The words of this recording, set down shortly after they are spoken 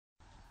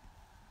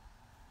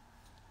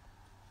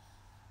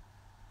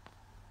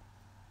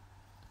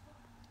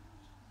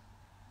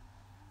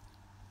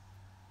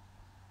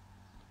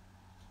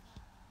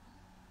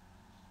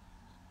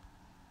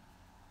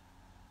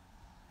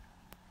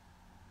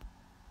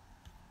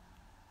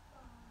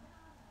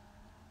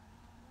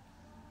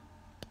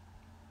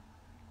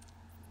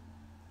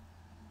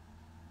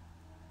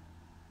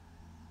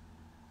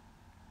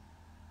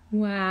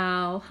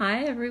Wow.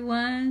 Hi,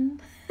 everyone.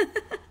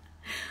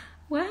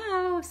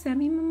 Wow.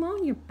 Sammy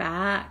Mamone, you're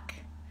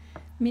back.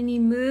 Minnie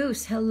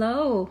Moose,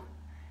 hello.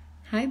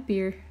 Hi,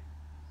 Beard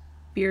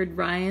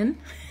Ryan.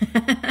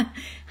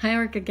 Hi,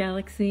 Orca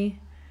Galaxy.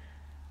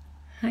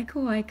 Hi,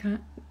 Kawaii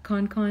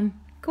Con.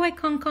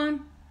 Kawaii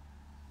Con.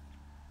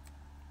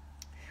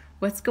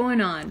 What's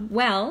going on?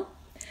 Well,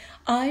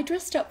 I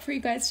dressed up for you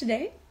guys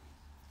today.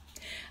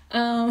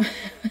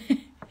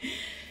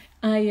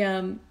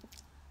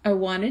 I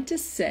wanted to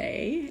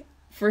say,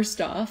 first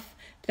off,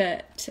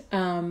 that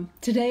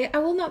today I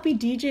will not be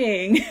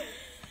DJing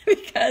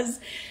because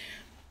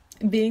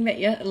being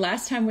that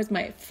last time was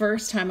my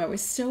first time, I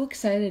was so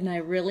excited and I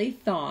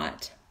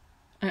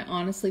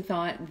honestly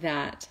thought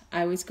that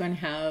I was going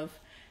to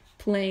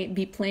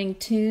be playing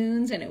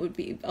tunes and it would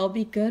be all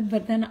be good,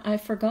 but then I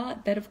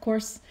forgot that, of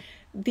course,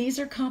 these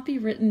are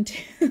copywritten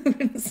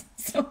tunes.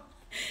 So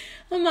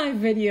my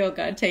video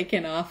got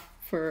taken off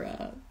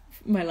for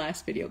my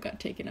last video got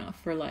taken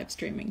off for live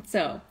streaming.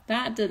 So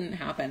that didn't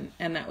happen,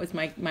 and that was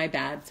my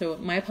bad. So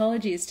my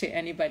apologies to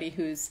anybody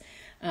whose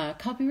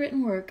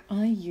copywritten work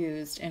I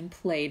used and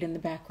played in the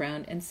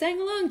background and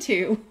sang along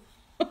to.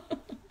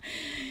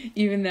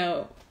 even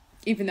though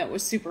it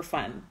was super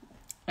fun.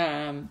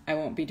 I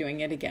won't be doing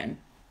it again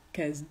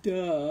because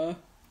I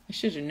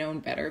should have known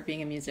better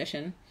being a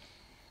musician.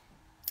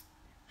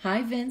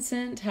 Hi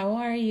Vincent, how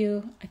are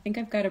you? I think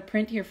I've got a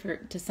print here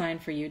to sign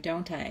for you,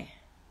 don't I?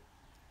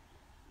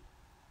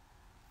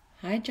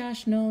 Hi,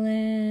 Josh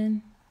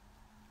Nolan.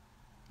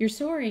 You're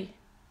sorry.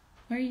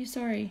 Why are you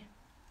sorry?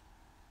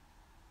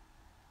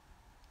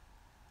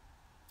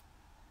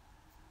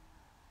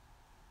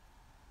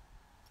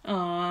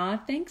 Aw,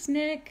 thanks,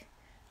 Nick.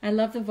 I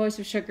love the voice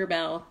of Sugar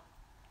Belle.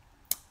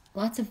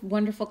 Lots of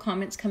wonderful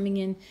comments coming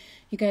in.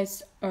 You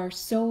guys are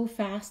so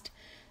fast.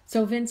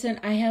 So, Vincent,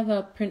 I have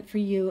a print for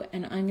you,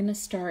 and I'm gonna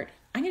start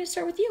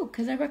with you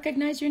because I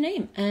recognize your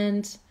name,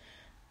 and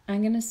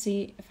I'm gonna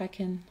see if I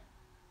can.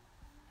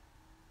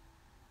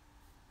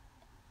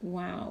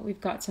 Wow,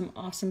 we've got some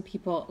awesome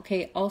people.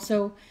 Okay,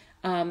 also,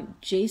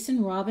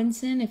 Jason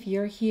Robinson, if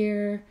you're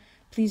here,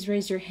 please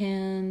raise your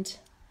hand.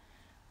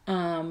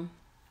 I'm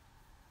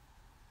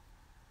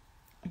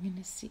going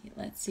to see.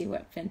 Let's see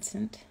what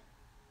Vincent,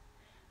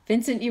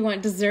 you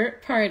want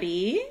dessert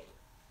party?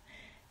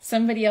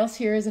 Somebody else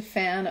here is a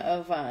fan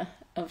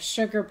of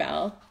Sugar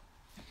Belle.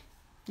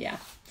 Yeah.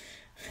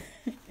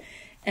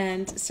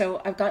 And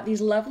so I've got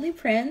these lovely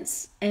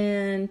prints,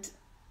 and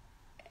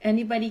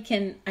anybody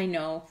can, I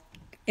know,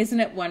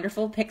 isn't it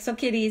wonderful? Pixel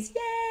kitties,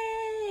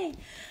 yay!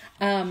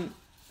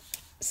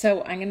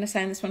 So I'm going to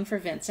sign this one for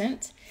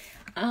Vincent.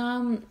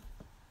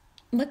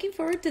 Looking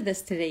forward to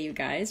this today, you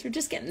guys. We're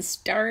just getting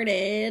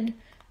started.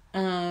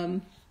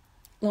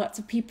 Lots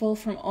of people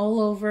from all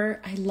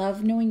over. I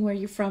love knowing where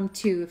you're from,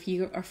 too, if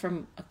you are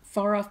from a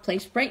far-off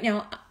place. Right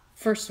now,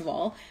 first of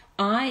all,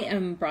 I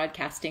am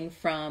broadcasting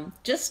from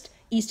just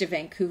east of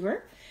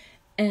Vancouver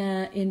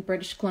in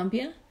British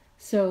Columbia.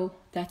 So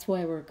that's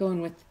why we're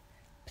going with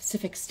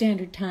Pacific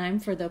Standard Time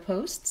for the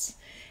posts.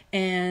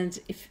 And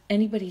if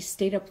anybody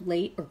stayed up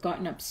late or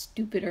gotten up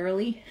stupid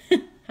early,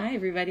 hi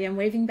everybody, I'm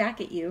waving back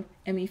at you.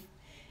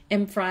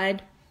 M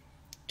Fried,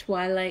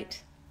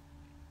 Twilight,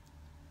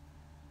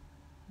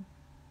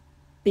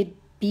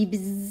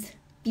 Beebs.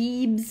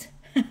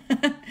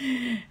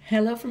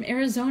 Hello from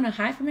Arizona.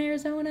 Hi from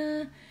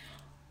Arizona.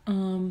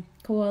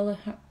 Koala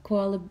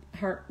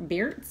Heart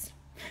Beards.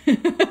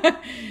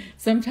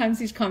 Sometimes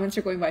these comments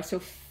are going by so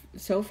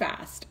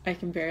fast, I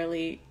can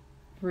barely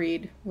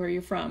read where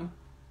you're from.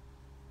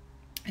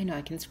 I know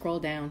I can scroll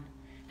down.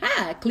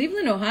 Hi,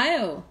 Cleveland,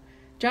 Ohio.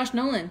 Josh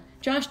Nolan.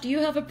 Josh, do you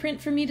have a print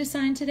for me to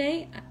sign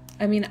today?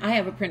 I mean, I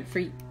have a print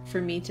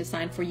for me to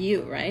sign for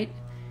you, right?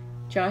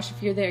 Josh,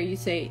 if you're there, you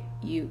say,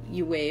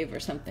 you wave or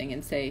something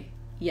and say,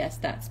 yes,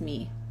 that's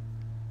me.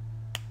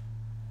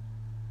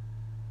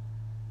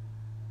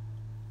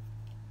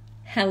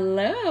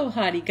 Hello,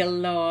 hottie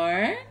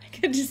galore.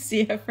 Good to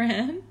see you,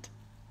 friend.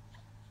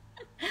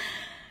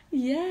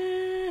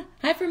 Yeah.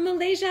 Hi from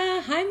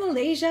Malaysia. Hi,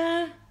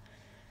 Malaysia.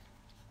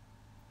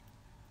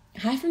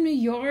 Hi from New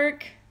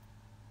York.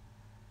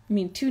 I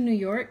mean, to New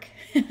York.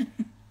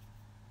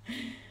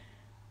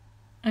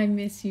 I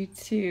miss you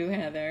too,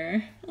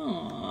 Heather.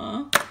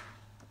 Aw. Boop,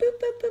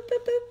 boop, boop,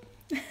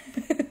 boop,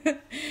 boop.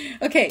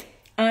 Okay,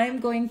 I'm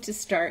going to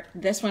start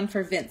this one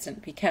for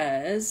Vincent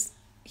because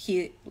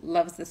he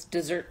loves this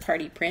dessert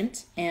party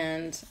print,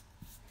 and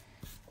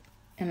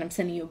I'm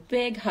sending you a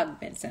big hug,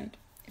 Vincent.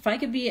 If I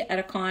could be at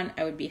a con,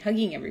 I would be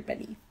hugging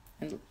everybody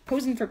and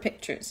posing for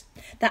pictures.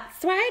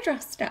 That's why I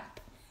dressed up.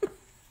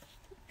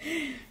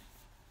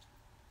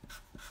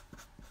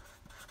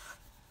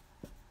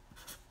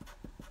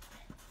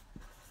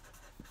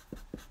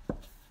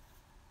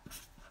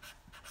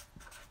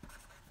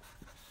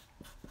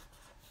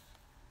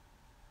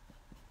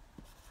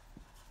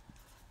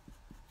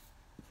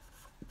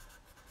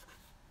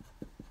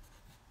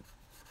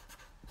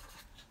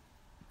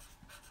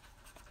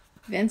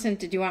 Vincent,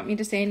 did you want me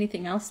to say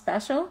anything else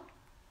special?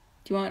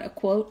 Do you want a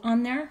quote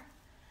on there?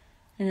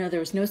 I know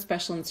there was no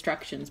special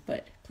instructions,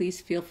 but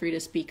please feel free to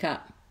speak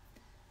up.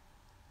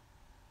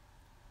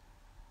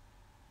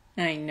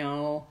 I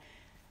know.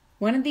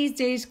 One of these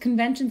days,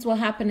 conventions will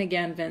happen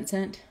again,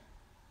 Vincent.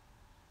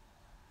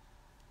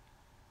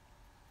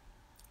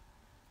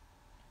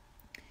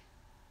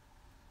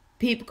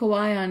 Peep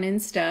Kawaii on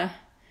Insta.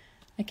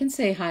 I can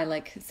say hi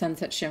like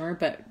Sunset Shimmer,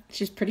 but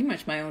she's pretty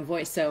much my own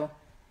voice, so...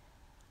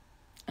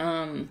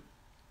 Hey,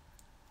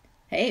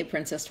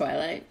 Princess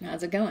Twilight.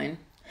 How's it going?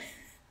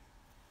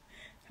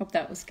 Hope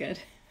that was good.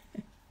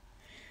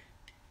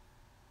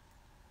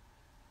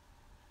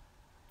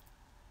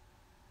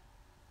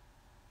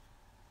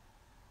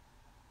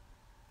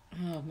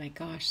 Oh my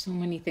gosh, so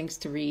many things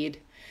to read.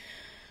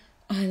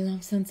 I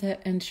love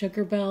Sunset and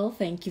Sugar Bell.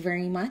 Thank you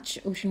very much.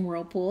 Ocean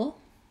Whirlpool.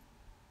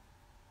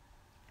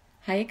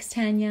 Hi,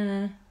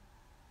 Equestria.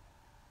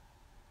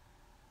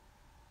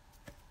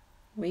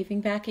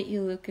 Waving back at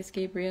you, Lucas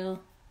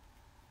Gabriel.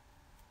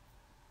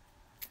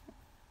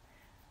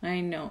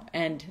 I know.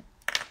 And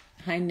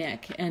hi,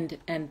 Nick. And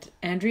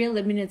Andrea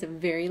Libman is a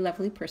very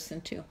lovely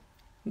person, too.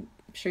 I'm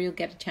sure you'll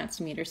get a chance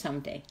to meet her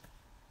someday.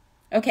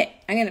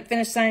 Okay, I'm going to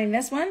finish signing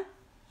this one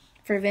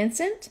for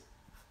Vincent.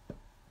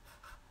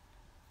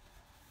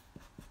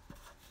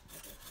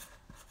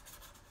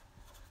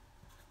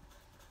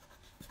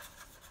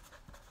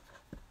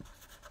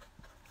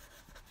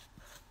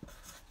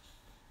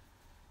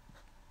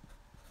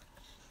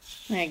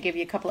 I'm going to give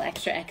you a couple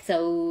extra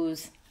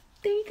XOs.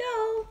 There you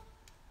go.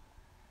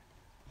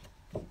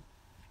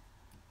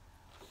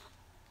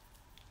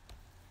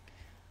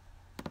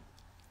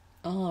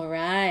 All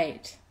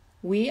right.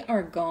 We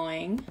are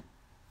going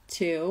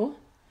to...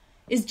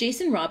 Is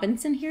Jason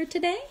Robinson here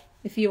today?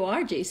 If you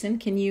are, Jason,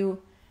 can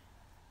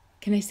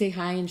I say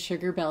hi in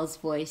Sugar Bell's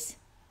voice?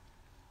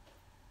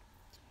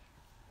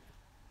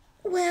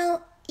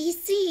 Well, you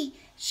see,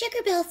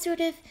 Sugar Bell sort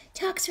of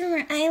talks from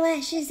her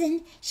eyelashes,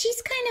 and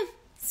she's kind of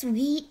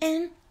sweet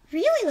and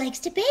really likes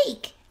to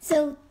bake.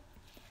 So,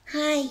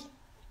 hi,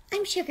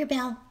 I'm Sugar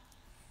Bell.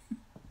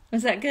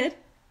 Was that good?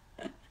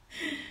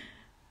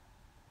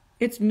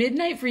 It's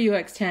midnight for you,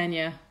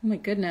 Equestria. Oh my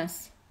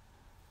goodness.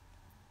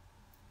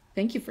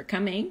 Thank you for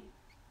coming.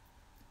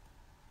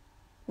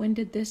 When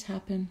did this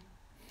happen?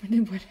 When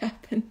did what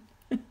happen?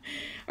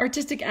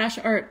 Artistic Ash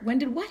Art. When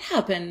did what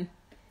happen?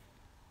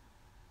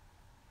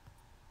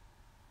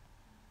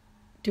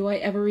 Do I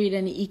ever read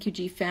any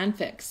EQG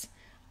fanfics?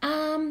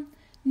 I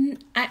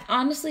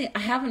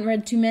haven't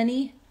read too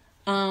many,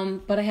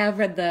 but I have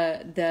read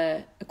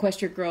the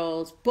Equestria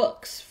Girls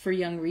books for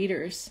young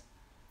readers.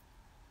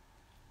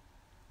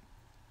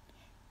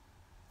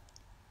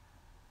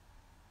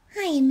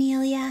 Hi,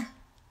 Amelia.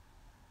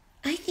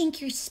 I think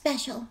you're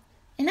special,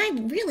 and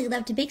I'd really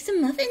love to bake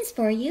some muffins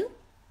for you.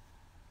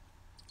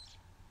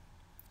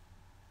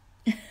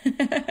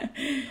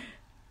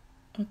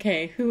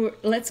 Okay,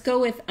 let's go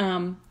with,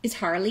 is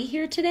Harley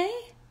here today?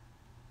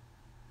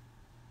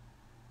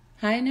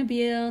 Hi,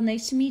 Nabil.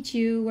 Nice to meet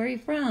you. Where are you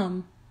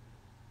from?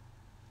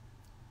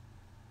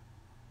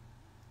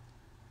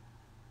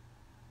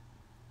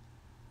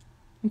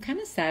 I'm kind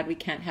of sad we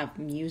can't have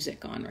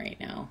music on right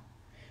now.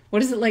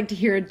 What is it like to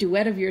hear a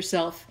duet of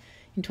yourself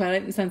in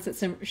Twilight and Sunset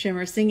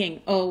Shimmer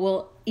singing? Oh,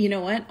 well, you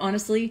know what?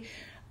 Honestly,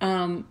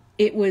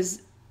 it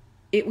was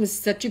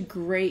such a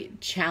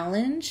great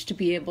challenge to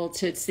be able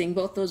to sing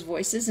both those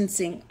voices and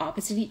sing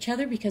opposite each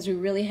other, because we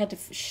really had to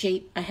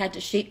I had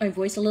to shape my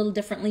voice a little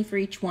differently for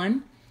each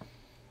one.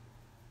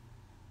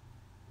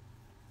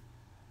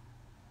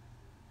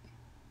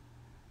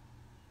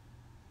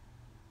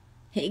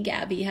 Hey,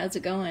 Gabby, how's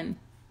it going?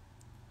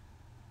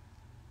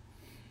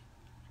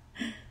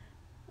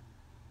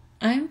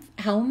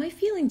 How am I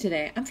feeling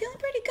today? I'm feeling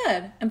pretty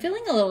good. I'm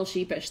feeling a little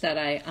sheepish that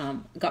I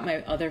got my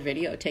other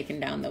video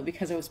taken down, though,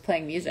 because I was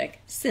playing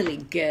music. Silly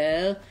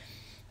girl.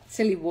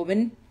 Silly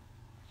woman.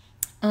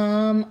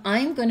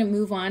 I'm going to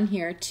move on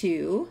here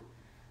to...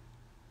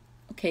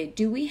 Okay,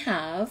 do we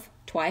have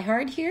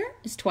Twihard here?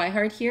 Is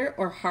Twihard here?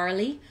 Or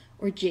Harley?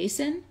 Or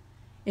Jason?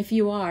 If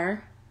you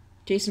are,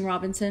 Jason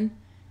Robinson,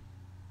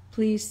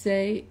 please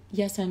say,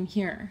 yes, I'm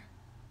here.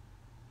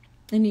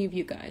 Any of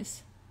you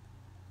guys.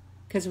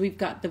 Because we've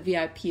got the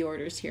VIP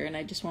orders here, and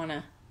I just want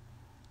to...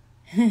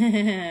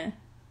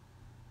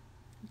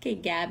 Okay,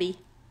 Gabby.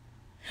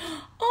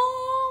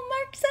 Oh,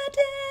 Mark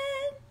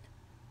Sutton!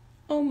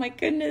 Oh my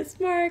goodness,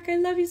 Mark, I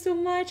love you so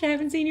much. I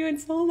haven't seen you in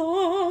so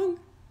long.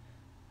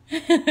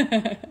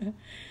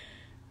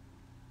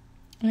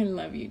 I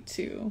love you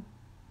too.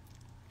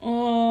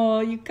 Oh,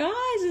 you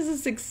guys, this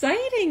is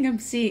exciting.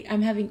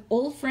 I'm having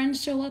old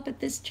friends show up at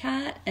this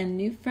chat and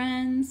new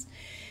friends.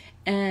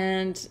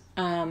 And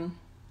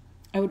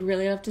I would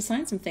really love to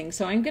sign some things.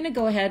 So I'm going to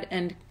go ahead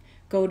and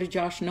go to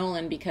Josh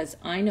Nolan, because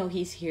I know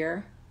he's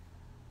here.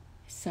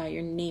 I saw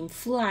your name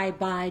fly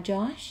by,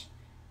 Josh.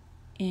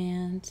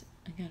 And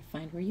I got to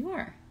find where you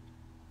are.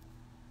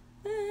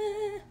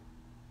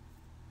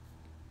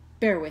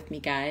 Bear with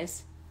me,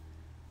 guys.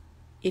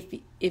 If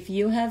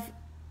you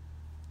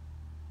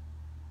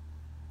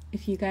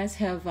guys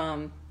have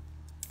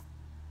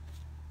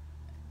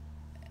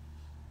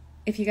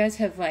if you guys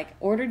have like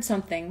ordered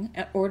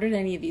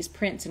any of these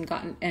prints and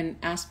gotten and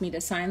asked me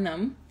to sign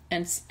them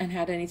and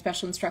had any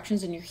special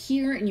instructions, and you're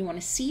here and you want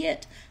to see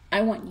it,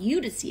 I want you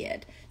to see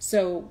it.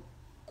 So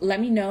let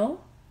me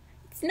know.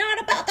 It's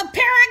not about the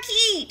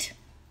parakeet.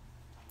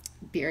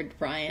 Beard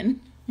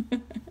Brian.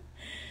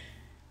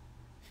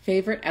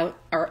 Favorite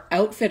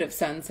outfit of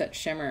Sunset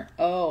Shimmer.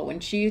 Oh, when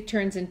she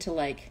turns into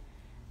like,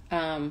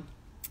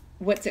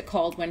 what's it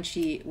called when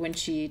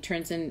she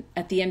turns in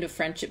at the end of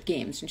Friendship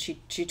Games and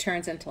she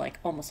turns into like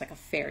almost like a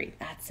fairy.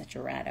 That's such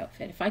a rad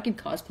outfit. If I could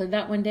cosplay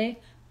that one day,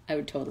 I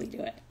would totally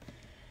do it.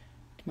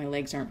 My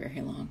legs aren't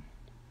very long.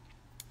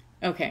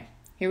 Okay,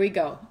 here we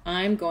go.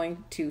 I'm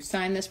going to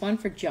sign this one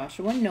for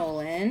Joshua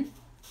Nolan.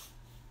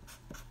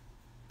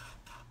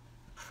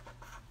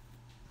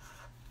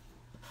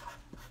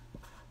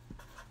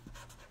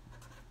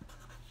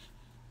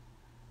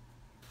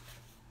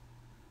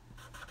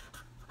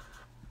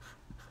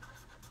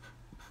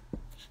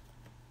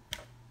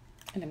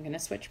 And I'm going to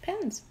switch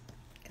pens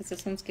because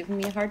this one's giving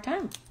me a hard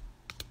time.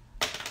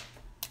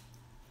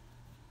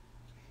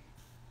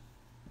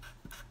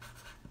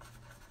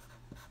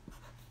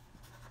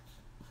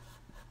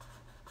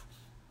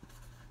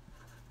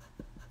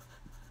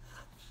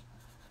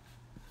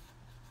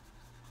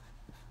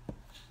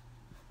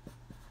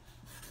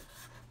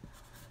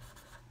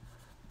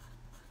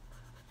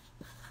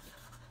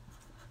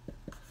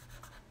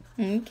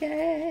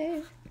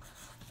 Okay.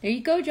 There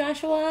you go,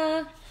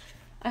 Joshua.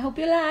 I hope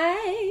you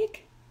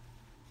like.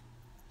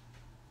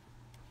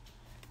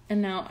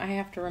 And now I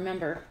have to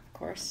remember, of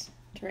course,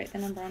 to write the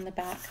number on the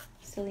back.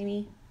 Silly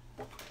me.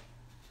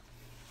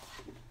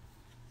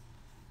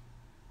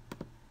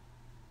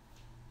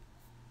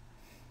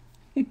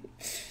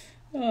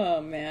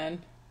 Oh,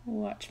 man.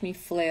 Watch me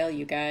flail,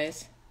 you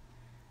guys.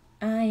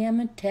 I am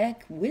a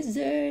tech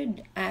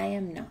wizard. I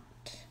am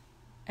not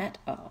at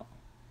all.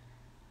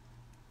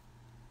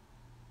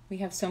 We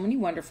have so many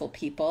wonderful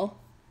people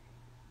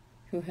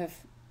who have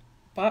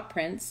bought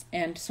prints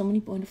and so many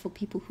wonderful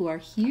people who are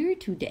here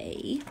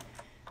today.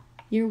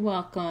 You're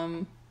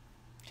welcome,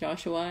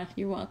 Joshua.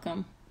 You're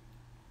welcome.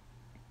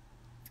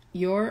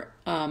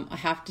 I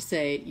have to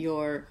say,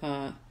 your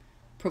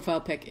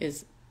profile pic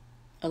is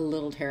a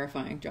little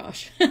terrifying,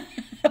 Josh.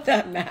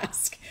 That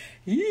mask.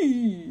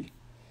 Yee.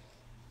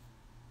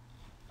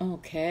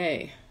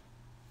 Okay.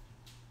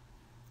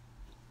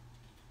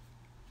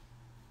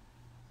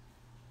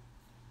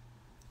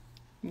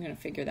 I'm going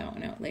to figure that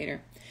one out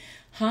later.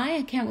 Hi,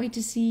 I can't wait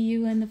to see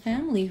you and the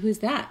family. Who's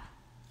that?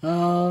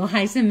 Oh,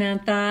 hi,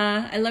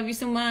 Samantha. I love you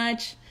so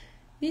much.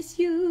 Miss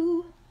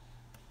you.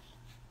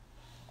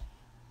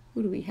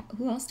 Who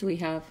else do we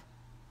have?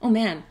 Oh,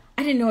 man.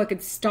 I didn't know I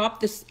could stop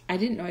this. I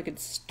didn't know I could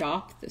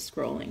stop the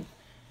scrolling.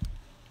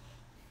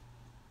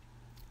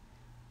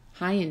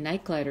 Hi in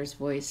Night Glider's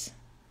voice.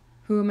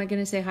 Who am I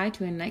going to say hi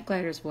to in Night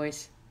Glider's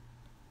voice?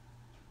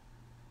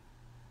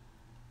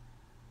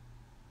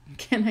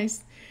 Can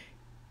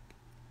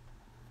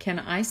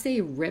I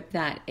say rip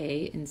that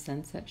A in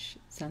Sunset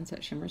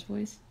Shimmer's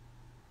voice?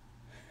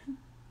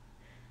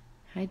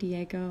 Hi,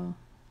 Diego.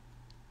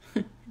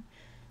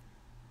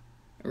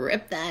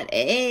 Rip that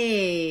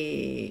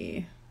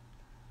A.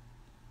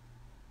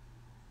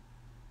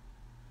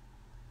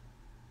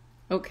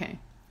 Okay.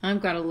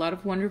 I've got a lot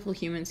of wonderful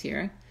humans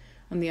here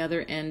on the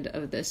other end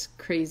of this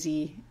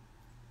crazy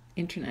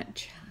internet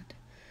chat.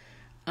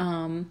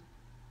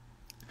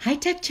 Hi,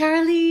 Tech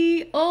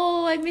Charlie.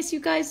 Oh, I miss you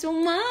guys so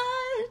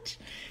much.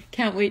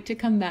 Can't wait to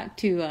come back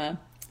to,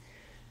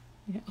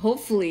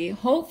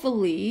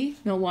 hopefully,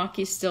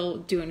 Milwaukee's still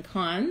doing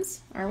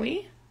cons. Are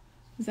we?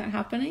 Is that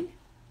happening?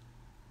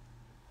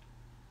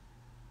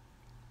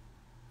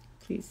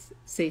 Please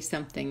say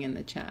something in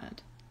the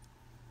chat.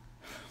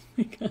 Oh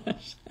my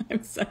gosh,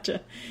 I'm such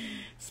a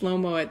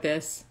slow-mo at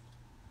this.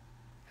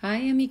 Hi,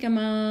 Ami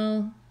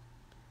Kamal.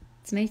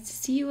 It's nice to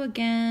see you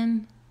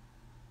again.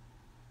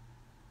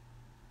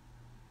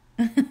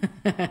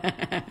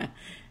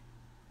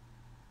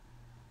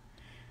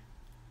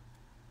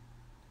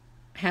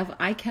 Have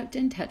I kept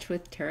in touch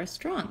with Tara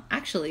Strong?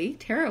 Actually,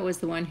 Tara was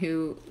the one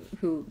who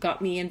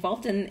got me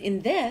involved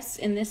in this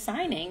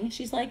signing.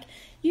 She's like,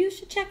 you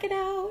should check it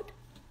out.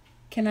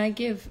 Can I,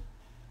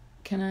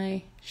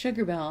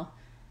 Sugar Bell,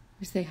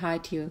 say hi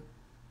to you?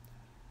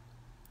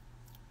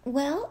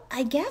 Well,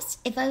 I guess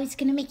if I was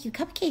going to make you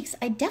cupcakes,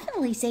 I'd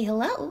definitely say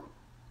hello.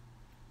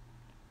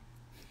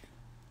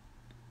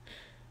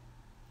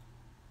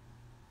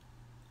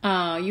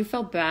 You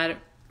felt bad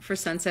for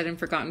Sunset and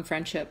Forgotten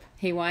Friendship.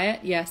 Hey,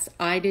 Wyatt? Yes,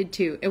 I did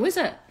too. That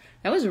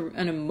was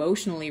an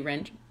emotionally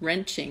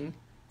wrenching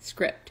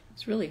script.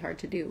 It's really hard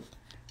to do.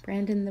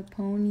 Brandon the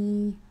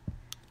Pony.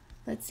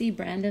 Let's see,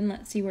 Brandon.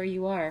 Let's see where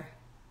you are.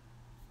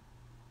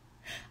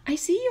 I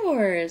see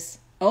yours.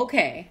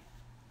 Okay.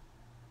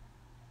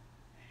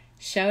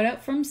 Shout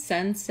out from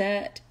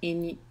Sunset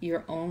in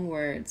your own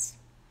words.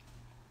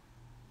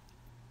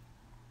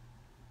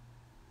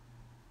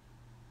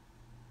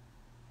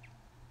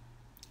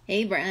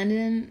 Hey,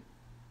 Brandon.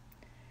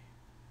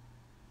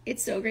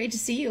 It's so great to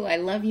see you. I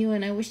love you,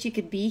 and I wish you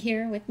could be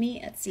here with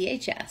me at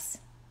CHS.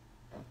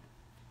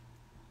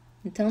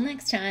 Until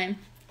next time.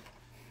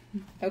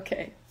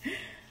 Okay.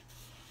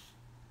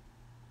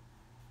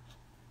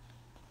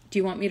 Do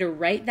you want me to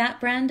write that,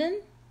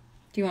 Brandon?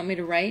 Do you want me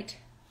to write?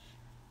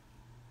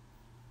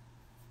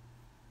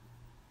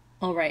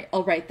 I'll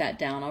write that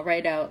down. I'll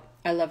write out,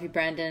 I love you,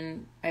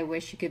 Brandon. I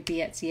wish you could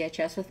be at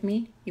CHS with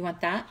me. You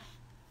want that?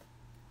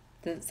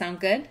 Does it sound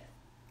good?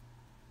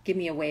 Give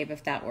me a wave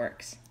if that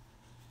works.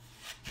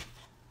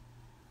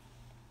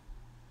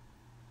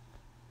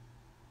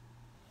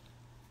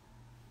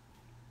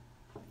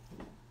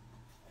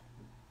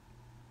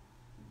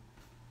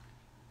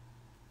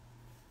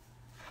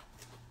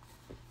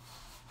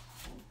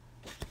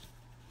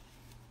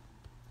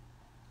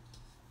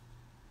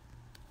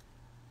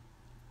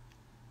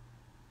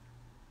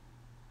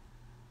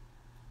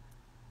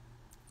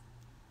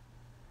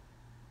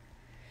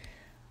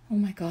 Oh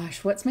my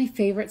gosh, what's my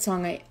favorite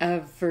song I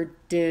ever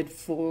did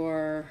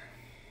for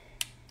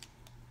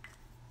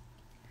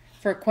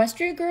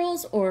Equestria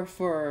Girls or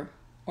for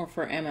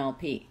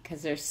MLP?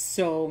 Because there's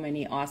so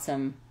many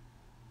awesome.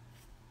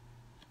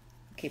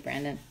 Okay,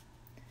 Brandon.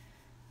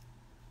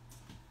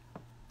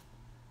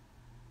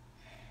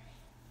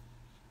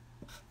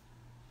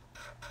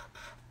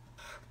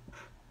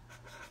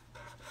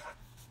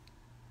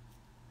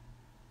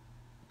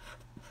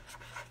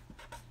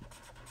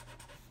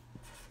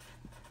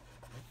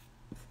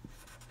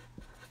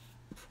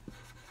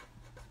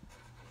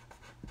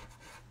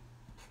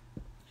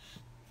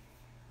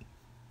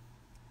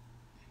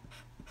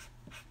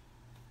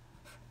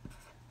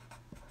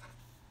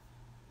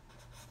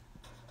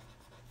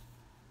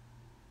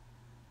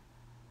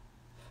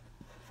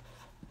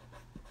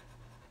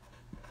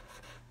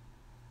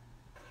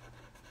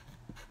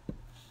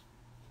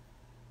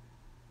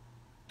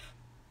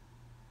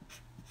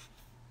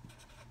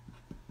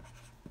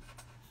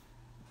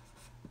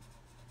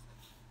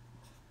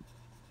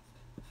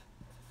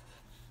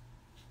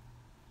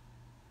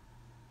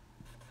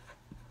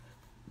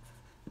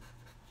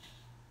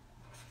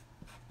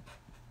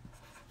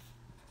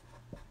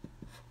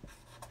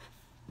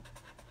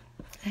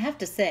 I have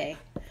to say,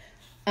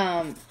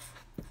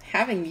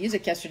 having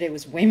music yesterday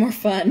was way more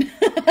fun.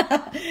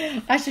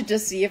 I should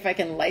just see if I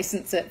can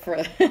license it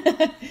for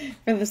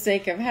for the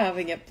sake of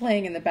having it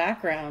playing in the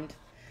background.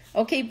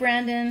 Okay,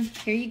 Brandon,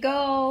 here you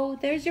go.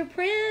 There's your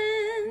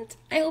print.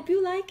 I hope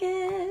you like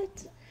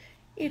it.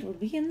 It will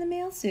be in the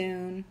mail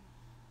soon.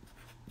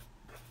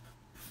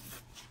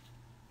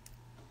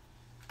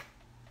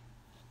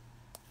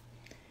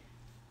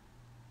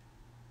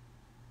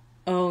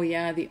 Oh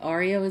yeah, the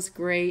aria is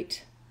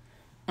great.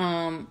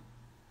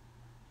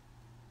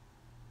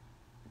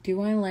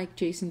 Do I like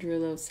Jason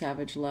Derulo's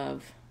Savage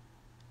Love?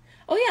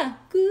 Oh yeah.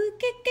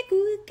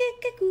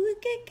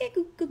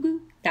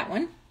 That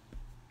one?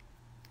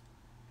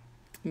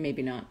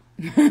 Maybe not.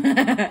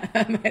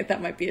 That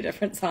might be a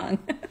different song.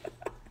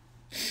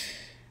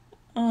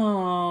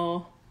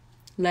 Oh,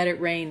 Let It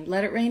Rain.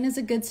 Let It Rain is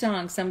a good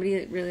song. Somebody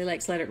that really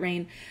likes Let It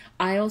Rain.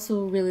 I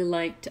also really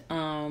liked,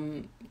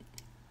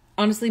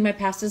 honestly, My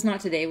Past Is Not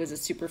Today was a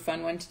super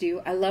fun one to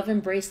do. I love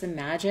Embrace the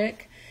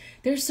Magic.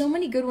 There's so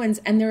many good ones,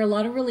 and there are a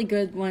lot of really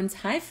good ones.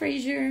 Hi,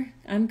 Fraser.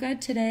 I'm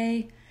good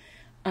today.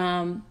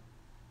 I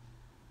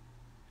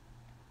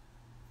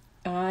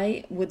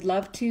would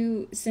love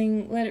to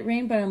sing Let It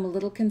Rain, but I'm a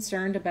little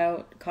concerned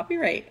about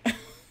copyright.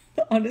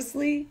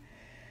 Honestly.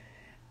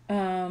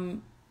 I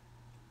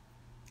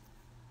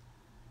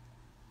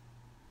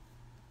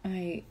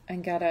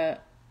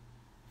gotta,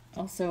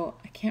 also,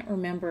 I can't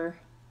remember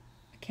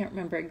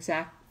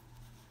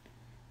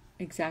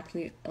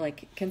exactly,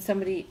 like, can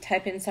somebody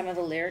type in some of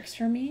the lyrics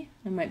for me?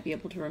 I might be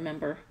able to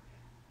remember.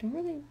 Don't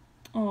really,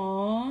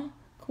 aw,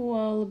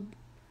 Koala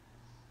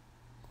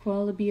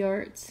Bee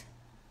Arts.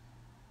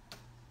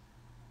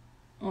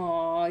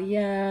 Aw,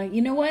 yeah,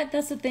 you know what,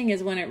 that's the thing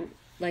is when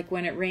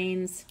it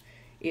rains,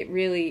 it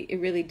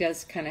really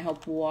does kind of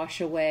help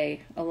wash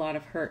away a lot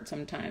of hurt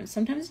sometimes.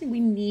 Sometimes we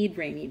need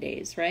rainy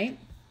days, right?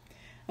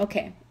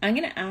 Okay, I'm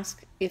gonna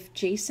ask if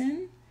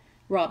Jason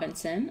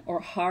Robinson or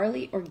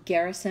Harley or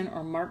Garrison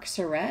or Mark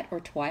Surratt or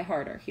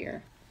Twihard are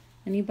here.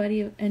 Any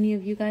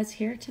of you guys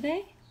here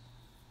today?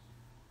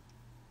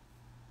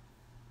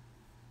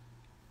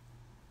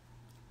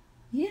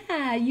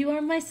 Yeah, You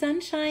Are My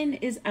Sunshine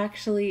is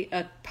actually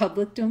a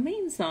public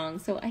domain song,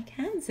 so I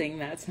can sing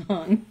that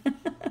song.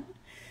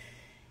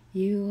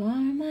 You are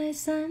my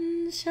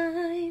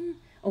sunshine.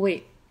 Oh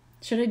wait,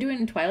 should I do it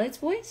in Twilight's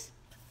voice?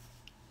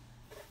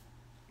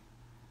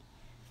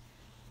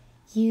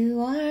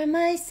 You are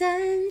my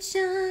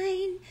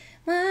sunshine,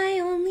 my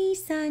only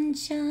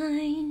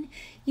sunshine.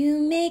 You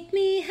make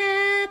me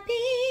happy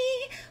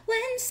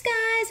when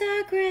skies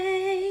are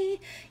gray.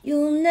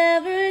 You'll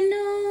never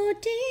know,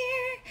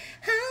 dear,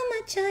 how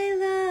much I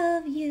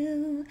love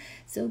you.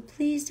 So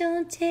please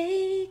don't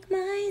take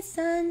my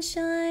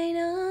sunshine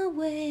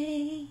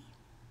away.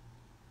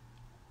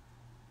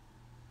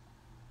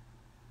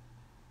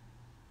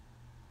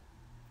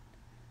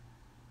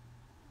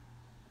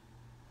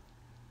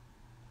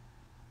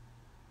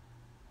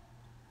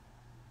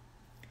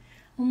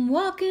 I'm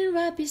walking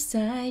right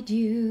beside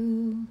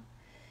you.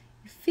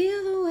 You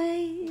feel the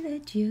way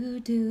that you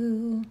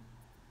do.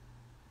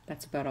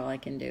 That's about all I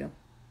can do.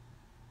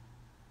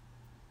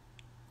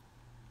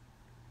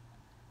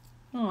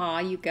 Aw,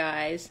 you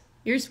guys.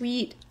 You're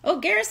sweet. Oh,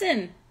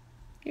 Garrison!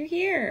 You're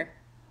here.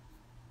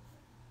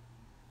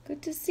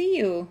 Good to see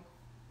you.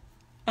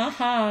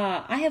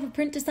 Aha! I have a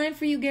print to sign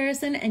for you,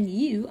 Garrison, and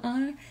you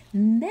are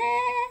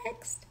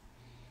next.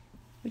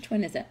 Which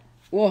one is it?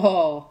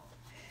 Whoa!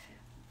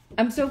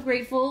 I'm so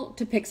grateful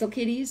to Pixel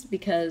Kitties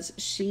because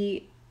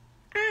she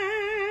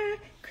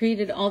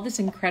created all this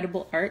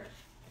incredible art,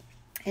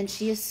 and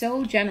she is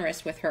so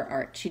generous with her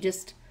art. She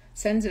just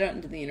sends it out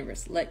into the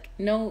universe, like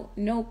no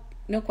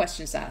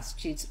questions asked.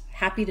 She's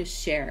happy to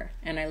share,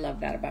 and I love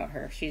that about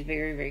her. She's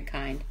very, very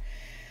kind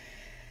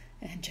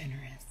and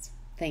generous.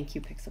 Thank you,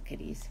 Pixel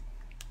Kitties.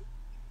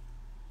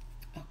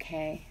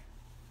 Okay.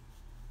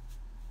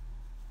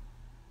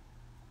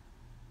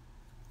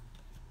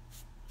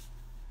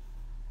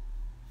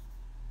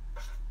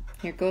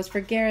 Here goes for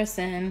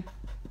Garrison.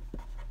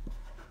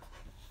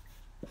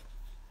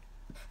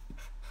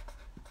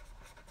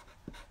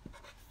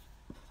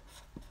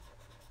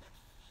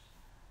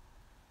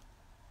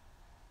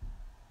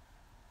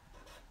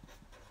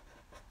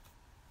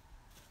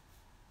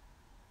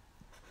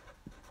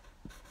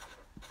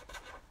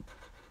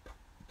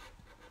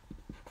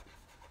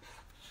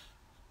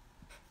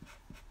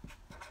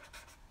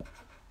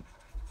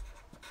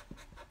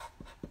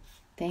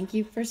 Thank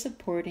you for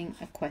supporting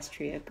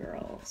Equestria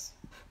Girls.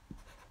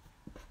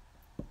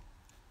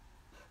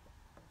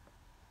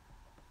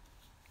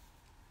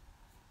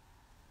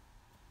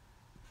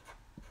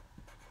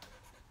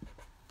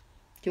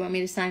 Do you want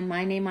me to sign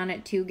my name on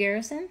it too,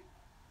 Garrison?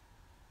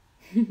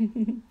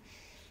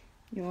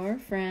 Your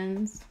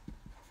friends.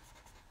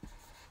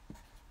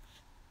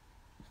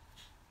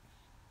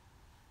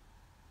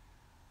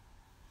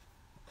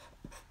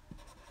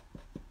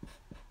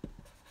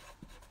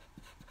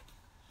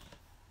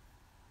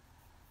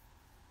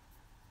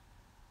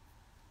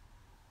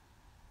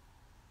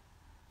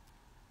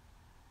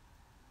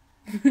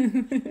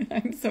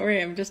 I'm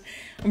sorry.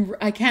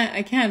 I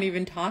can't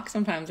even talk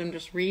sometimes. I'm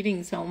just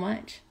reading so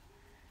much.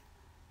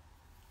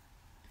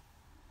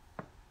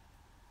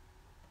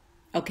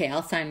 Okay,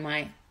 I'll sign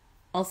my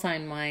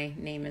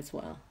name as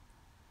well.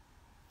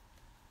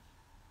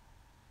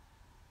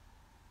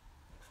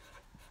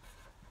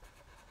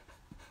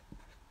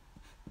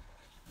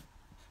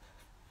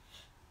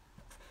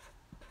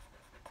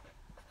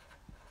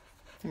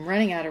 I'm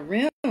running out of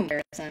room,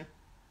 Garrison.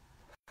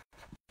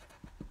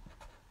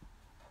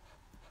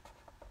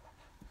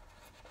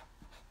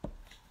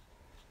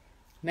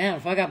 Man,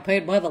 if I got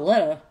paid by the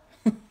letter.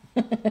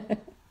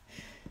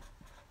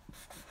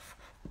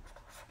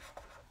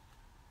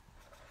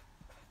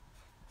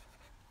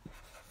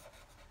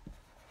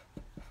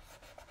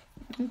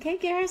 Okay,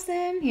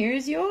 Garrison,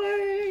 here's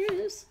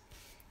yours.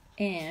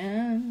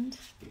 And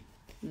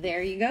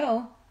there you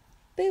go.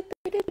 Boop,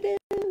 boop, boop,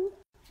 boop.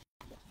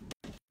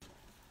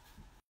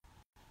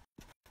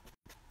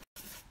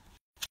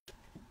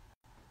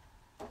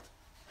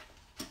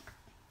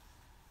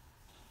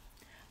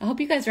 I hope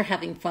you guys are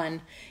having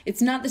fun.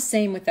 It's not the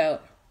same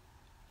without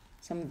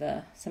some of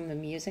the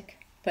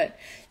music. But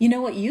you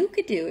know what you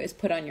could do is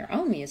put on your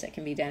own music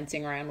and be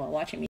dancing around while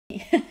watching me.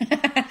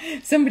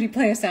 Somebody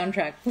play a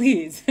soundtrack,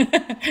 please.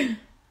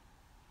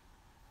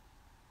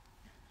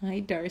 Hi,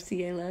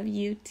 Darcy. I love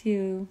you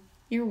too.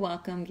 You're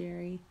welcome,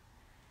 Gary.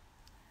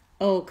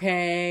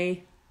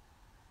 Okay.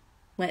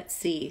 Let's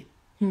see.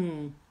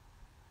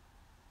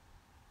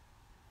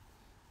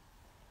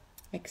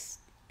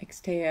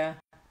 Extea.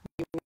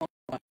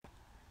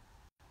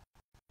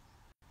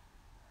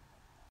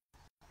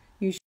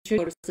 You should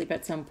go to sleep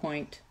at some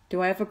point.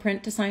 Do I have a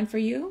print to sign for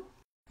you?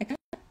 I can.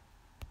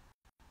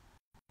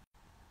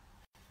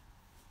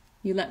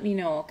 You let me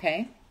know,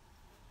 okay?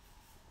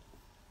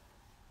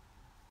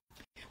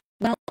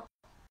 Well,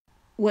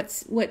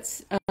 what's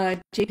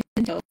J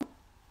Pinto?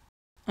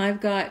 I've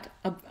got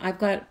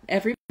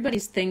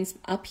everybody's things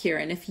up here,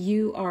 and if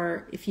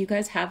you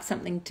guys have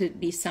something to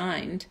be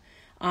signed,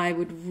 I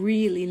would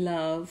really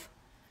love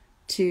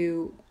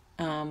to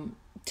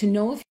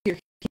know if you're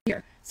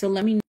here. So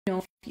let me know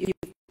if you've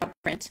got a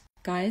print,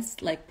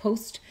 guys. Like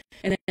post,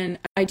 and then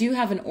I do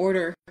have an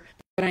order,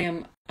 but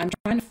I'm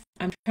trying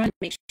to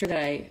make sure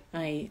that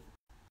I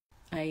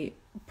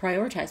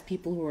prioritize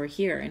people who are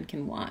here and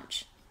can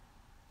watch.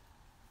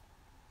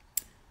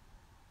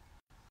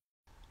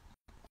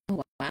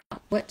 Oh wow!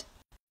 What?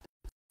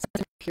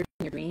 Something appeared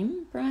in your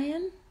dream,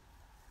 Brian?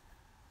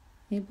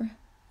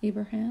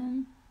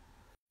 Abraham?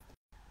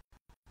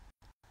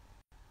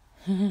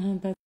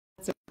 That's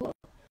so cool.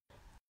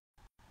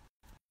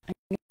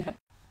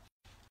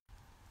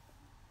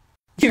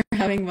 You're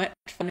having much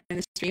fun in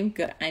the stream?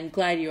 Good. I'm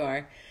glad you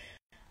are.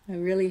 I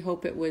really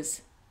hope it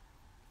was...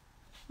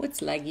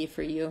 What's laggy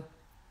for you,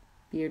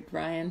 Beard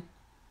Brian?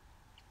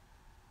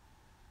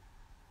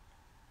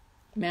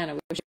 Man, I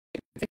wish I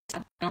could fix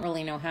that. I don't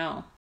really know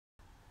how.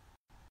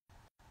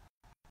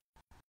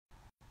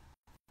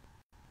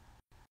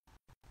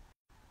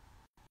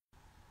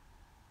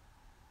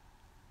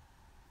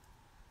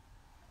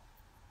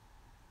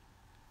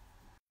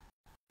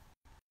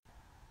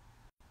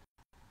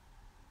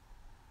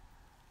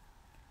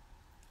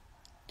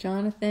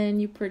 Jonathan,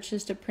 you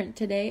purchased a print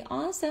today.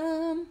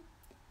 Awesome.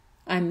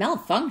 I'm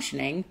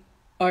malfunctioning.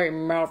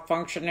 I'm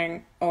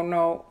malfunctioning. Oh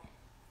no.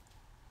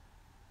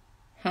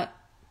 Huh.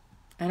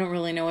 I don't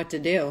really know what to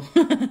do.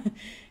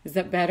 Is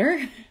that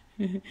better?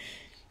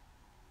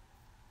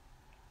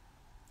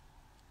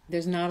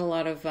 There's not a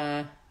lot of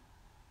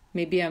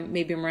maybe I'm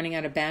running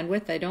out of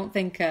bandwidth. I don't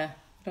think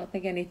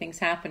anything's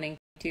happening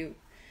to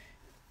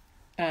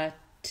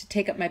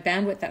take up my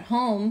bandwidth at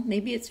home.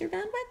 Maybe it's your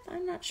bandwidth.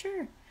 I'm not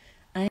sure.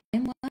 I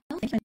am well.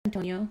 Thank you,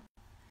 Antonio.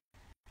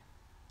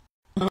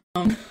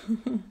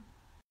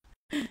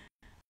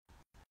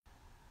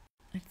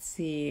 Let's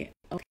see.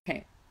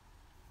 Okay.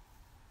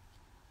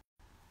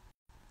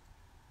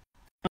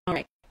 All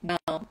right.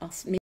 Well,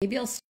 maybe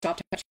I'll stop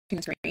touching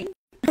the screen.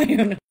 I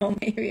don't know.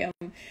 Maybe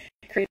I'm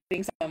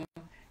creating some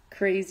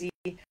crazy.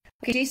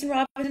 Okay, Jason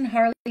Robinson,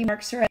 Harley,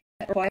 Mark Surratt,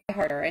 or Boy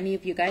Hart. Are any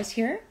of you guys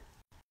here?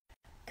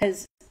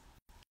 Because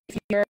if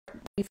you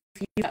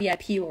have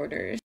VIP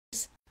orders,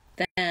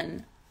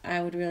 then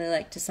I would really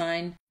like to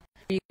sign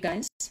for you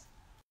guys.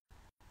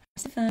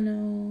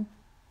 Stefano.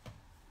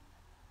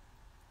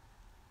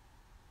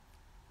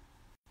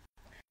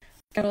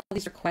 Got all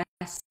these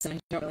requests and I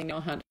don't really know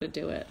how to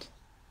do it.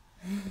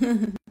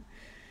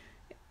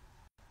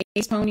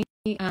 Ace Pony,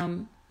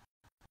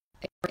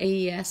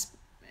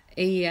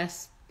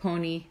 AES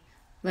Pony,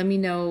 let me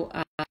know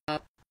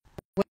what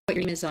your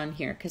name is on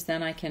here, because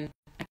then I can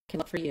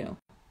look for you.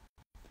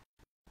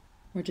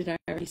 Or did I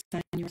already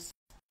sign yours?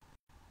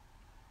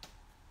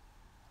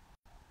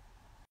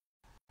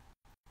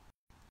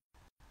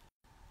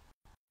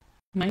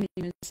 My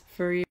name is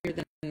Furrier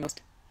Than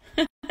Most.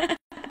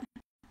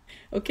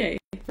 Okay,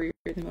 Furrier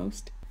Than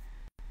Most.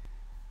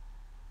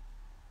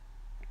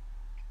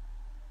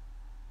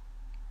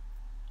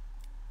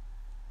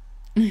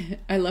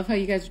 I love how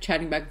you guys are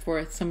chatting back and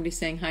forth. Somebody's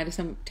saying hi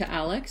to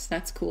Alex.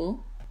 That's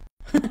cool.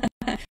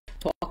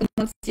 Talk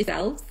amongst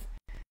yourselves.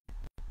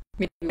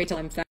 Wait till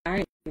I'm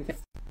sorry.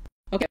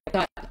 Okay, I've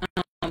got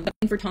something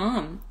for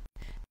Tom.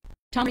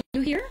 Tom, are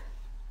you here?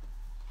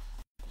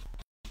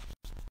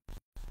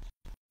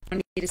 I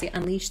need to say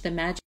unleash the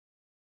magic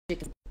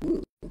of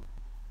blue.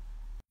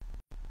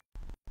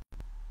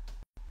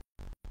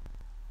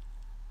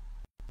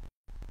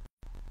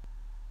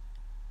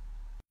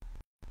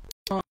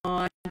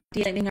 I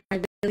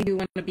really do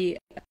want to be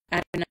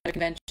at another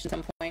convention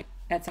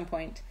at some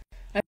point.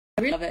 I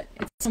really love it.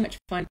 It's so much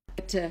fun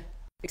to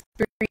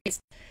experience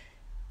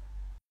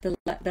the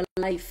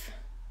life,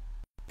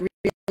 the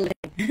real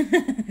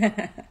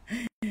living.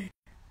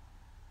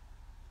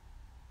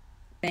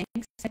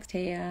 Thanks,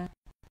 Sextea.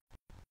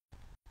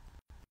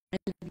 I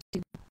love you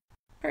too.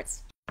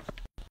 Hearts.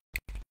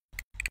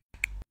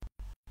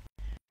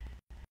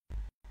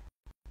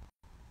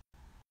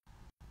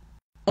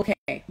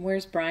 Okay,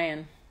 where's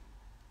Brian?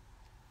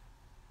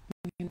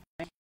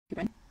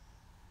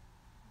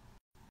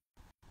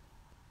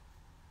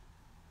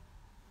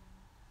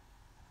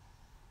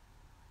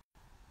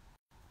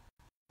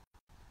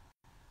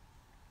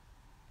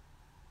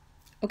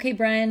 Okay,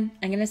 Brian,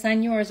 I'm gonna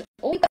sign yours.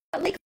 Oh, we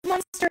got Lake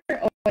Monster.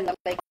 Oh, I love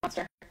Lake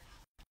Monster.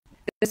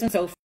 This one's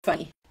so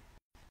funny.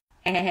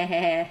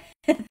 This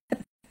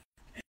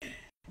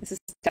is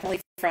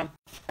definitely from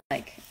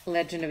like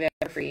Legend of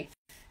Everfree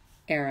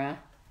era.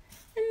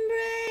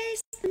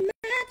 Embrace the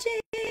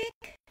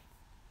magic.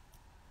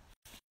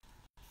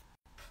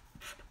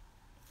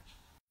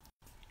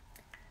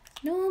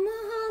 No more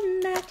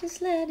holding back,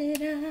 just let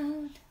it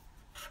out.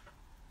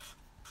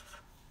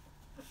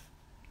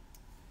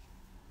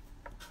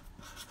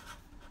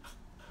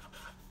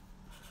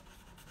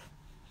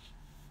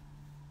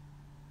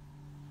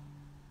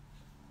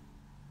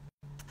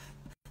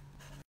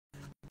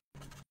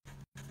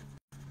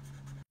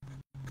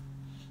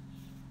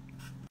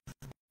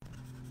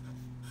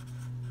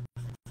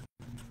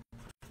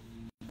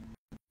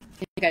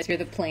 You guys hear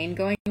the plane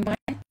going by?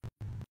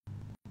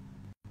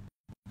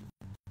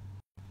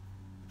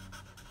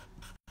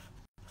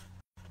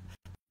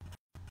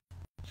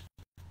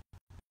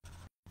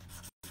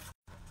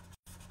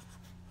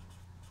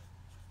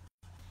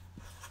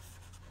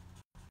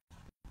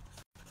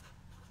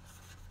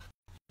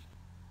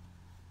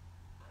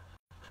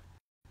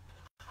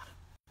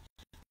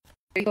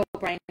 There you go,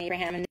 Brian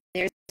Abraham, and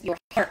there's your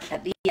heart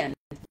at the end.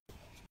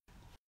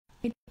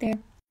 Right there.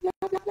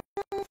 Love, love,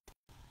 love.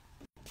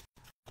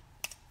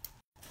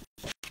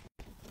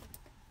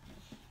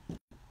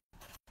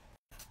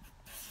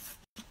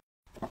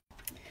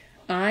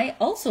 I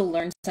also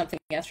learned something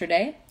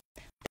yesterday.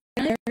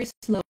 I'm very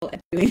slow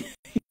at doing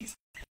things.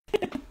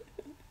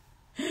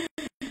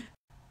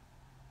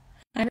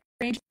 I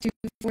arranged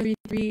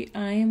 2433.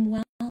 I am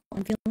well.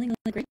 I'm feeling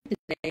really great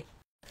today.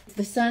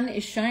 The sun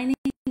is shining.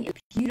 It's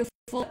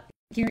beautiful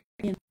here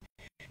in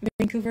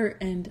Vancouver,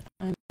 and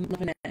I'm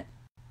loving it.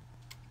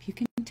 If you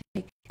can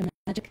take the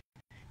magic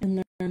and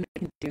learn what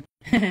you can do.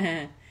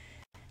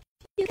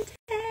 You can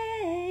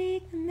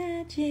take the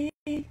magic.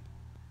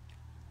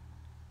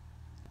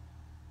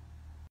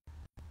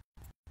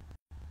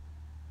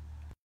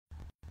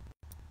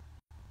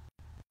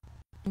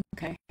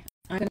 Okay.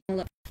 I'm going to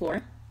look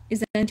for.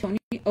 Is it Antonio?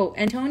 Oh,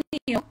 Antonio.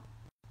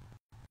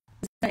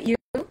 Is that you?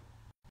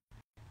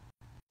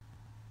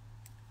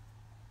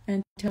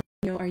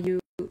 Antonio, are you?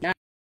 Yeah.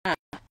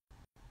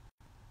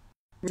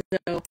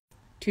 Rizzo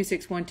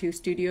 2612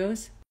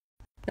 Studios.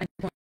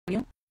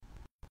 Antonio.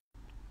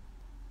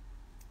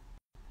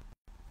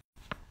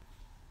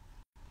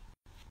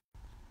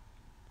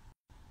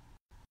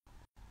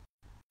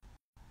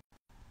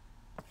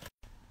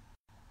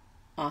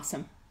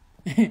 Awesome.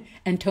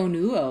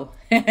 Antonio.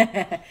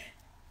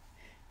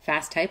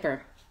 Fast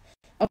typer.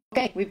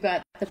 Okay, we've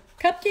got the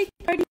cupcake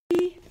party.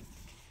 Boop,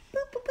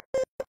 boop,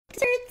 boop.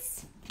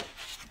 Desserts.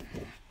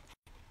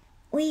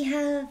 We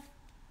have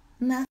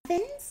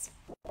muffins.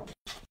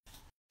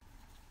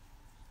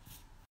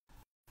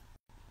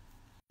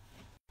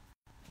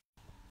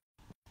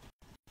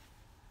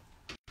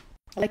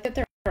 I like that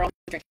they're all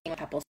drinking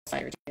apple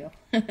cider too.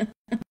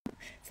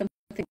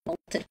 Something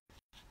malted.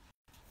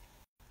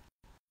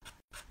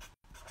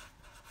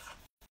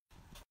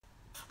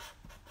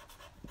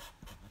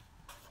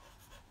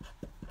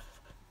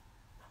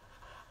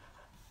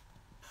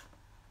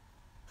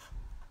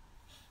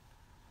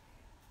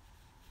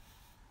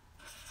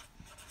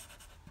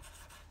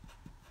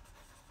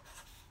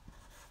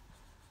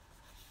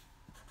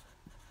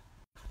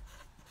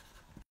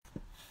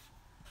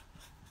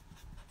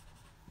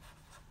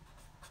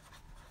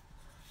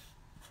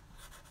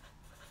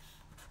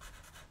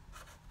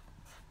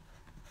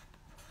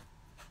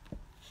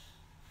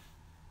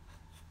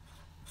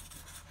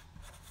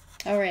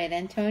 All right,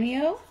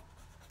 Antonio,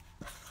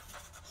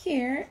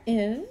 here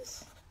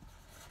is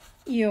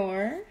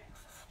your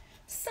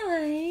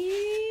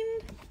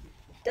signed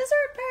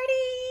dessert party.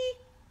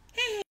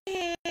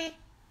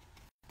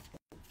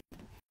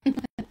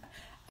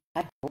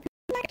 I hope you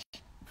like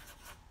it.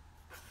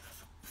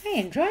 I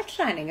enjoyed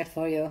signing it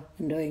for you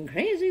and doing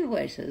crazy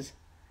voices.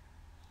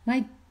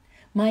 My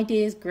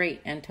day is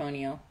great,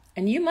 Antonio,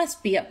 and you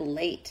must be up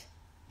late.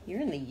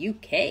 You're in the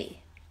UK.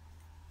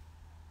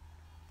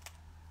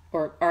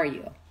 Or are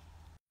you?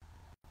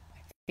 I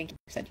think you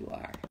said you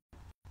are.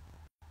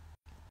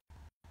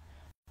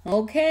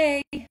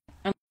 Okay,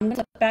 I'm going to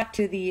flip back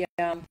to the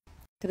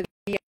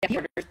VIP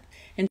orders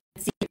and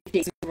see if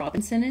Jason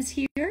Robinson is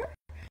here.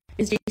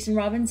 Is Jason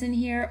Robinson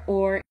here,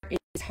 or is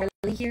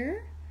Harley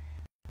here,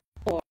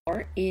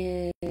 or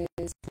is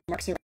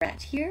Mark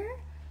Surratt here,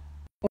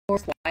 or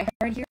is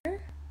Wyhard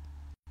here?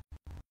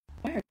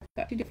 Wyhard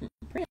got two different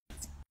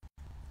prints.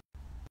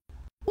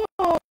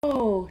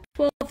 Whoa!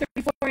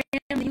 12:34 a.m.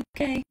 in the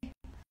UK.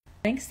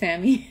 Thanks,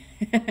 Sammy.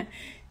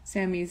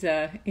 Sammy's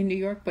in New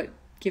York, but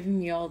giving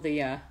me all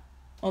the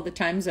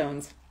time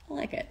zones. I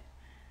like it.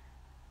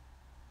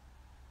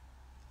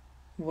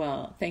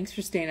 Well, thanks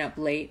for staying up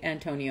late,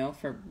 Antonio,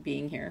 for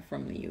being here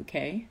from the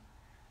UK.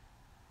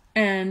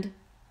 And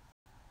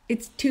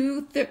it's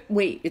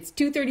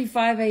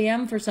 2:35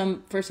 a.m. for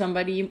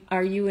somebody.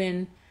 Are you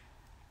in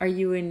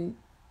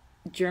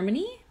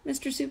Germany,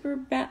 Mr.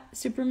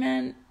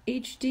 Superman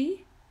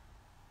HD?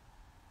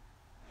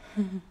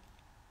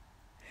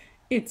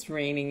 It's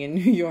raining in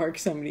New York,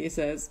 somebody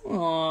says.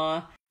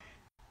 Aww.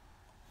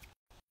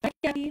 Bye,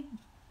 Gabby.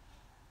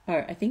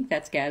 Or I think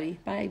that's Gabby.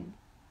 Bye.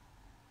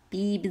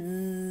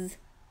 Beebs.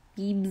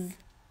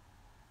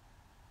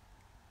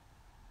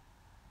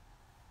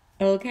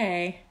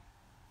 Okay.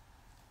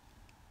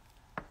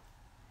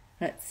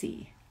 Let's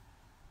see.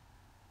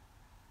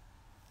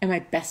 Am I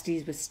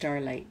besties with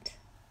Starlight?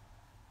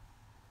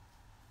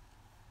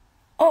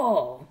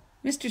 Oh,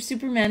 Mr.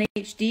 Superman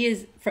HD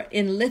is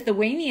in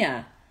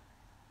Lithuania.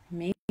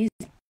 Amazing.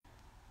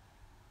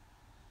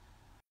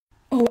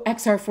 Oh,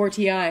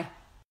 XR4TI.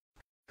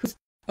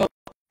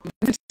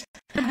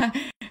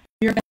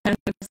 You're a fan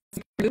of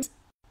groups?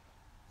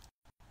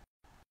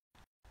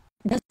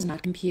 Does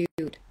not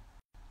compute.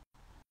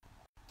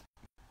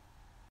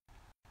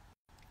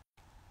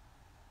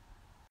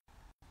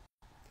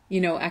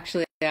 You know,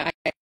 actually, I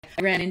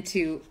ran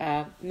into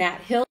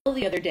Matt Hill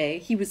the other day.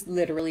 He was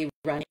literally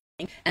running,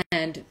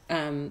 and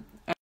I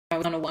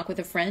was on a walk with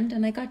a friend,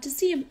 and I got to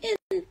see him in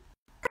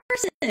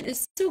person.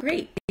 It's so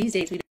great. These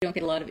days, we don't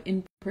get a lot of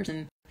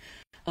in-person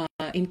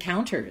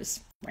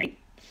encounters, right?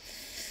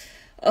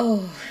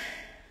 Oh,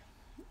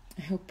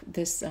 I hope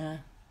this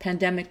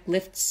pandemic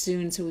lifts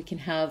soon so we can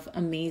have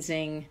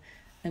amazing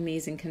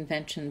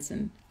conventions,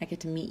 and I get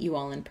to meet you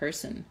all in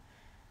person.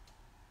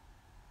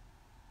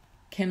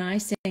 Can I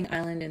sing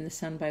Island in the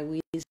Sun by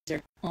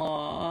Weezer?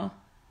 Aww.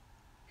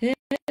 Hip,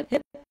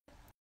 hip.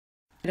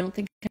 I don't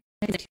think I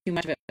can do too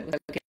much of it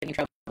without getting in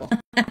trouble.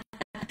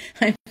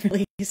 I'm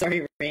really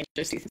sorry,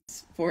 Ranger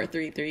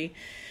 433.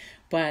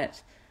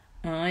 But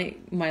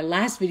my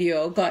last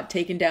video got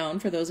taken down,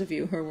 for those of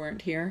you who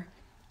weren't here.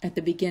 At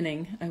the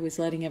beginning, I was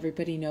letting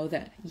everybody know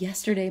that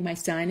yesterday, my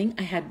signing,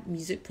 I had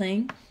music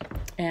playing,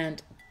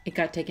 and it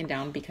got taken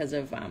down because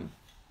of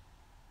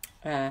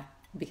I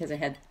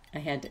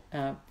had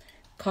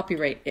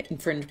copyright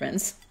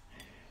infringements.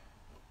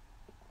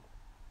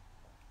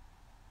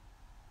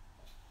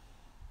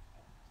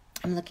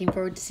 I'm looking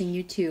forward to seeing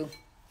you too.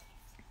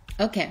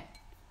 Okay.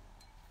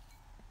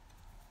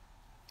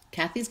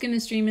 Kathy's going to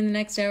stream in the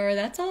next hour.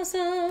 That's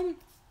awesome.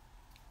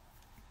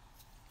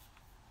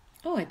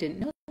 Oh, I didn't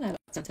know that about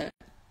Sunset.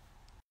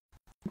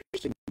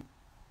 Interesting.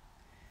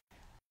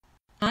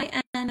 Hi,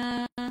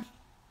 Anna. Anna,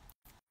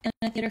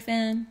 theater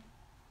fan.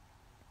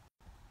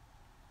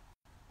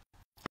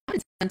 How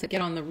did Sunset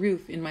get on the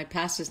roof in My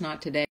Past Is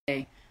Not Today?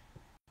 Oh,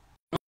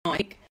 I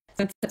think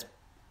Sunset's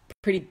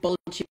pretty bold.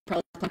 She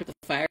probably climbed up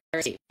the fire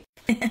escape.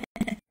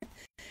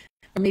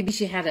 Or maybe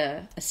she had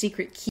a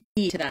secret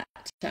key to that,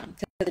 to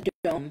the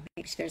dome.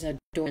 Maybe there's a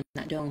door in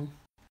that dome.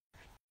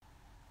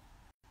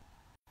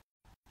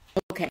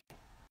 Okay.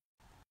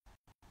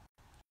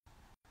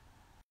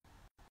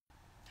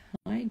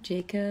 Hi,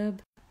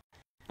 Jacob.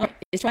 Oh,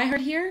 is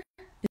Twihard here?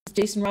 Is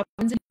Jason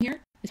Robinson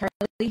here? Is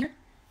Harley here?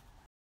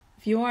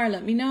 If you are,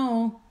 let me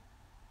know.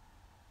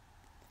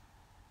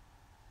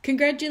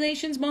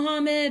 Congratulations,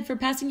 Mohammed, for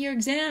passing your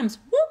exams.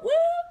 Whoop, whoop.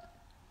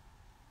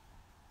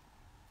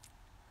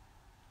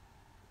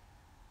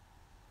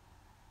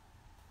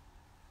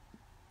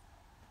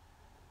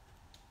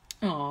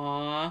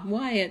 Aw,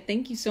 Wyatt,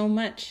 thank you so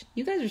much.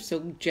 You guys are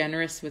so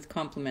generous with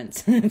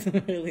compliments. It's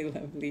really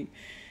lovely.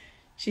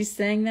 She's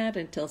saying that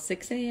until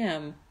 6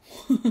 a.m.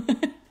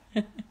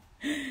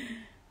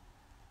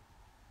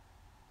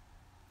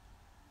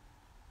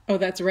 Oh,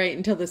 that's right,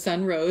 until the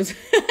sun rose.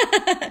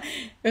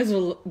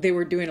 They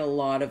were doing a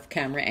lot of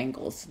camera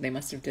angles. They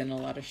must have done a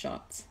lot of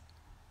shots.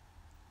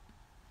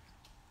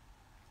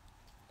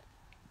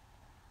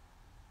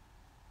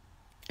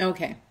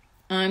 Okay.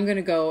 I'm going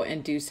to go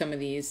and do some of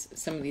these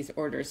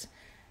orders.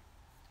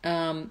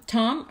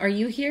 Tom, are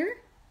you here?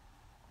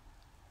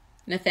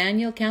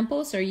 Nathaniel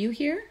Campos, are you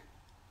here?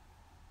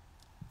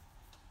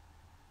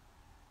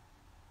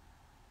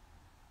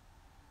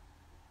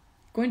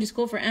 Going to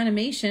school for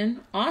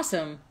animation.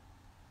 Awesome.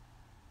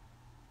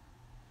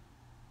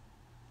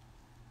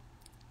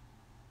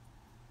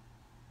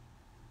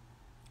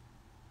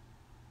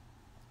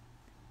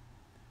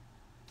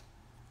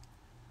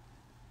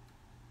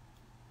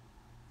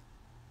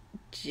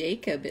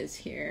 Jacob is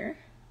here.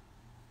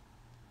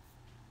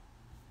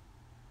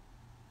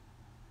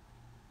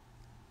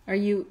 Are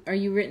you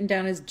written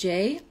down as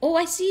Jay? Oh,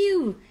 I see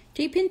you.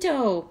 Jay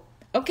Pinto.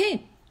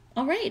 Okay.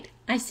 All right.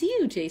 I see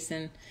you,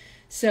 Jason.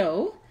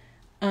 So,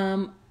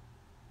 I'm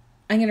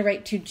going to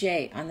write to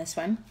Jay on this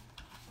one.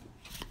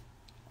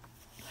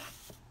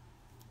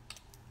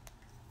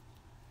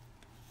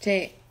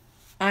 Jay,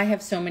 I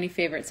have so many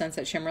favorite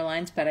Sunset Shimmer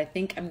lines, but I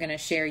think I'm going to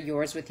share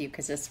yours with you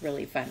because it's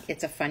really fun.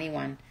 It's a funny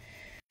one.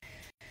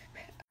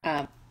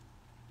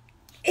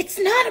 It's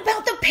not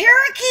about the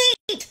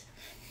parakeet!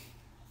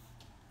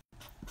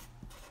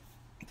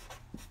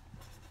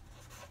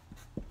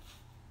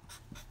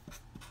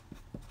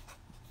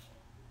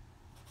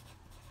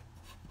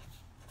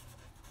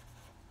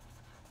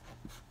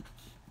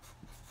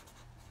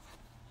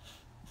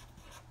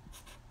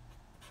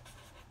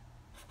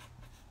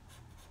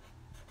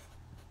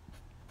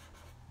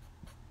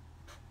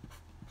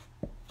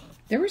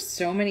 There were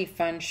so many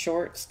fun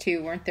shorts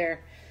too, weren't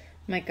there?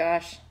 My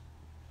gosh.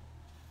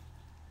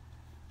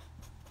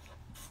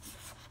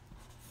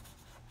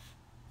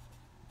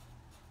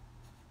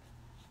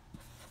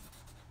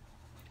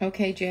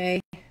 Okay,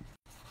 Jay,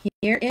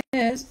 here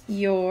is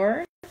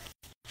your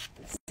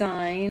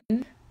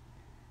signed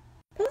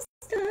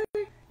poster,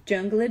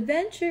 Jungle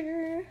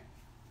Adventure.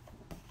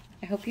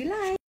 I hope you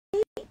like.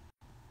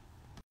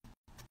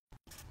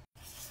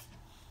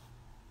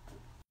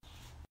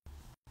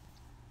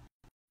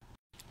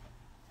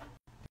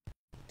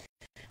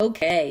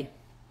 Okay,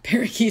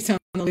 parakeets on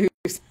the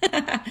loose.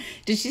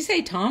 Did she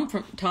say Tom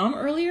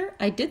earlier?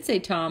 I did say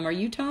Tom. Are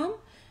you Tom?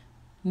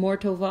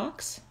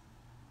 Mortovox?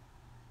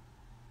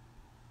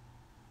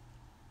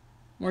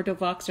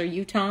 Mortovox, are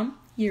you Tom?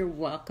 You're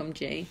welcome,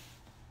 Jay.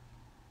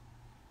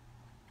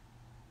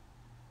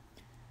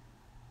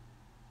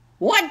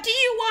 What do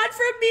you want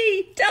from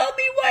me? Tell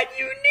me what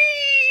you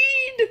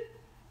need.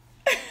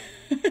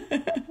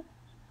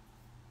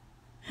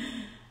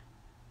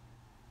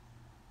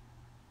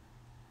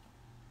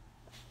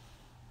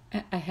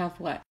 I have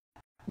what?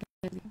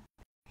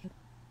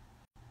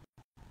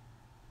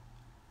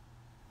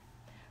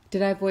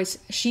 Did I voice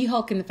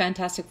She-Hulk in the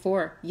Fantastic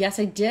Four? Yes,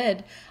 I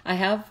did. I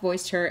have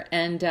voiced her,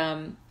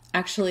 and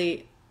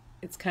actually,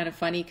 it's kind of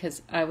funny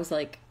because I was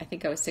like, I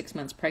think I was 6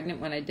 months pregnant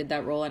when I did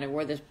that role, and I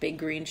wore this big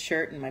green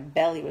shirt, and my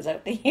belly was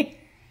out there.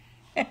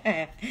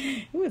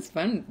 It was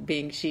fun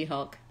being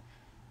She-Hulk.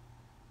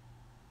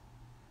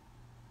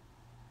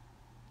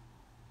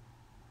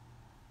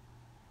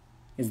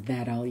 Is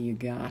that all you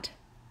got?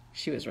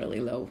 She was really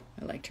low.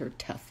 I liked her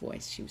tough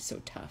voice. She was so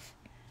tough.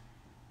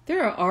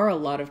 There are a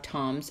lot of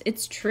Toms.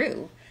 It's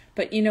true.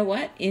 But you know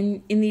what?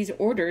 In these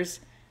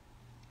orders,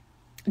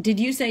 did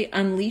you say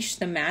unleash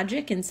the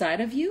magic inside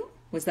of you?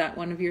 Was that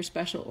one of your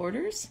special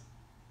orders?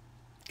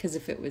 Because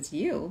if it was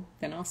you,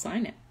 then I'll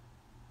sign it.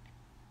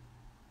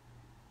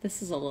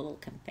 This is a little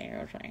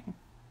confusing.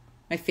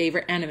 My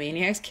favorite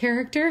Animaniacs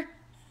character?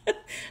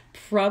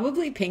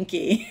 Probably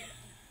Pinky.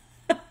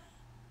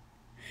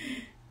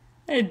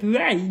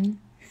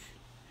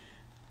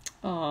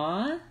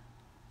 Aw.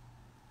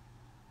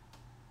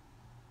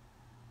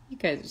 You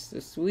guys are so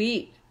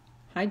sweet.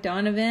 Hi,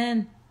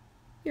 Donovan.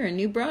 You're a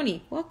new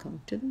brony.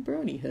 Welcome to the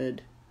Bronyhood.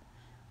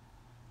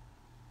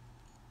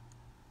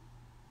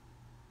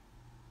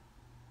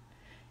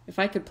 If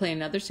I could play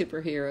another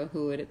superhero,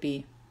 who would it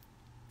be?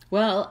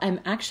 Well, I'm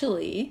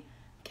actually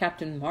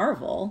Captain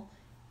Marvel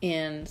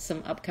in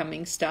some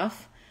upcoming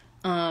stuff.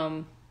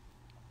 I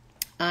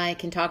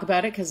can talk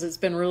about it because it's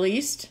been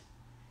released.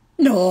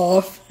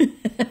 No.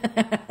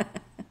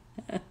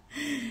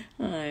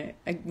 I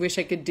wish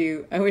I could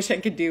do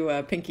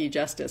Pinky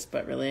justice,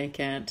 but really I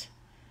can't.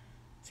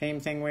 Same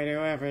thing we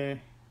do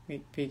every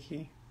week,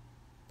 Pinky.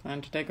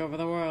 Plan to take over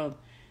the world.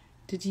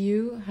 Did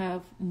you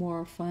have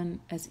more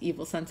fun as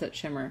evil Sunset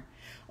Shimmer?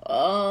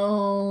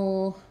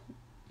 Oh,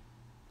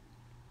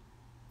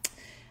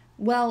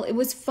 well, it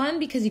was fun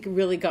because you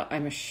really got,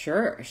 I'm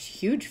sure, a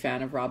huge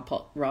fan of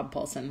Rob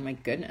Paulson. My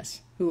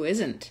goodness. Who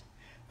isn't?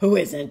 Who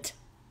isn't?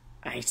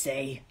 I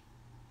say.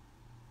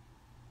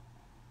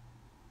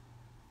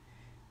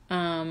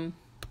 Oh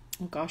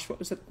gosh, what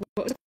was the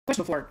question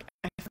before?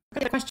 I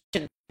forgot the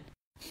question.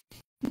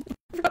 I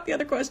forgot the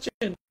other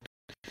question.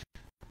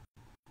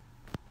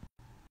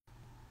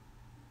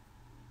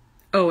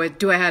 Oh,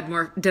 did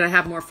I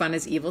have more fun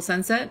as evil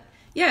Sunset?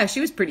 Yeah, she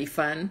was pretty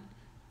fun.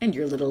 And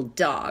your little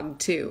dog,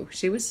 too.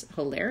 She was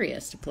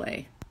hilarious to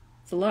play.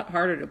 It's a lot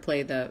harder to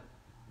play the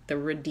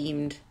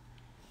redeemed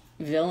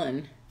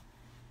villain.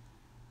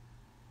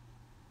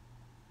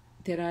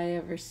 Did I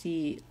ever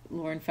see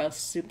Lauren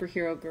Faust's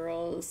Superhero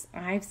Girls?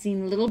 I've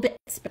seen little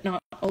bits, but not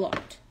a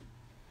lot.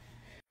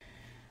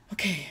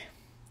 Okay.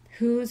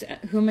 Who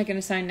am I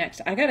gonna sign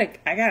next? I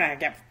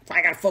gotta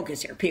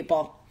focus here,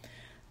 people.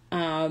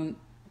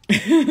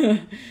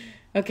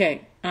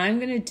 Okay, I'm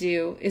gonna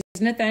do, is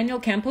Nathaniel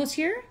Campos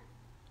here?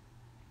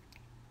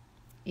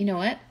 You know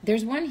what?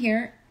 There's one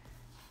here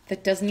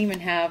that doesn't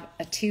even have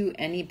a to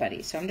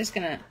anybody. So I'm just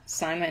going to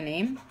sign my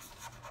name.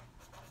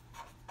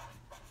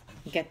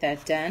 Get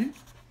that done.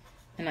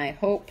 And I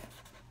hope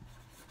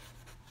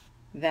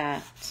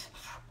that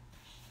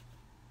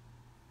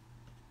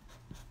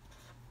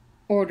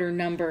order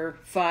number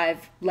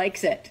 5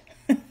 likes it.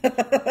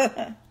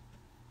 There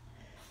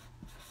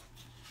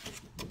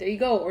you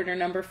go, order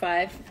number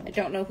 5. I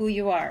don't know who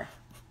you are.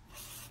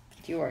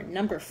 But you are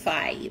number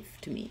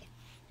 5 to me.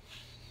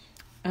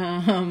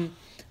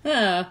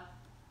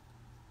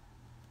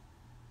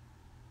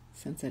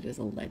 Sunset is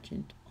a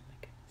legend. Oh my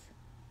goodness.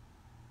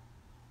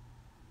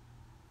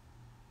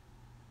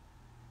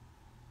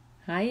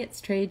 Hi, it's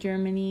Trey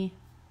Germany.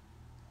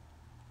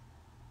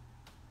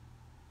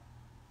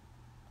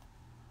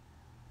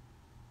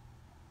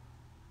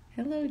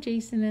 Hello,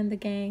 Jason and the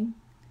gang.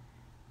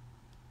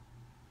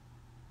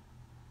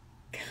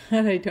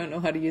 God, I don't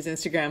know how to use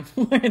Instagram.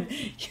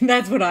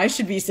 That's what I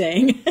should be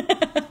saying.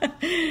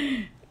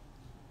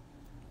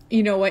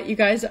 You know what, you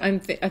guys? I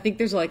think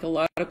there's like a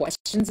lot of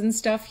questions and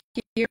stuff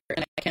here,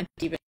 and I can't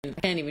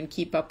even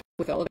keep up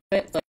with all of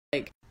it. It's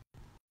like,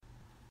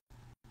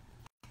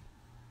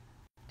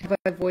 have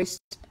I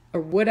voiced,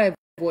 or would I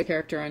voice a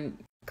character on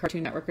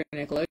Cartoon Network or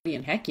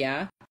Nickelodeon? Heck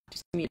yeah!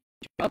 Just give me a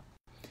job.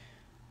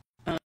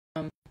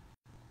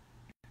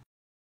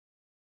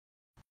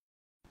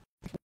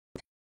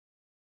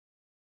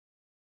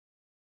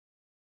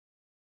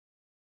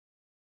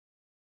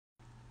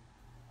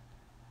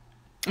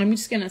 I'm going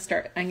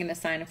to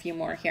sign a few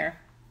more here.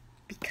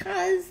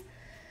 Because,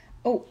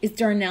 oh, is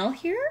Darnell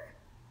here?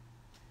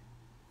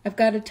 I've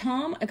got a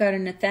Tom, I got a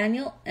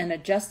Nathaniel, and a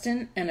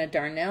Justin, and a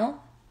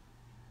Darnell.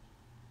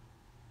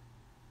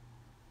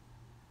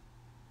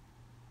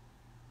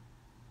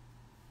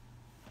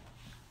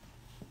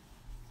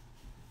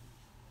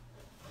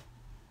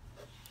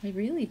 I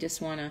really just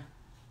want to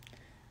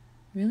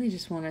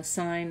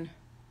sign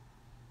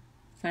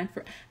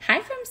for,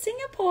 hi from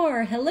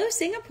Singapore. Hello,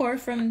 Singapore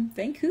from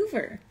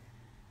Vancouver.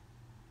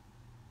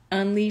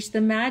 Unleash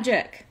the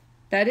magic.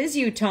 That is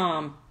you,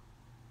 Tom.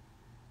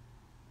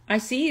 I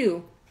see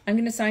you. I'm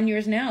going to sign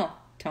yours now.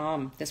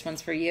 Tom, this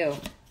one's for you.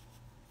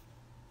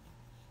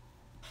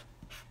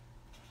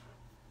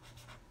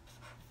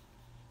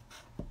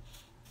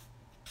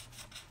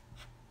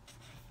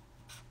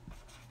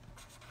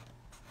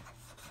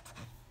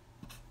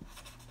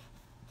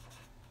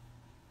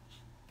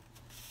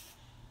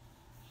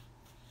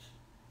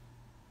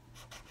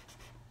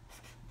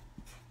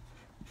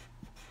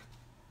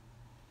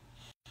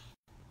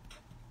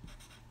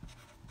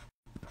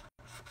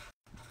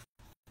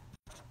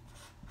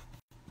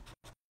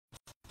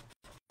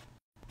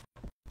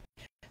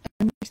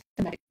 Unleash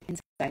the magic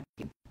inside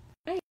you.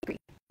 I agree.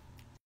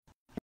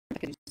 I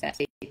could use that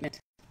statement.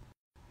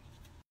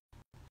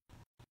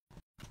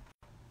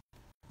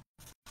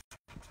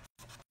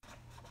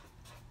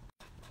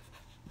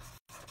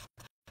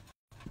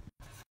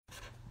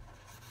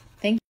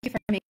 Thank you for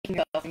making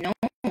yourself known,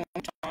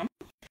 Tom.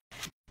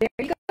 There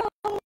you go.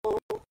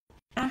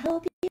 I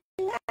hope you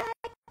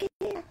like it.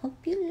 I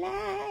hope you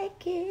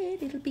like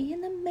it. It'll be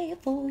in the mail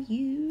for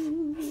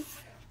you.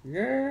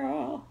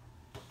 Yeah.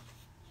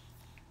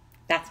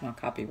 That's not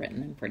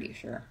copywritten, I'm pretty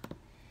sure.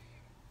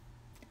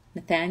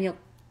 Nathaniel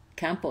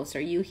Campos, are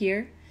you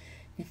here?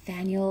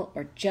 Nathaniel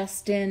or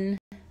Justin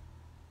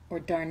or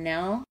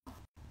Darnell?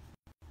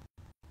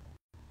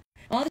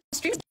 Oh, the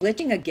stream's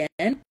glitching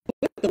again.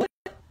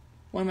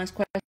 One last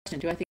question.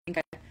 Do I think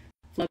I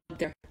flubbed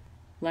their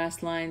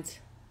last lines?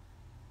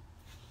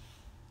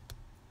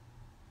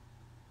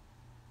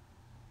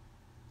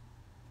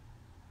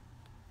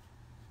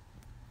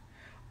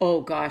 Oh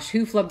gosh,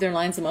 who flubbed their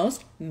lines the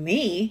most?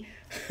 Me?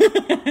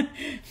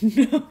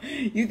 No,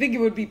 you think it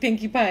would be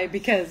Pinkie Pie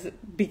because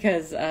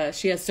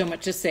she has so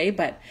much to say,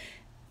 but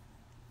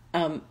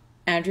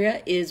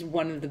Andrea is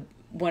one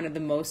of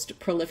the most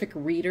prolific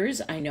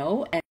readers I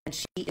know, and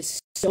she is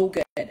so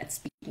good at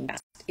speaking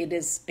fast. It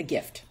is a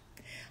gift.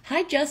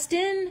 Hi,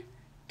 Justin.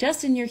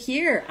 Justin, you're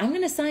here. I'm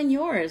going to sign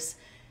yours.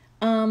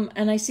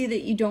 And I see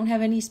that you don't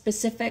have any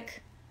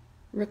specific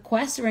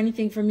requests or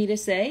anything for me to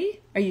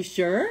say. Are you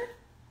sure?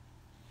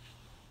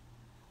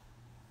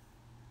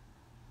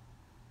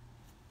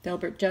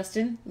 Delbert,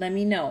 Justin, let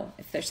me know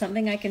if there's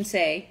something I can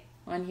say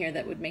on here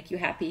that would make you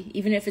happy,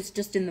 even if it's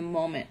just in the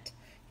moment.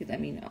 You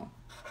let me know.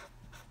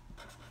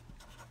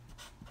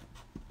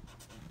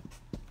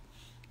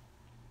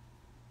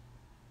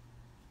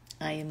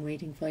 I am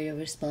waiting for your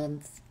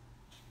response.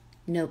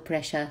 No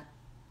pressure.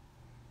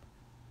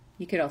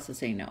 You could also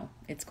say no.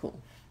 It's cool.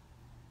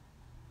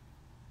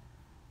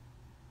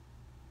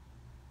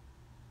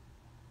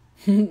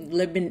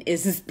 Libin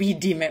is a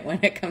speed demon when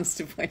it comes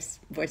to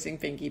voicing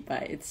Pinkie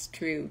Pie. It's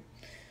true.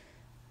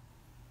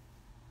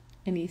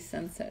 Any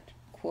sunset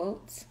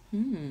quotes?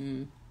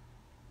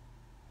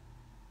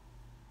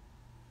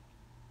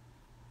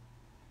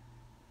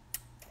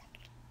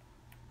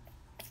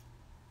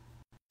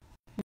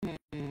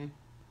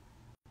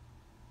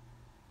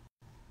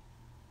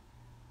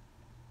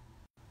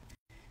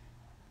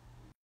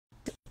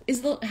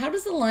 How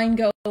does the line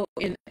go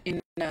in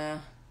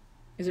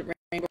is it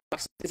Rainbow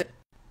Rocks? Is it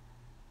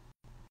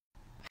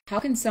how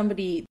can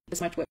somebody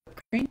this much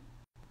whipped cream?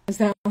 Is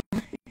that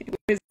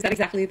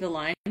exactly the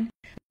line? I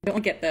don't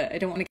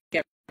want to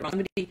get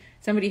wrong.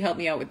 Somebody help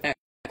me out with that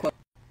quote.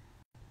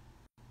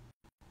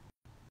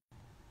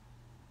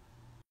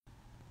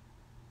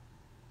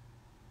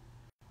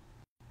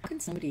 How can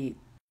somebody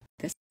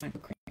this much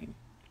whipped cream?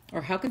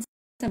 Or how can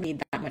somebody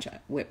need that much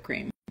whipped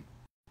cream?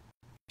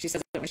 She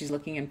says it when she's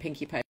looking in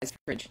Pinkie Pie's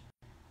fridge.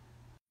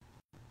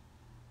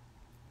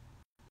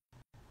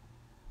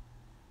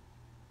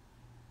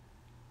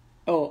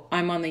 Oh,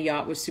 I'm on the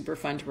yacht was super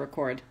fun to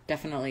record.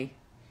 Definitely.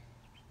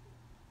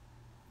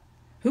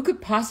 Who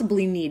could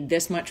possibly need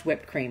this much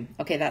whipped cream?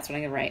 Okay, that's what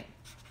I'm going to write.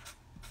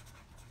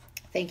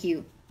 Thank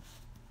you.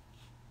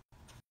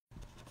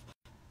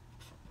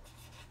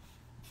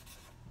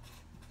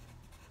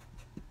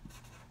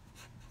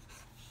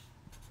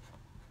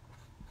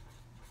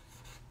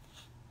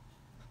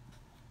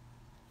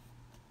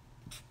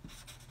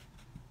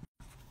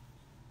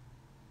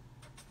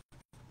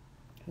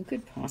 Who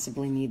could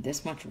possibly need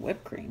this much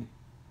whipped cream?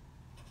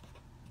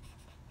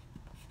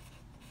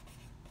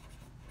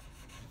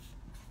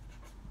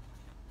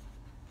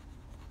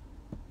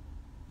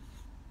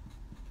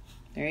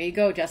 There you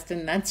go,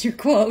 Justin. That's your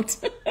quote.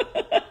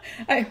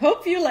 I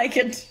hope you like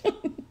it.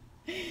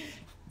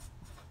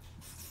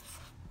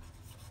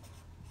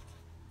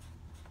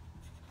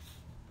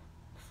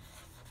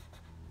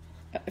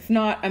 If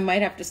not, I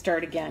might have to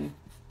start again.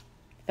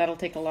 That'll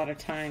take a lot of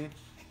time.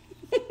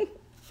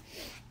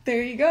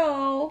 There you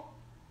go.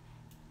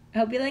 I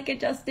hope you like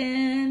it,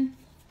 Justin.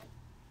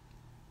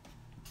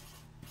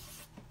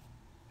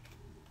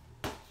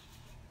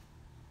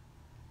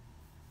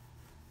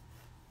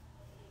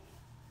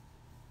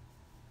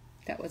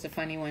 That was a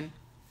funny one.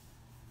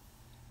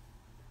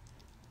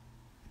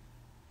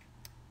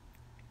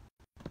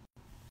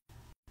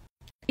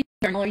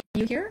 Are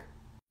you here?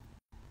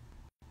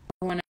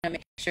 I want to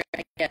make sure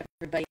I get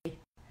everybody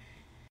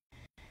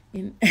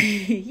in.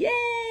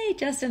 Yay,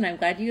 Justin, I'm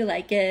glad you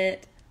like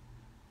it.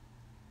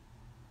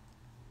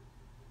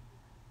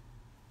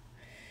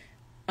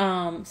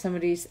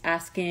 Somebody's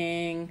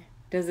asking,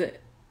 and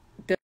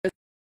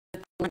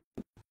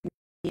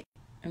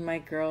my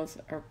girls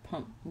are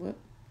pumped. Whoop.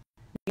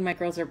 My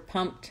girls are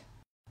pumped.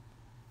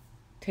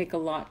 Take a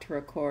lot to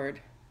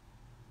record.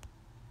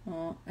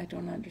 Oh, I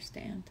don't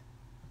understand.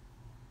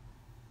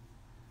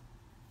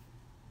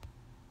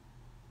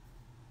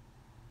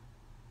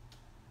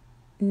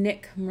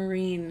 Nick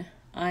Marine,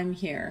 I'm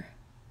here.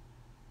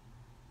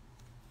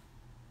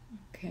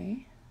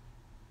 Okay.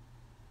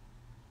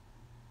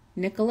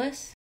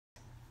 Nicholas?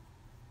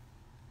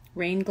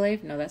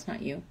 Rainglaive? No, that's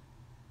not you.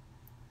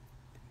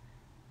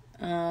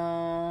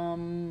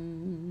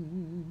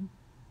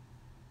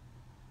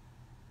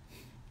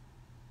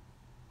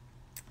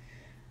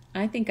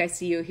 I think I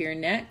see you here,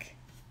 Nick.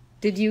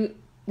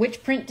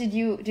 Which print did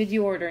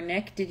you order,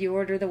 Nick? Did you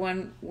order the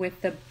one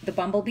with the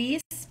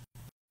bumblebees?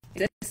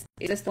 Is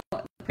this the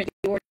print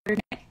you ordered,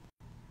 Nick?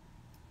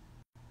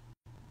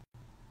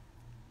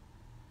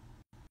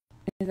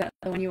 Is that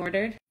the one you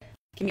ordered?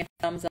 Give me a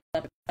thumbs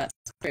up if that's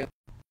true.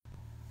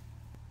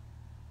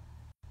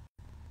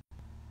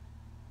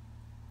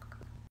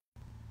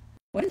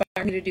 What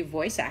inspired me to do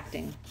voice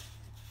acting?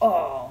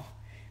 Oh,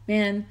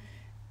 man.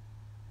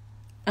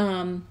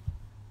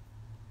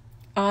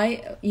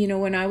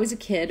 When I was a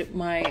kid,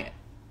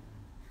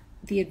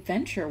 the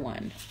adventure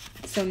one.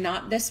 So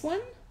not this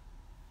one.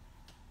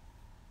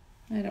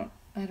 I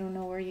don't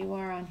know where you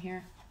are on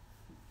here.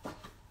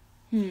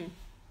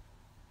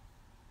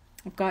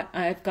 I've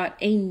got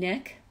a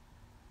Nick.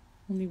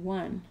 Only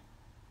one.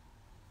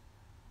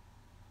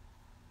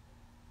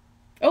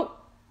 Oh,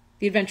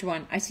 the adventure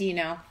one. I see you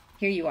now.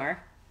 Here you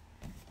are.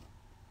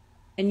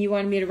 And you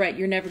wanted me to write,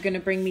 "You're never going to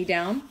bring me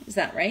down." Is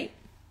that right?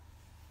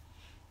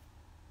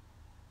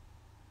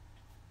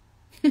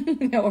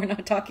 No, we're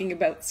not talking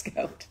about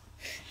Scout.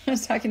 I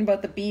was talking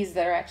about the bees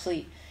that are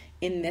actually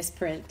in this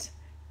print.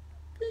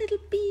 Little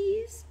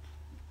bees.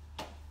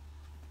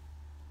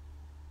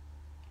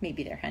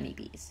 Maybe they're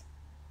honeybees.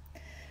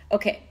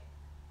 Okay.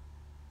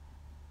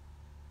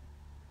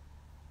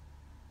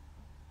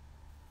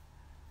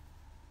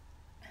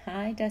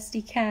 Hi,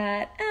 Dusty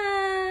Cat.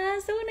 Ah,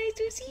 so nice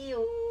to see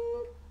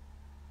you.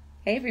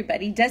 Hey,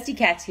 everybody. Dusty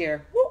Cat's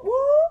here. Woo woo.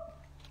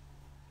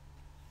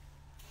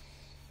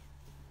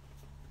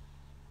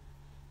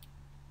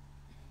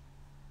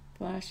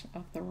 Flash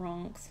off the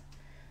Ronks.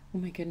 Oh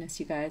my goodness,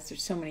 you guys.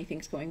 There's so many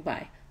things going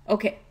by.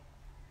 Okay.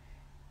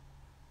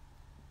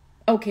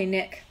 Okay,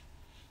 Nick.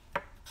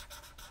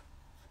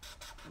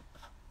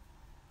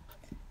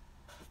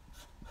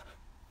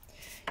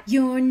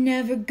 You're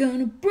never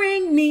gonna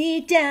bring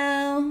me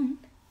down.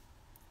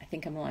 I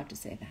think I'm allowed to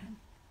say that.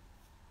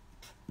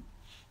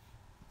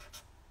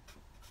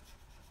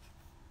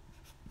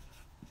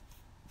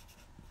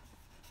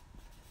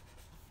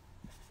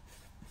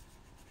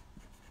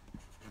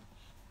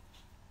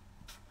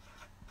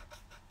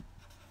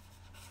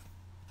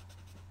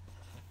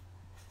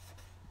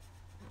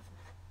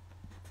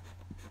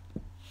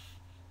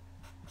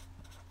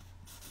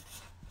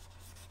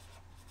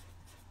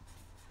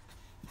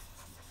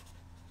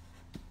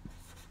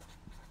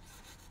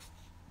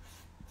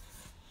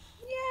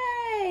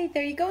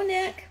 There you go,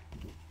 Nick.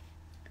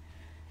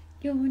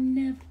 You're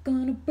never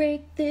gonna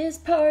break this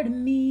part of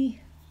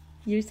me.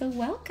 You're so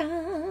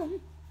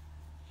welcome.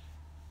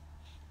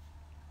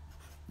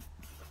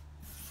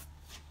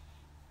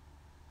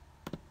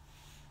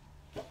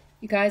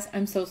 You guys,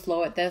 I'm so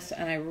slow at this,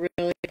 and I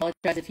really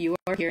apologize if you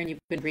are here and you've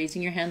been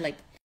raising your hand like,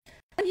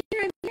 I'm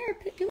here,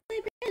 do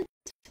my bit.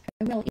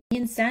 I will.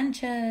 Ian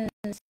Sanchez.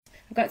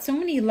 I've got so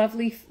many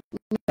lovely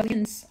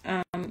ones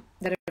that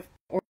have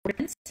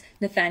ordered.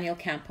 Nathaniel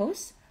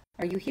Campos.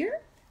 Are you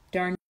here?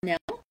 Darnell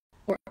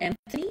or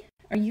Anthony,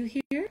 are you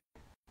here?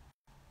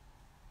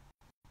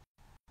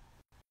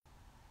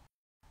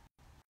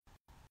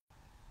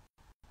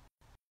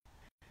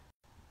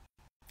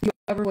 You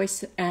ever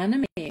voice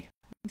anime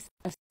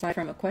aside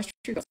from Equestria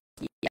Girls?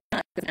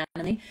 Yeah, it's an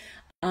anime.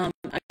 I'm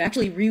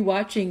actually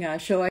rewatching a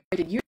show I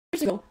did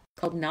years ago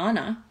called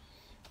Nana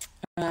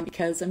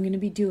because I'm going to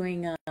be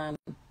doing a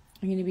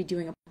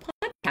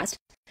podcast.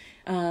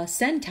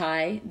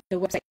 Sentai, the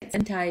website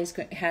Sentai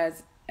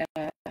has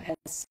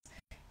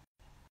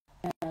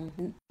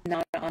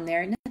not on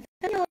there.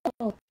 Nathaniel,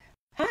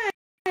 hi.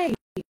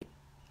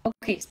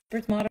 Okay,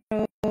 Spirit's motto.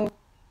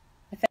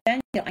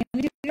 Nathaniel, I'm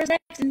going to do yours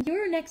next, and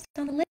you're next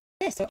on the list.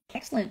 So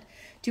excellent.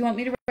 Do you want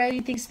me to write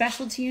anything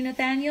special to you,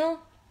 Nathaniel?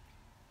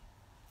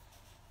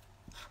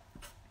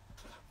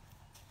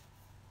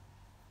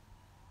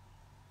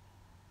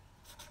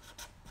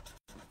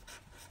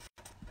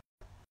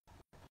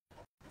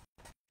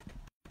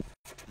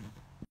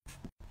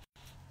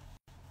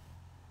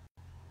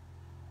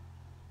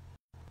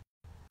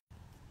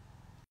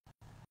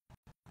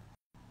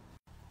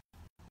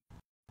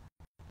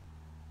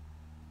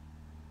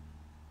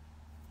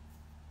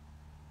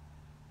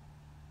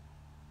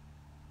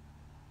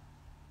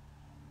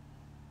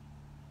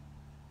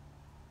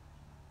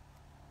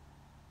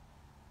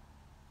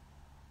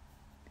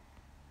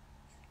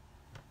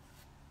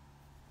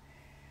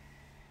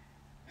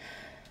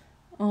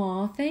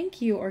 Oh,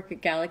 thank you,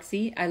 Orchid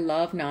Galaxy. I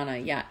love Nana.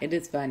 Yeah, it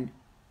is fun.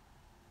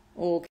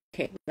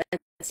 Okay, let's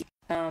see.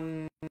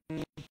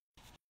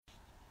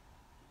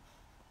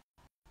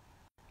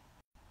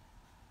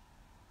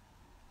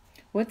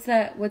 What's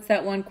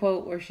that one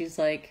quote where she's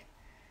like,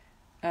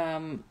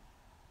 where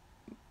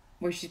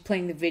she's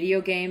playing the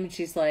video game and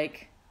she's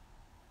like,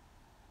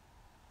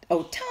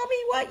 "Oh, tell me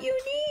what you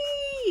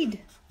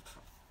need."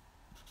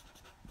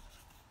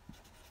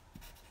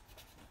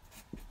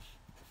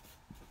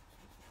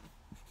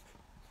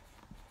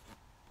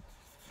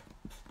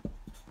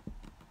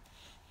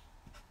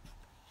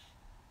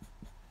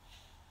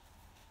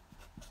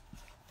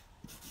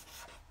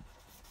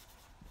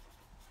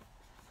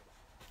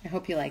 I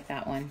hope you like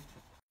that one.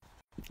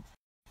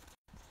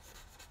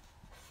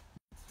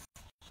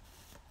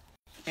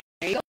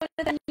 There you go,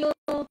 Nathaniel.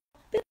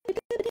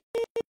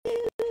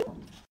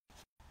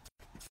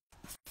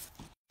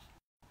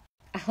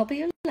 I hope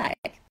you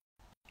like.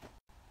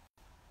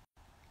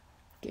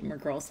 Gamer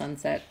Girl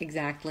Sunset,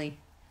 exactly.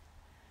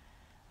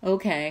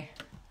 Okay.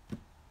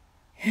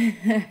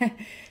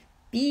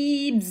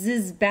 Beebs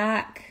is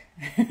back.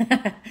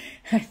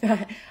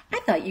 I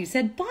thought you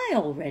said bye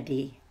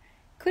already.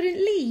 Couldn't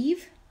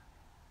leave.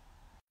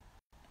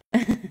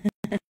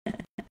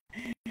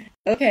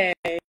 Okay.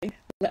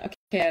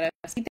 Okay, I'm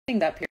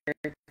speeding up here.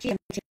 Gee, I'm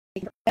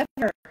taking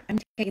forever. I'm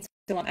taking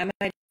so long. I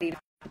might even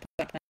have to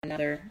put up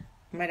another.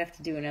 I might have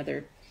to do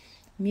another.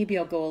 Maybe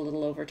I'll go a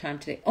little overtime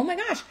today. Oh my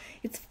gosh,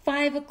 it's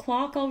 5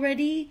 o'clock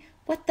already.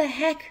 What the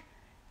heck?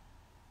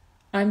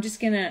 I'm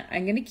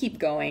gonna keep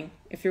going.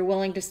 If you're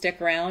willing to stick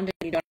around and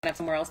you don't have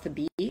somewhere else to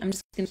be, I'm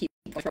just gonna keep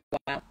going for a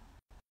while.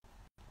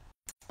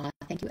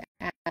 Thank you,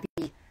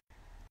 Abby.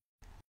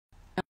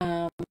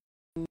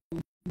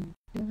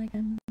 Feel like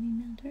I'm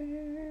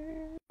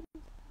mentor.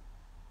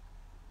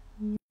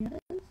 Yes.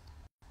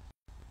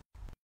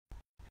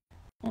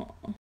 Oh,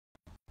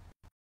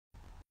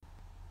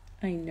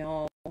 I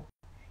know.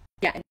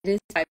 Yeah, it is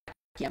 5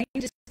 p.m.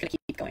 I'm just gonna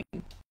keep going.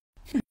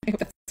 I hope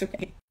that's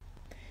okay.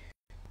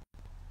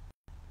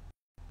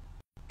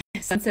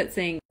 Sunset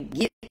saying,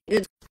 "Yeah,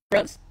 it's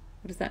gross."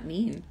 What does that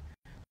mean?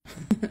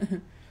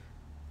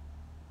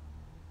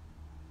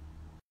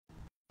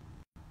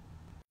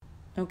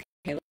 Okay,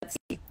 let's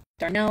see.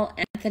 Darnell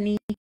Anthony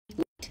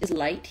is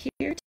light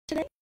here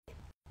today.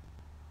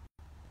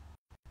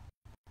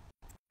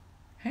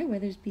 Hi,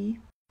 Weathersby.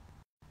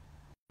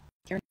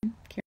 Karen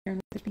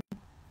Weathersby.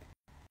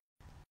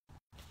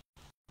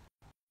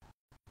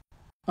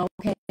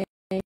 Okay.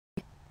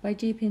 Bye,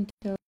 J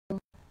Pinto.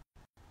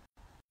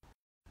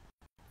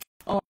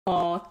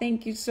 Oh,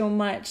 thank you so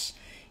much.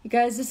 You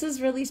guys, this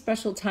is really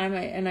special time,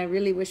 and I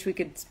really wish we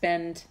could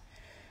spend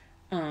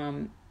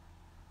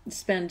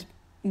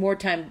more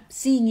time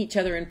seeing each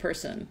other in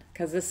person,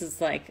 because this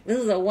is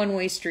a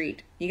one-way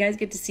street. You guys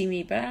get to see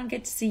me, but I don't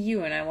get to see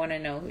you, and I want to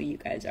know who you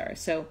guys are.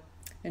 So,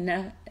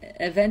 and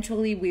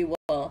eventually we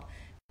will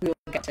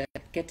get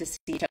to see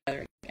each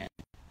other again.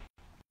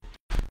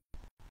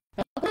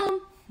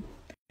 Welcome.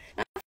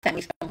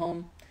 Families come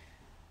home.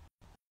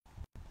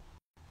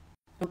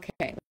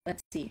 Okay,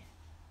 let's see.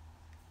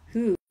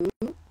 Who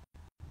is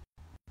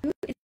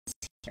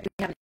here? Do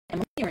we have an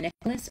Emily or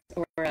Nicholas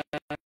or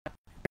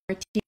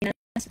Martina,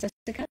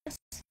 Jessica?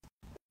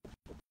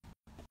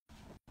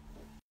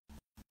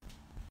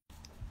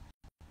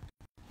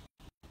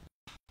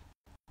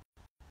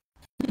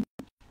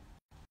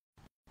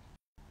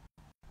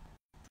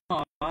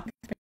 Aw,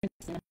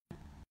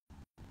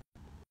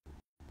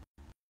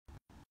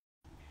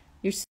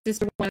 your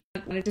sister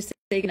wanted to say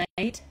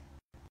goodnight.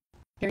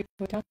 Harry, can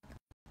we talk?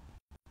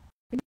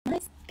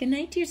 Good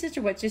night to your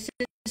sister. What's your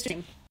sister's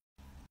name?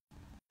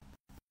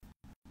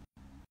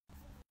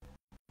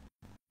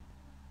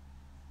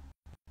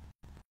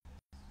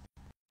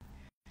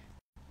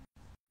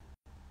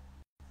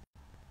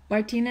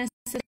 Martina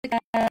says,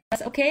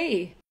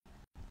 okay.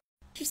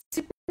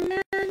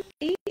 Superman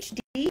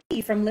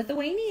HD from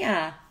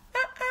Lithuania.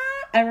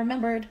 I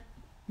remembered.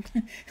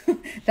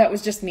 That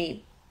was just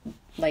me,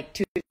 like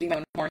tooting my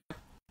own horn.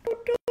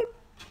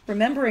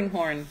 Remembering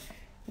horn.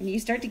 When you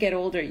start to get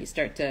older, you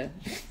start to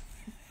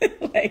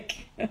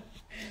like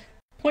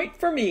point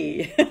for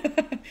me.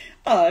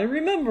 I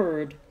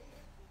remembered.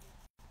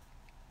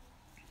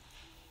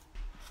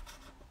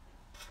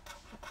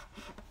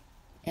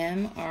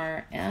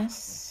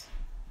 MRS.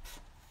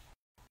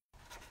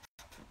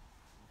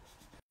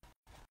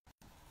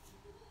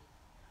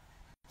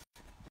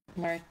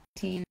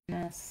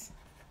 Martinez.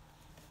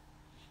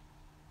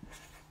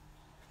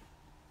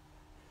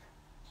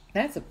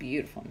 That's a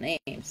beautiful name,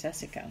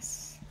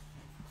 Jessicas.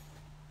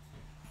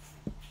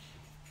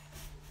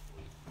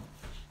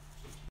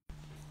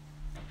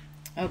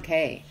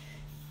 Okay.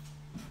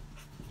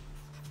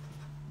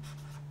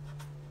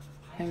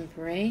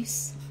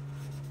 Embrace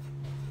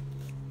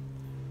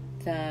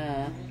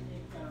the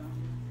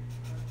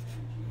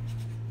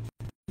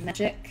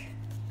magic.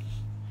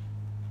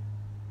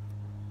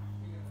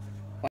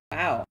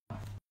 Wow.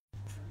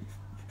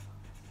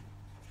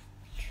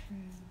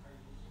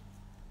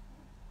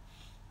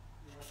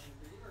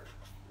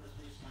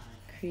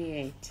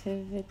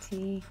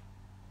 Creativity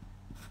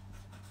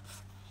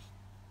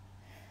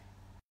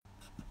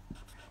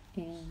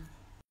in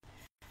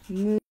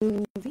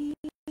movie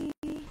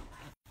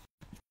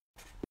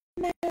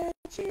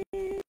magic.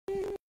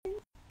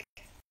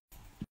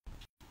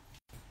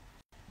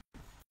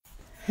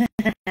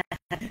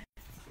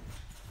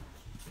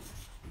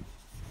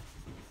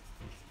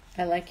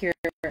 I like your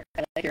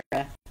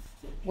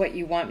what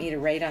you want me to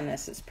write on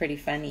this. It's pretty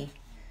funny.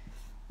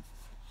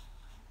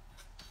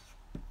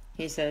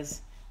 He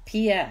says,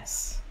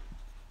 P.S.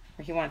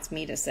 or he wants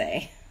me to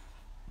say,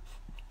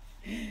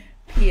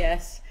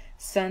 P.S.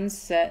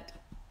 Sunset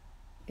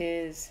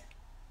is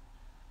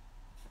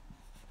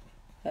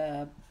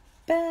the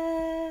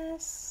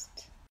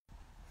best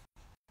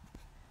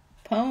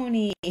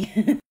pony.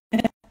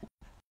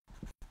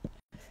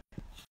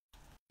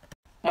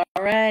 All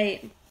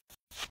right.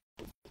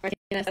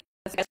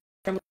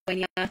 From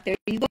Lithuania. There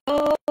you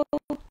go.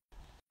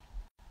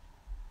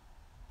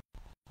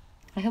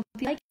 I hope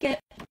you like it.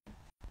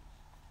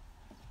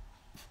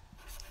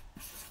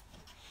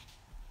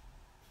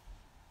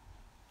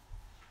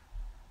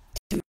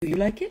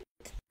 like it?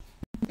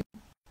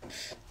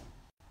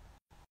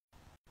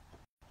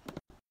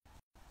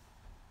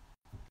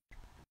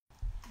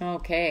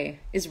 Okay.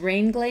 Is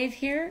Rainglaive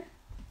here?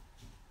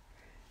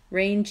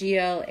 Rain,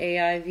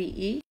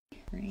 Glaive.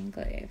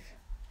 Rainglaive.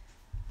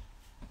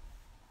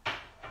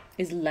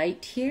 Is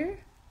Light here?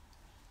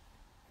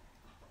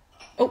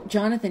 Oh,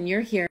 Jonathan,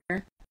 you're here.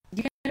 Did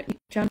you get it?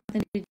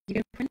 Jonathan, did you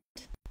get a print?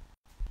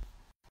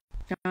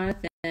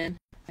 Jonathan, I'm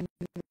going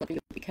to look at you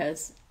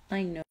because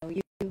I know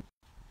you.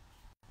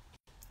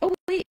 Oh,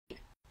 wait.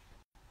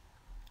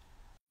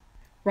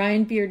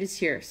 Ryan Beard is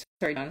here.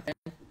 Sorry, Jonathan.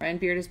 Ryan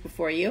Beard is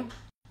before you.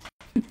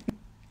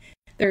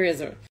 There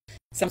is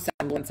some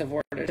semblance of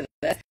order to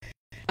this.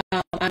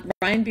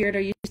 Ryan Beard,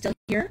 are you still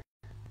here?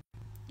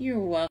 You're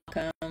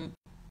welcome.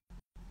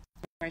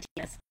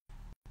 Martinez.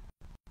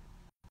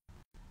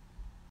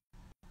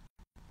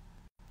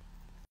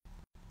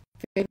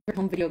 Favorite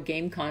home video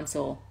game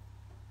console?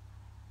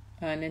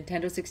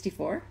 Nintendo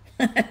 64.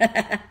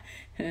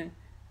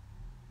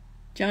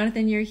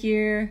 Jonathan, you're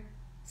here.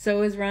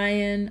 So is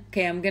Ryan.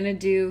 Okay, I'm gonna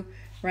do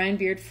Ryan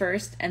Beard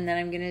first, and then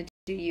I'm gonna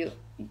do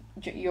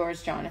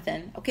yours,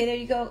 Jonathan. Okay, there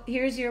you go.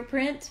 Here's your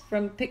print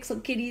from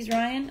Pixel Kitties,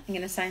 Ryan. I'm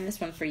gonna sign this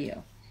one for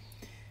you.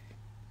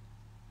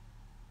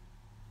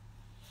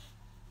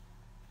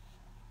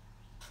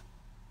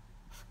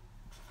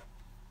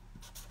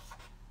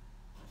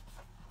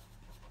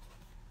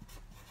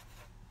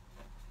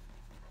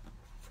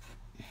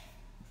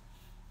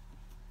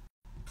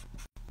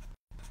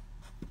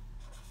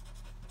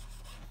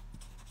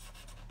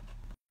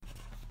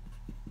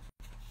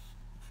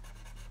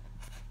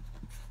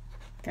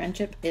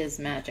 Friendship is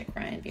magic,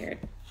 Ryan Beard.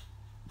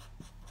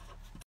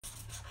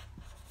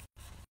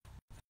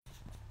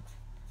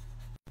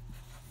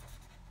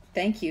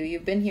 Thank you.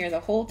 You've been here the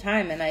whole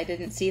time and I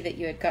didn't see that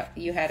you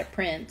had a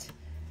print.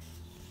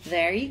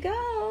 There you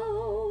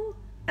go.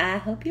 I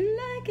hope you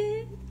like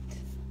it.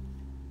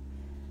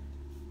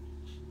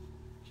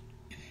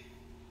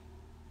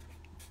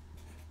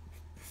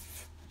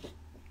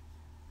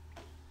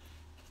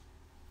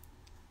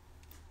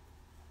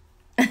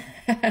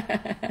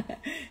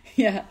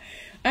 Yeah.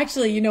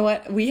 Actually, you know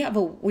what? We have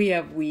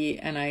Wii,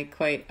 and I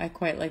quite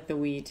like the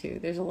Wii too.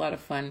 There's a lot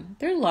of fun.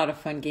 There are a lot of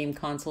fun game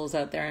consoles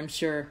out there, I'm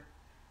sure.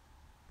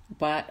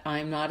 But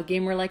I'm not a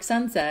gamer like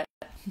Sunset.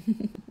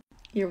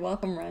 You're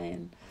welcome,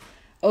 Ryan.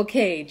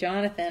 Okay,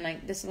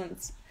 Jonathan, this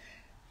one's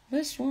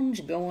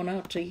going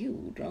out to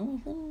you,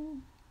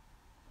 Jonathan.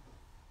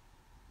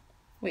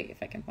 Wait,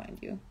 if I can find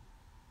you.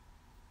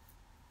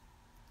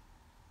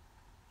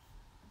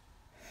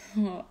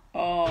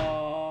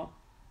 Oh.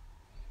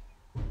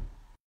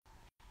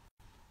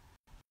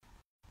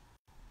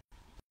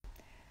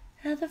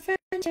 How the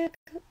friendship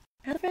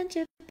of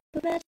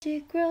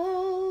magic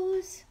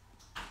grows.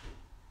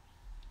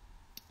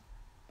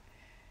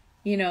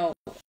 You know,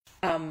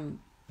 I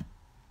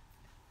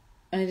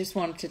just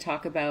wanted to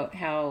talk about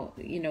how,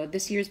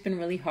 this year's been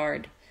really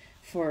hard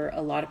for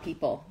a lot of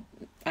people.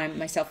 I'm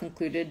myself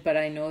included, but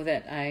I know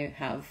that I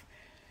have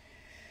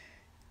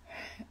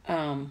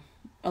a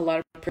lot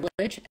of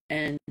privilege,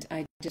 and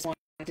I just wanted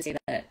to say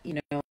that,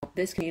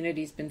 this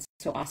community's been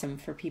so awesome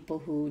for people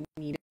who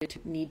need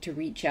to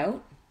reach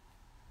out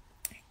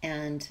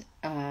and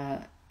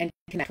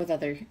connect with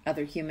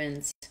other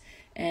humans,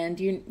 and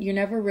you're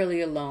never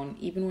really alone.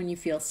 Even when you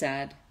feel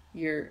sad,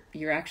 you're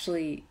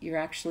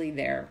actually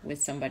there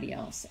with somebody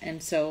else.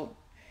 And so,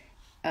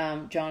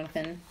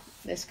 Jonathan,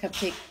 this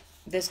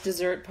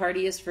dessert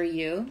party is for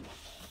you,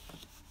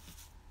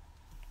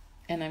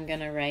 and I'm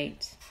gonna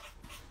write.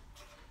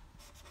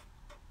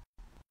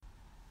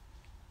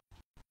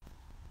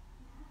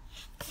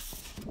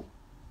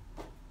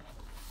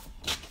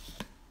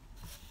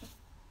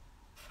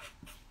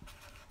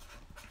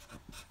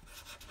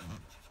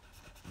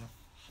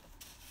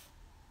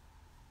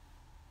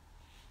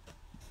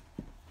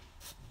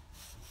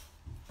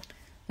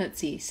 Let's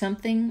see,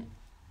 an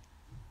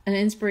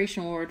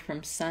inspirational word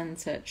from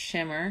Sunset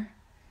Shimmer,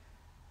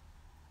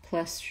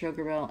 plus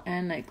Sugar Bell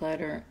and Night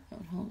Glider.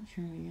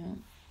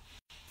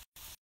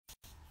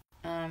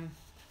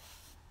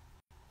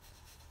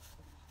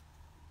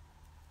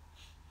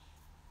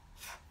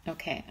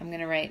 Okay, I'm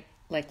gonna write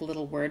like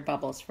little word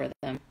bubbles for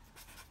them.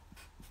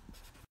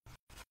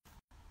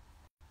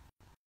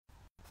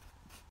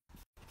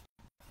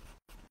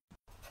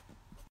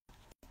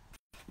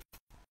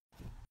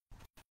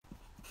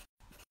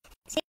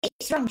 Stay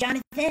strong,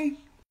 Jonathan.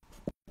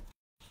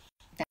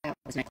 That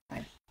was Night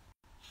Glider.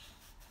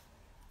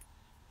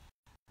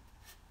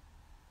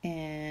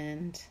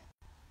 And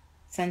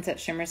Sunset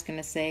Shimmer's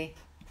gonna say,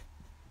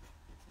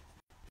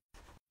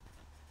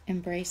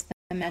 embrace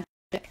the magic.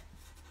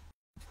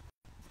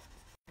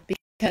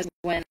 Because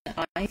when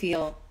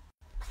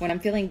I'm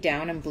feeling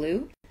down and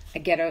blue, I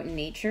get out in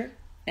nature,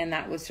 and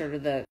that was sort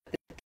of the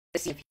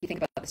scene. If you think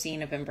about the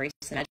scene of Embrace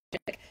the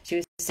Magic,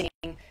 she's singing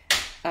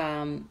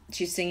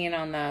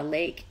on the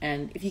lake,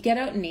 and if you get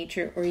out in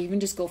nature or even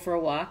just go for a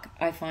walk,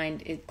 I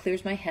find it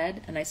clears my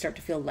head and I start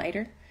to feel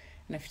lighter,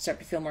 and I start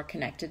to feel more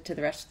connected to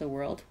the rest of the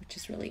world, which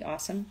is really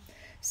awesome.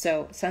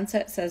 So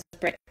Sunset says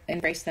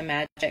Embrace the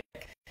Magic.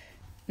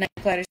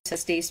 Nightglider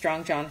says stay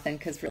strong, Jonathan,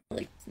 because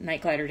really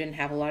Nightglider didn't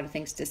have a lot of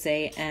things to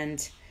say.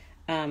 And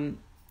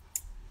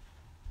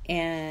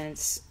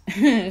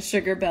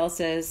Sugar Bell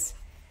says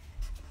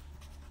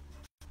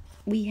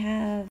we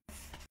have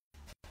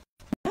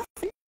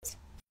muffins.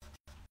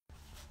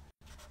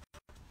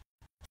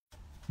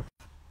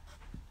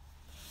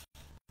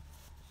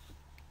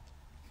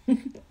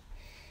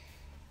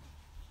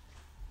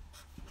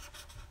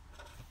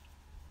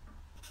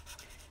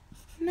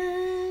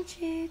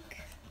 Magic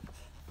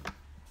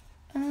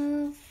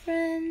of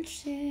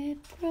friendship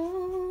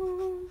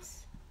grows.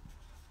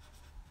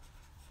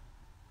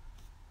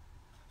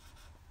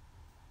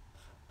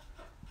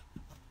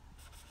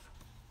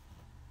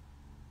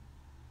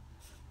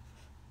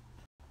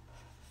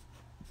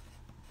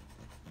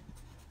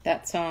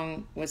 That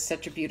song was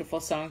such a beautiful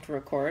song to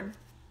record,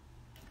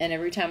 and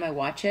every time I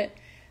watch it,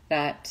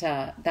 that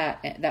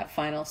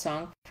final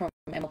song from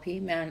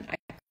MLP, man, I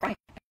cry.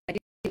 I do.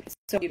 It's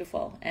so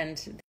beautiful,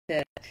 and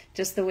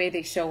just the way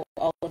they show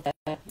all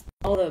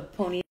the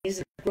ponies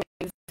and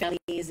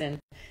families and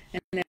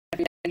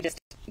everybody just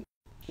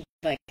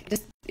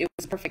it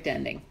was a perfect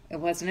ending. It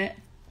wasn't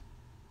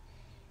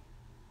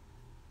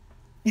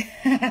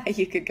it?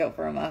 You could go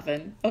for a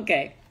muffin.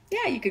 Okay,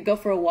 yeah, you could go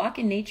for a walk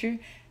in nature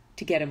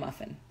to get a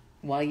muffin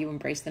while you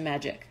embrace the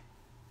magic.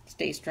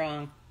 Stay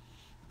strong.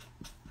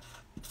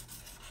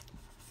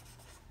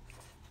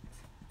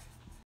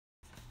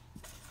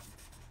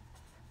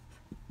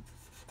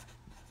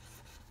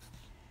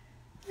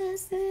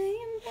 As they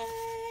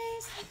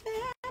embrace the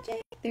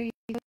magic. There you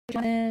go,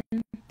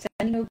 Jonathan.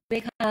 Sending you a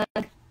big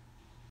hug.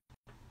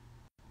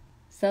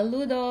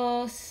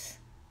 Saludos.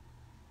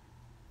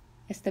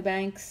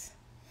 Estebanks.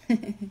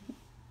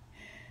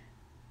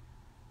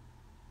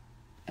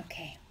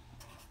 Okay.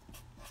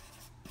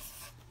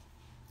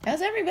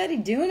 How's everybody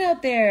doing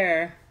out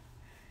there?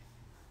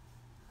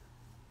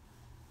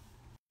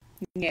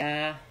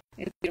 Yeah,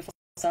 it's a beautiful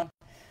song.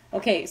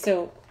 Okay,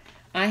 so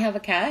I have a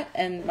cat,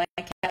 and my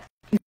cat,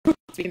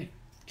 speaking of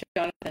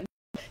Jonathan,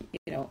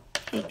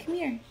 hey, come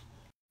here.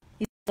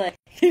 He's like,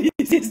 he's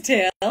his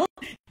tail.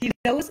 He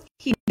knows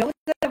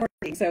that I'm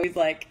working, so he's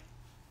like,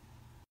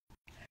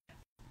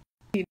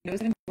 he knows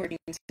that I'm working,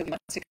 so he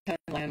wants to come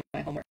and lie on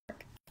my homework.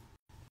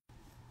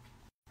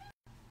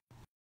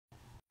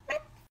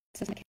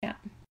 This is my cat.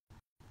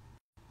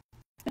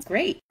 That's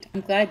great.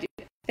 I'm glad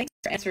you. Thanks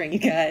for answering, you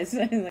guys.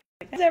 Like,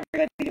 how's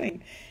everybody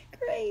doing?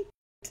 Great.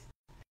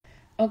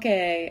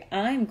 Okay,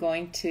 I'm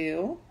going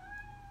to.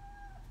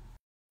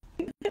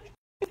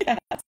 Yeah,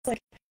 it's like,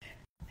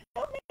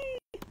 help me.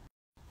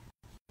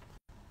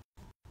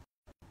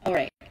 All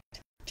right,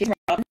 James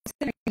Robinson,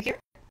 are you here?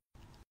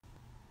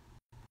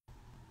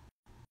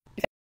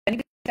 If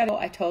anybody's got to go,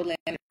 I totally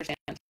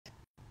understand.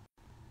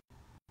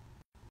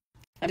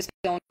 I'm just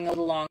going a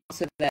little long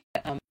so that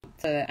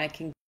I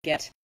can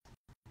get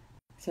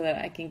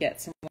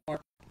some more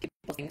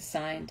people things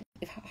signed.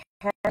 If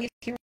Harley is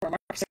here, or Mark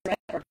Surratt,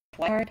 or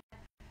Twilight,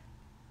 are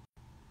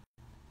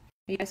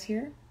you guys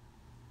here?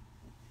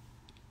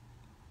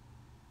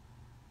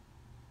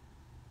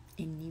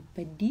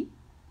 Anybody?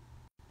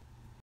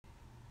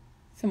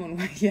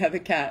 Someone, yeah, the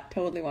cat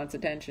totally wants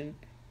attention.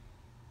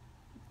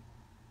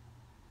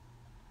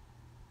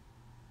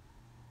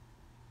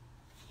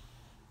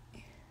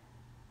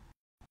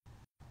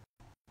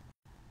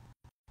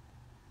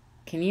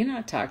 Can you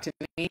not talk to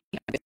me? I'm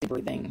busy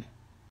breathing.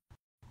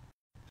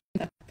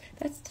 That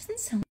doesn't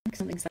sound like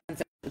something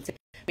Sunset would say.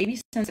 Maybe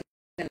Sunset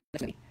would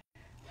say me.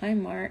 Hi,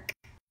 Mark.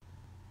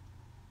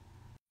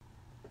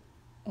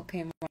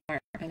 Okay,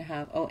 Mark.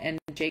 And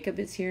Jacob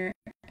is here,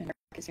 and Mark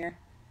is here.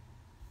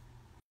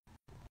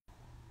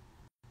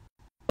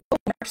 Oh,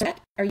 Mark's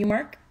set. Are you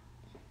Mark?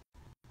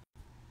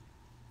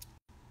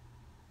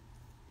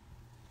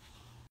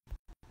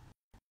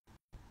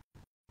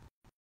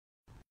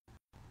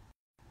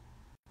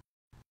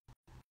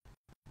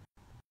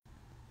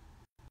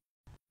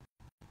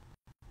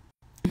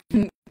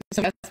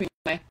 So that's me,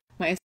 my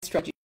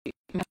astrology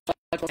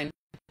line.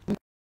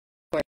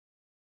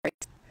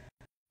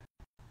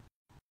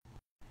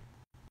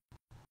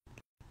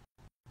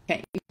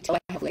 Okay, you tell I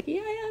have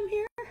yeah, I am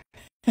here.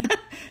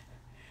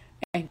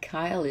 And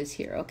Kyle is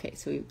here. Okay,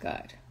 so we've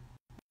got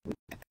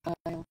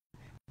Kyle,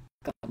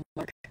 got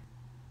Mark,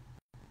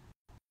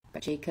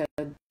 got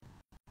Jacob.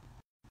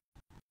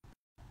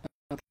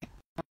 Okay,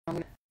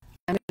 I'm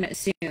gonna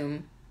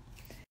assume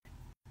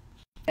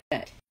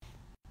that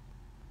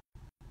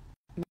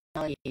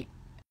Molly,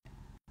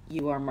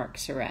 you are Mark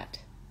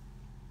Surratt.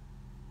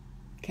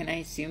 Can I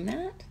assume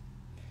that?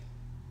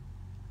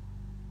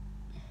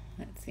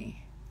 Let's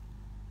see.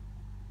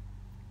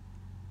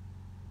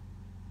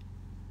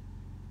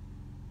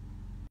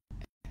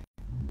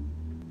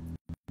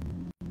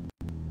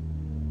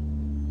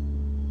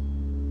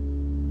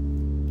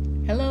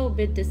 Hello,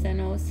 Bid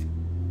Desenos.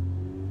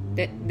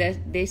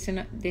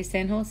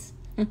 Desenos.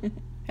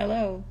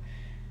 Hello.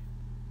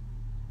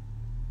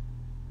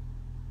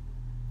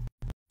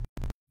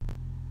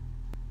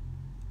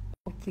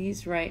 Oh,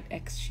 please write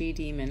X She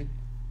Demon.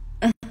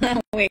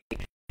 Wait,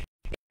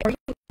 are you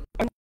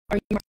are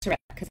you Mark?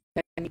 Because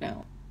then you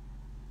know.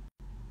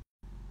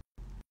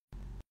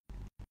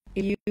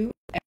 Have you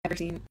ever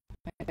seen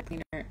my pipe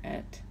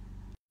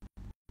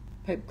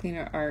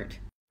cleaner art?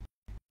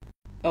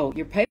 Oh,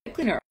 your pipe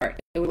cleaner art.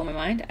 It would blow my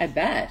mind. I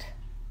bet.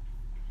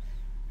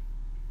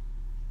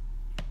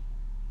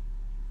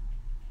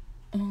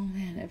 Oh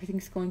man,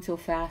 everything's going so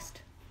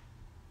fast.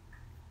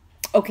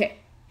 Okay,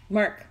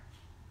 Mark.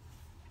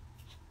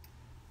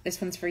 This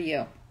one's for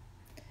you.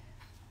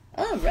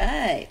 All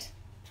right.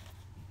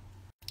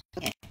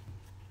 Okay.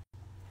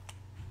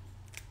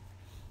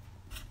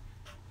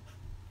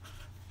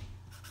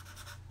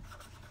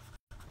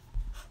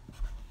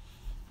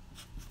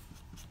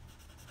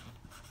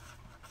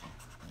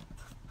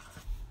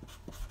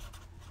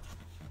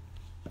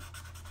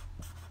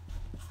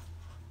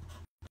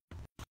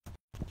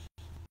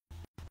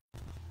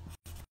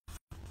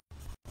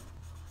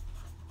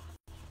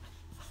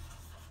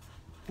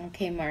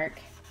 Okay, Mark.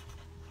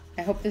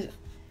 I hope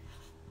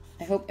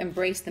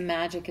Embrace the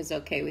Magic is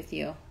okay with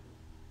you.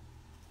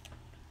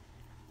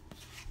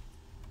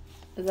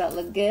 Does that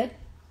look good?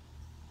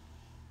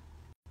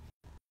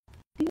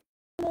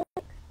 Have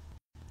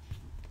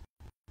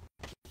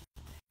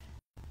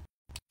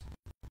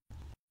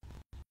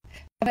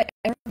I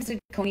ever visited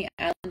Coney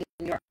Island in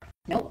New York?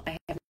 No, I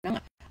have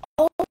not.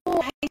 Oh,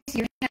 I see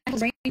your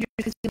Angeles Rangers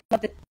because you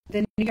love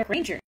the New York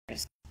Rangers.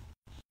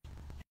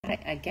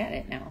 I get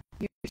it now.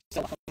 You're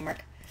so welcome,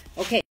 Mark.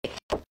 Okay.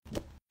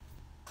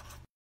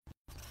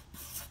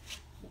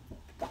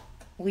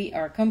 We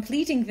are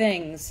completing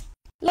things.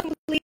 Love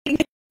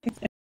completing things.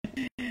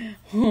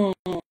 Oh,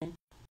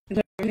 is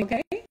everything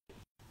okay?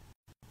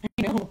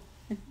 I know.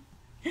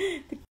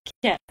 The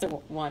cat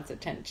wants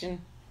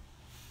attention.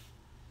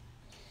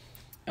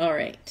 All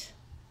right.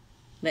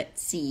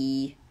 Let's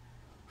see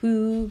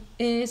who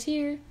is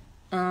here.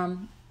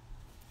 Somebody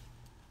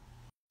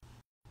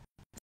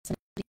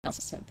else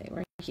said they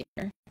were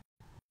here.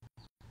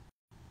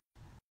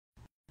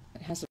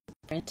 It has a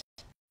print.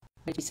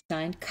 Maybe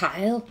signed.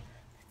 Kyle.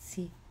 Let's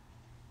see.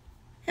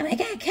 Oh my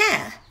God,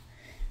 Kyle.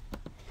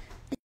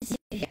 Let's see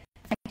if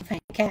I can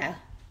find Kyle.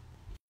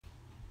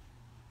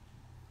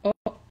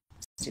 Oh,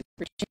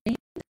 Super James.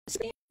 I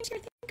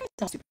think I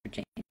saw Super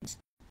James.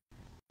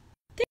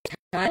 There's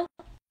Kyle.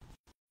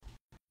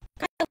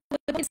 Kyle, what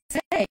do I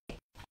say? I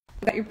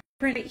got your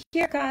print right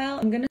here, Kyle.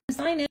 I'm going to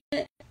sign it.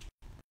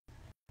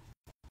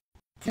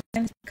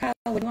 Kyle,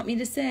 what do you want me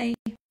to say?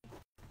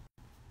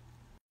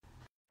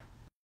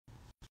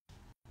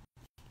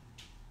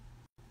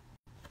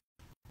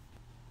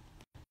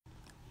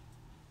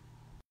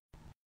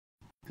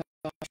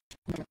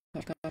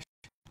 Gosh.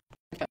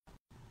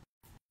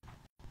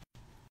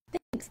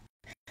 Thanks.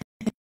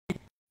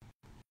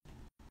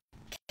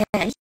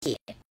 Kyle, here.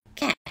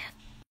 Kyle.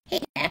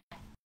 Hey, Kyle.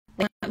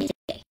 What do you want me to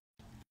say?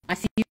 I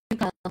see you,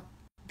 Kyle.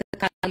 The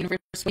Kyle Universe.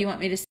 What do you want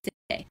me to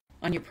say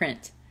on your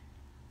print?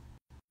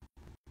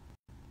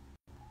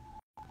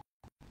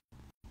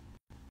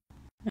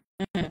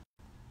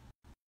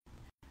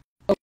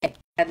 Okay,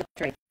 I'd love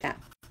to write that.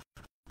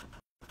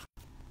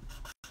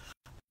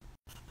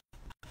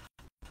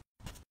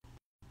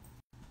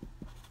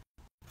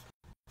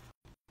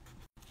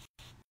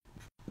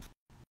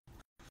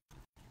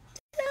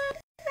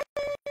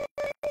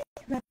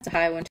 That's a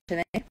high one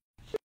today.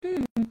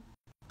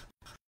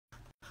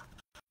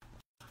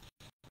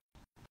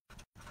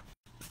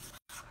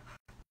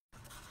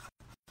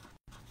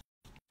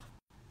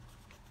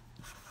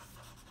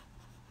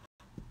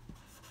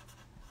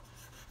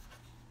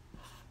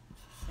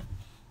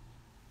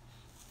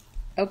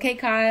 Okay,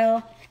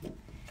 Kyle.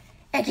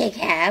 Okay,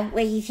 Kyle,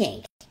 what do you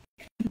think?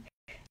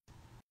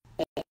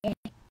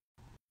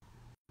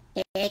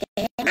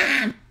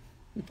 Mom!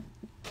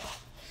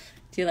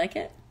 Do you like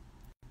it?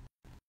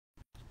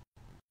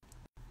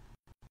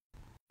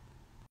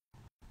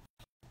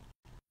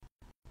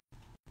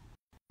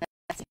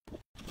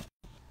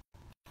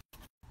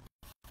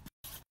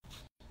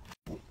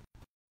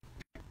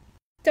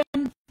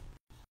 Done.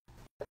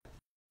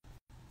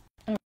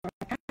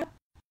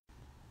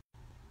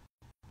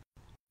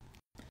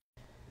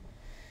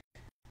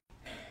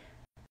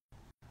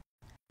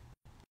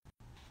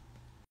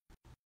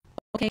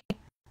 Okay,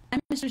 I'm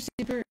Mr.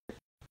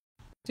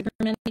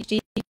 Superman HD.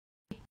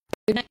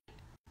 Good night.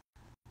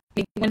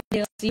 Maybe one day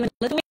I'll see you in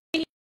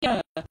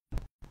Lithuania.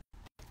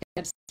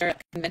 Gotta start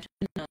a convention.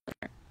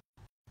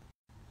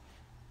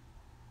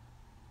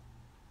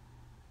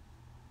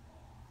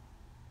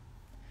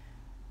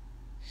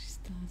 She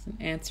still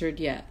hasn't answered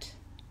yet.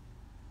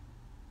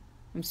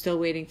 I'm still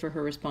waiting for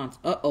her response.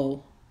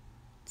 Uh-oh.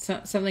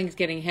 Something's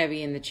getting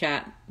heavy in the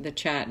chat,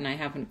 and I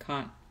haven't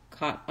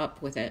caught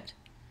up with it.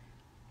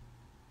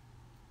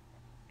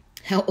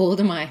 How old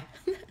am I?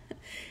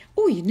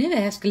 Oh, you never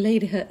ask a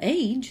lady her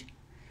age.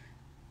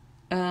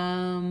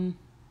 You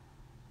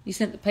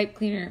sent the pipe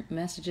cleaner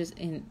messages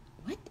in...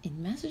 What?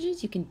 In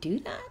messages? You can do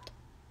that?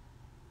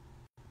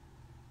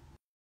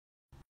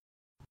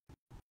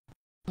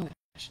 Oh,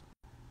 gosh.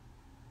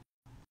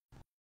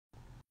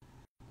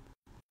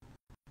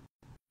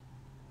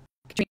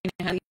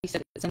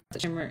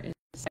 Sunset Shimmer is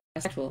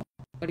sexual.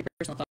 What are your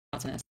personal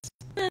thoughts on this?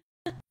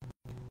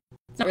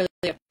 It's not really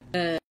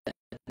not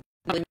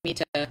really me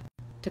to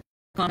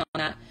comment on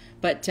that.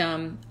 But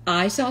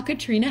I saw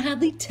Katrina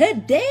Hadley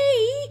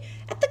today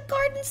at the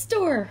garden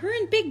store. Her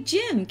and Big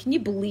Jim. Can you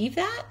believe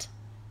that?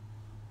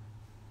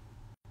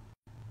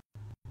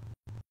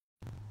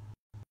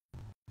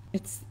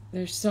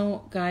 There's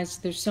so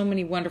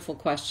many wonderful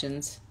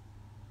questions.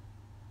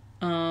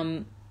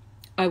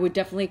 I would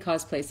definitely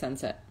cosplay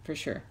Sunset for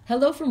sure.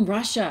 Hello from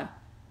Russia.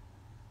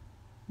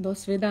 До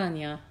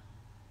свидания.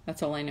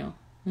 That's all I know.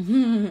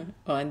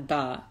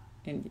 Да.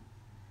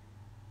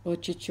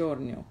 Очень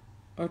черные.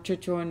 Очень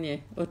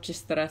черные. Очень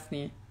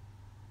страшные.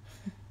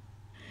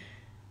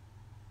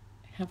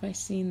 Have I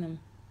seen them?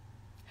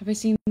 Have I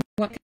seen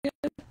what?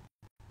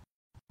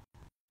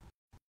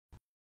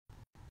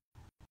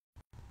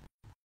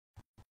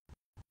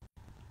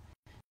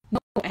 No,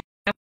 I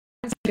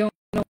don't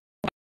know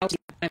how to.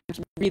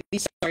 I'm really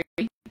sorry.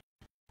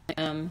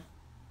 I'm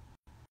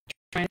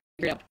trying to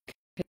figure it out.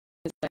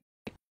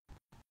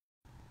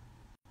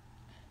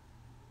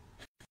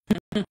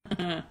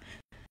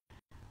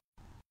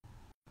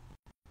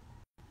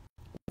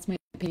 What's my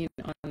opinion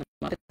on the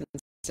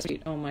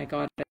Muppets? Oh my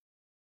god.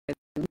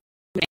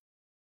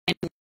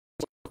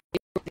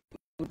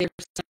 There's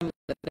some of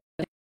the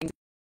things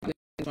I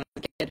want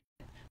to get.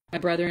 My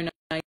brother and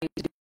I used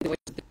to do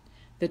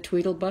the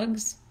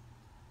Tweedlebugs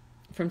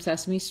from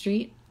Sesame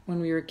Street. When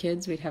we were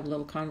kids, we'd have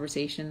little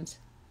conversations.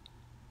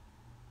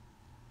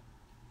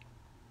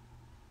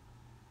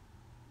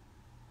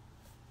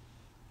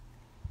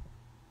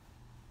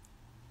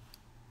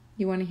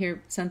 You want to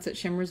hear Sunset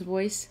Shimmer's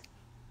voice?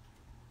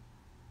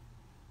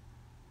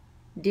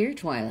 Dear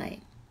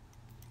Twilight,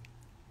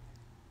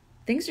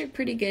 things are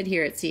pretty good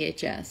here at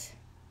CHS.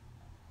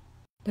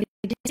 But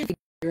I didn't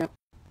figure out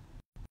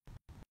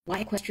why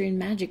equestrian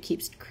magic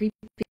keeps creeping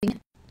in.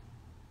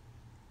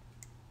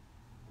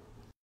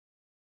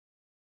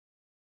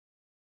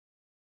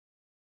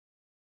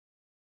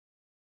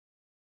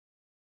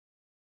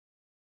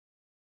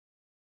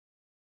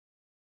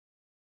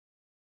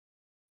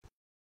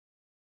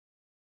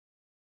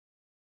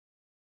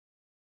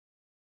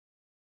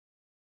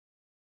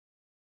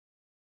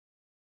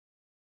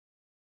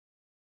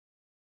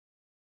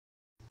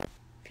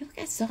 I feel like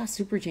I saw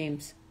Super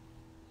James.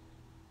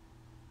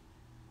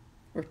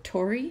 Or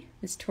Tori?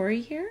 Is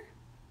Tori here?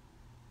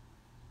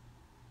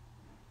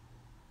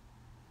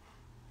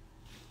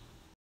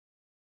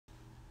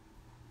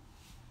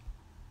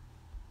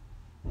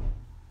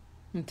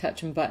 I'm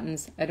touching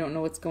buttons. I don't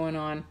know what's going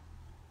on.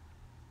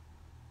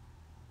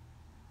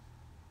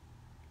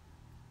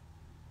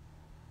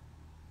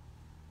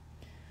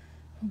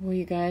 Oh boy,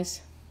 you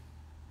guys.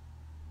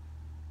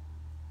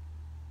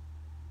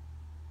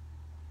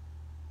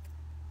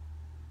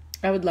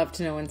 I would love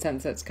to know when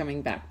Sunset's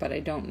coming back, but I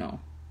don't know.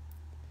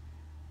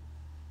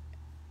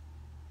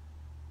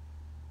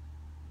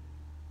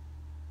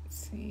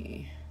 Let's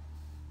see.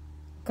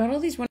 Got all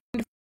these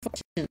wonderful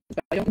questions,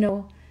 but I don't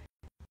know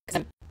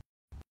because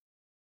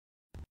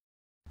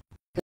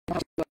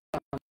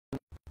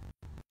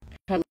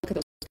how to look at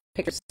those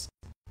pictures.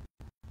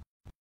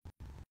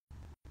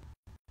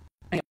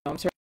 I know, I'm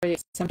sorry,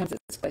 sometimes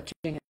it's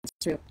glitching, it's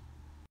true.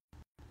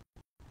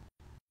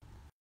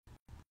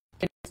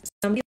 Can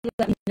somebody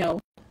let me know,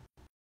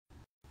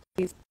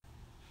 please?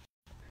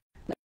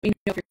 Let me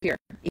know if you're here.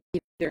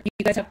 Either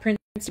you guys have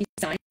prints to be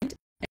signed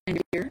and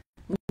you're here.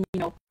 Let me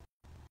know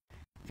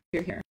if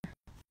you're here.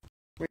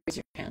 Raise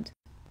your hand.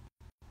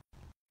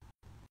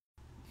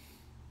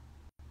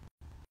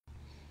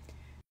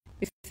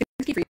 If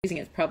things keep freezing,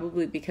 it's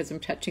probably because I'm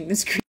touching the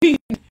screen.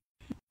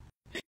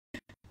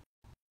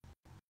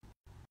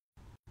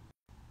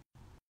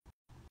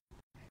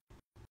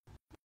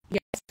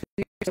 Yes,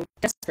 we're so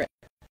desperate.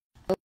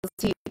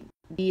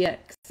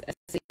 LCDXSH.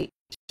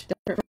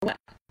 Desperate for what?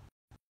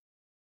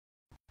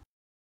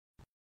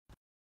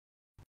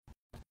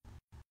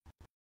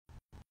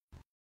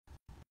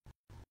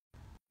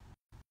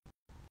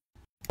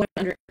 What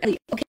under Ellie?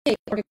 Okay,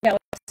 Orchid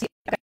Galaxy.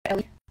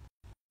 Ellie.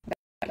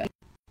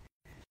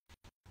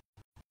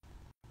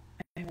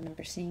 I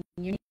remember seeing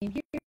your name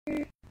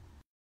here.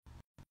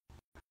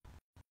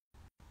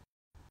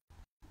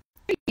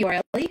 There you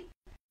are, Ellie.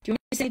 Do you want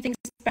me to say anything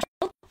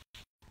special?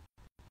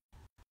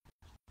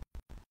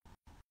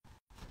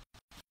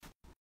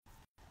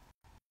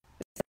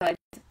 Besides,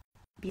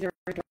 be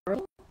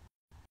adorable.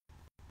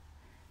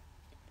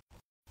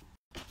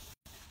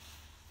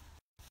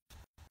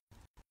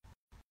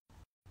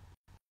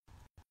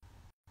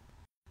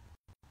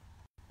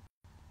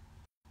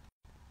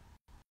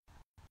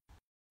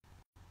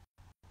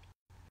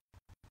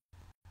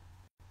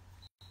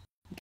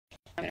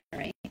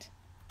 Right.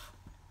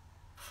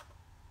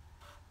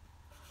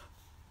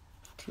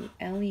 To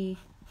Ellie.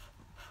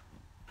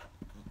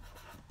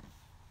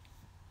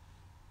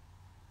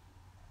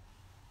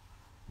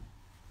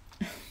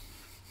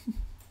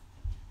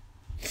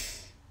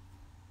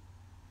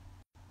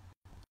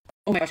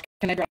 Oh my gosh,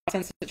 can I draw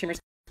Sunset Shimmer's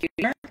cutie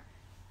mark?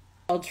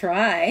 I'll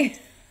try.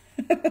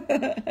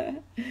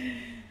 I'm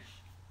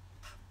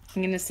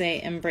going to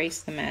say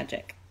embrace the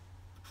magic.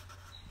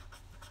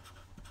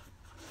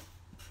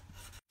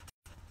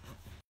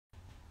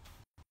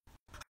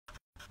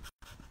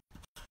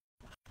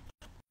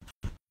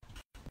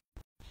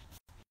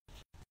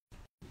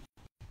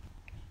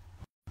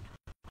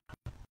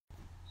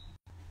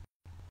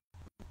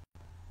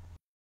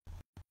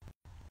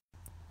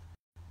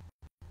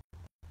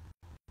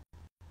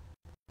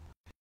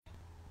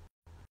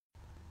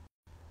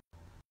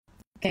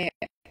 Okay,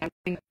 I'm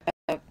doing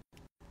a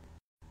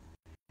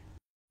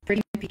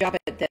pretty good job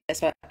at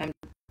this, but I'm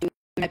doing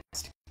my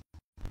best.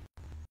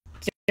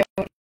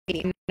 Don't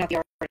hate me, I'm not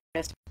the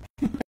artist.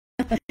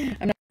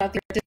 I'm not the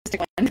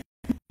artistic one.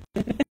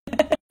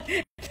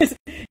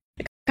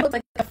 It kind of looks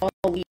like a fall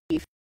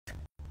leaf.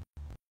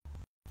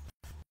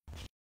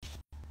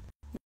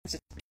 Let's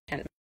just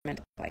pretend it's meant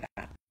to look like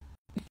that.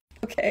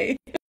 Okay.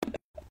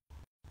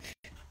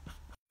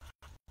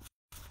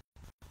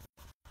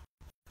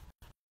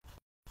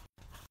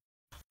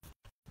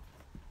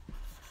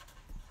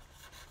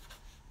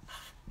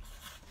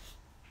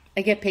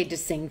 I get paid to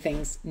sing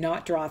things,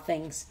 not draw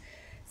things.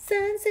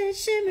 Sunset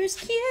Shimmer's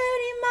cutie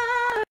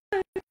mark.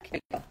 There you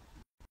go.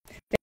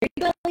 There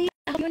you go, Lee.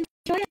 I hope you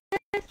enjoy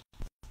it.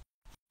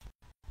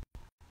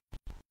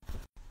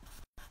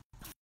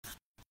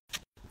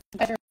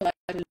 Better life.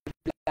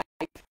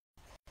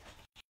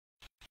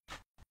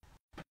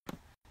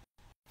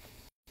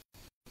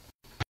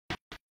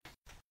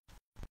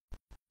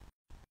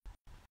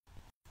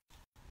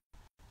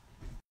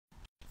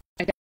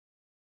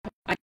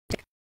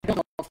 I don't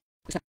know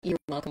if you're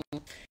welcome,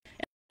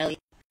 Ellie.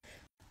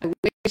 I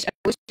wish I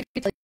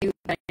could tell you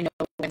that I know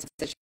when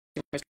Sunset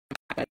Shimmer's coming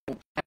back, but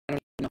I don't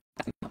even know if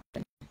that's going to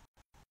happen.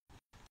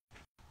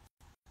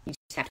 You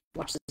just have to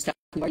watch the stuff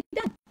you've already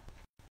done.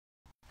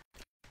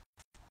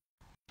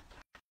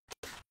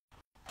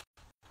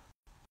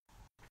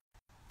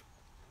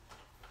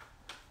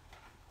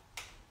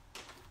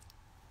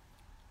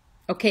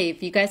 Okay,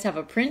 if you guys have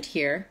a print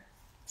here,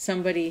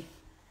 somebody...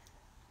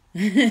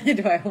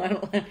 Do I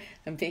want to...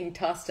 I'm being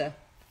tossed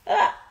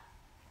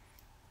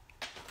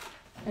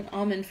an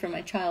almond for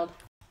my child.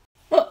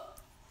 Oh!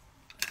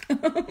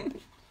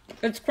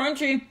 It's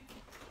crunchy.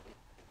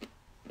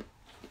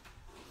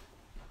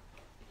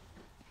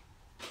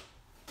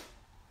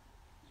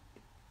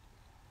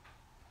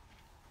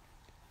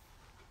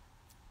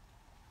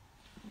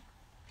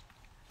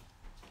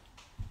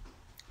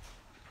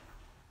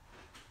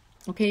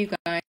 Okay, you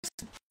guys.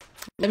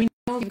 Let me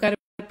know if you've got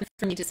a print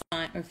for me to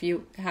sign, or if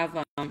you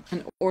have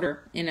an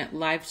order in a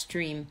live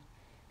stream.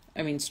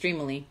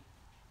 Streamily.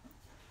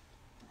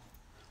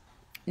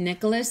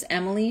 Nicholas,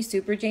 Emily,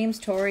 Super James,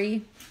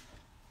 Tori,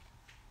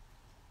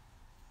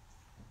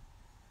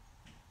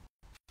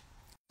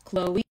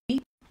 Chloe,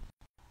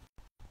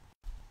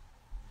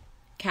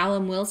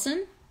 Callum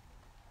Wilson,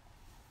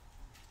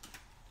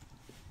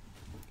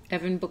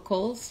 Evan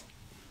Buchholz,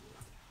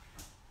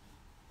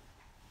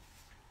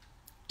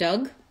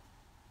 Doug,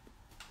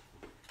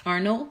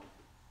 Arnold,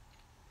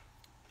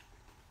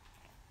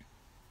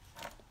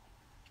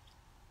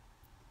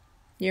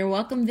 you're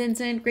welcome,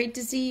 Vincent. Great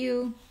to see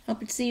you.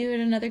 Hope to see you at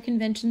another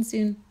convention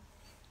soon.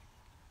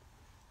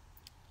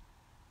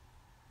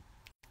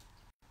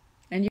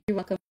 And you're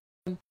welcome.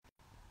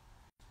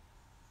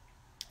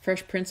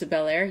 Fresh Prince of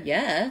Bel-Air,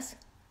 yes.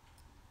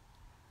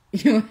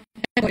 One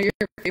of your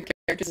favorite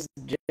characters is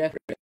Jeffrey.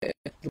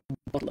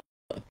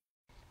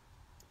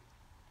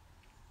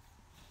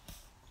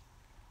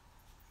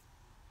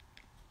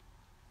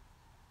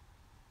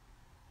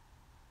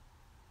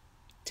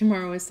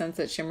 Tomorrow is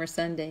Sunset Shimmer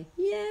Sunday.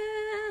 Yeah.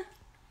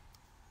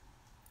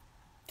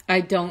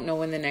 I don't know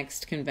when the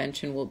next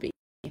convention will be.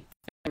 I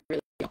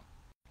really don't.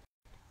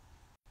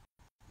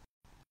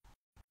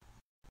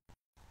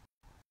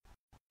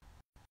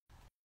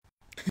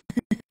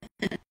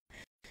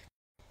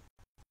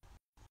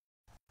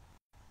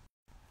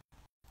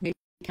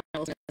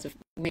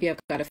 Maybe I've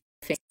got a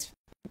face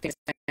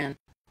fan.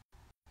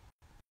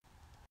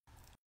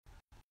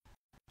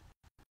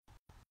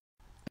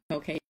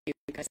 Okay, you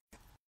guys.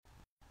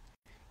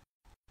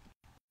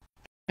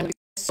 I love you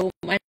so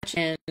much,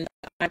 and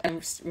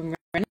I'm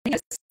running out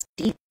of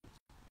steam.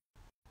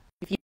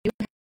 If you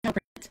have a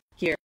print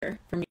here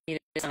for me to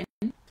sign,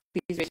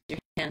 please raise your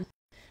hand.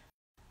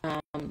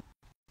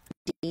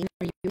 Dean,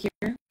 are you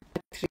here?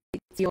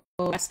 Patricio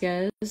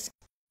Vasquez.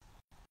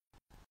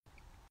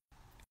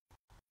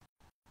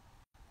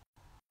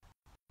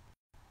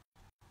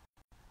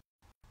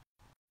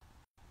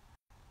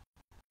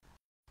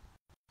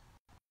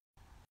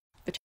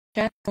 The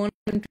chat on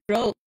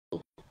control.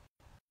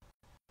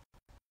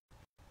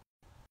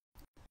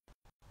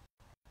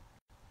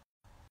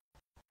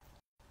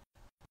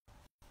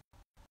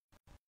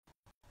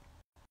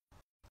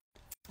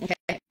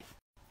 Okay.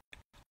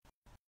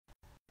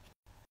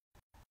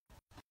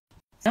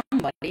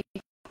 Somebody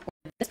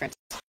ordered this print.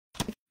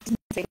 It didn't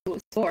say who it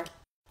was for.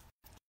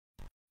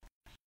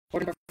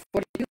 Order number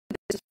 42,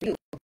 this is for you.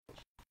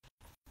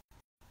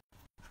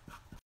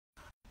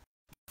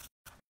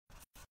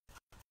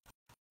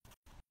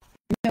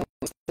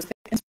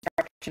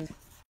 Order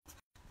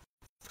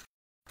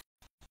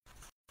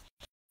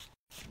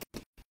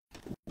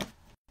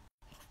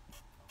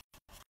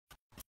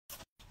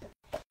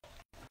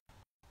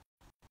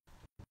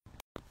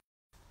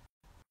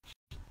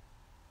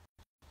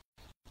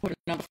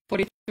number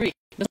 43.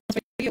 This is for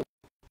you.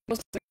 Those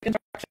are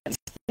instructions.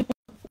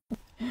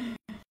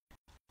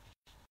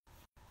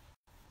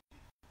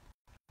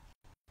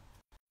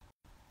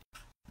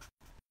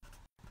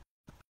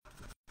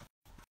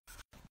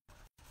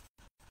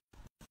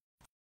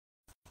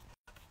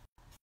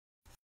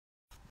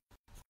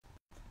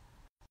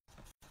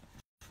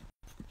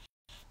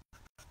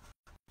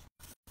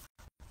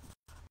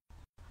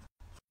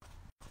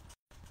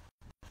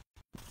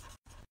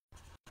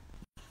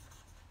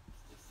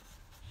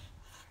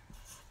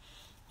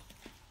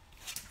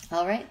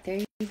 All right, there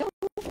you go.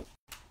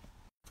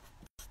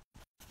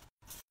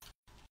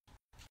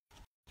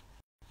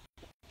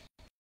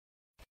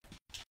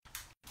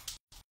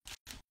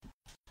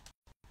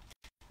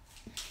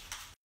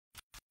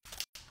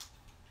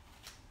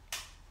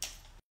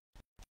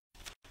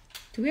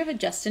 Do we have a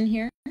Justin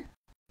here?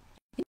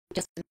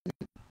 Justin,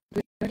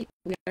 we already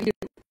do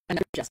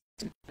another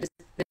Justin. Is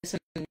this a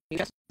new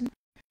Justin?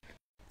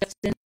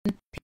 Justin,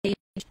 Paige,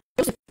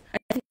 Joseph. I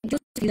think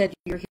Joseph, you said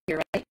you're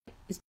here, right?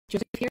 Is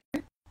Joseph here?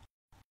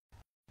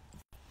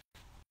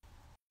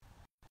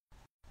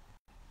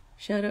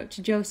 Shout out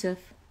to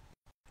Joseph.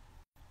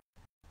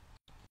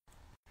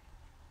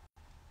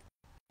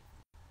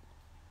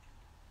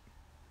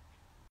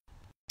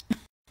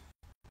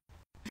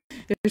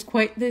 There's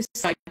quite this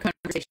side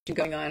conversation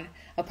going on,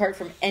 apart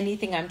from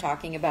anything I'm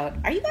talking about.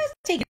 Are you guys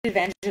taking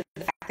advantage of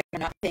the fact that you're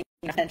not paying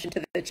attention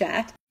to the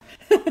chat?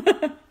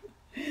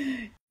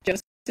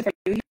 Joseph, are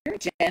you here?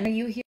 Jen, are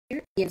you here?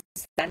 Ian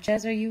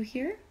Sanchez, are you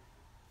here?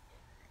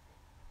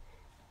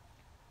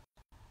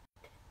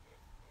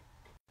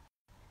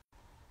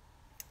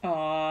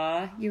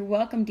 Aw, you're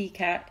welcome,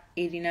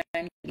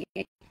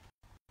 DCat8988.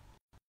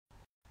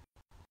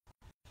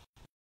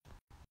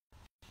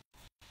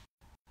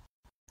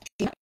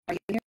 Are you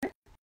here?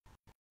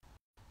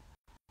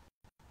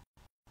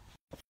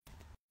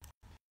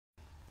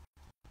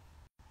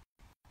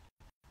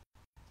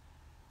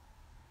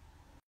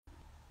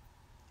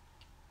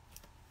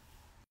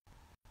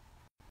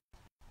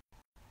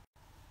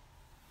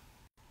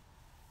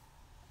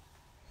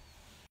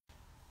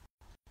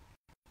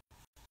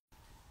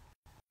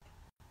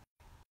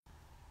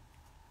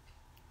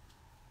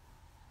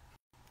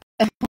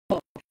 Oh,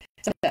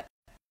 so that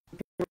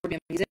a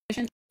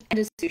musician and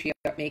a sushi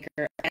art maker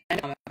and a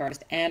comic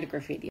artist and a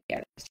graffiti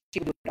artist. She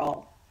would do it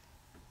all.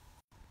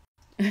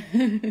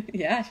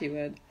 Yeah, she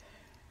would.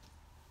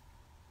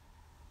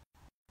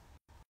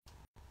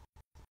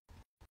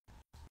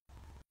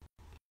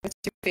 What's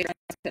your favorite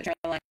Sunset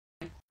Shimmer line?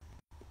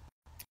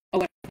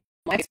 Oh,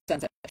 my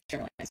Sunset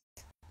Shimmer lines.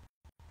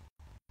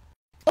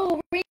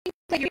 Oh,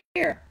 Rainglade, you're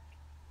here.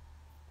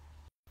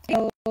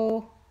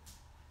 Oh,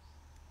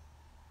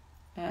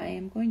 I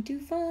am going to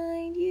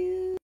find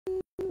you.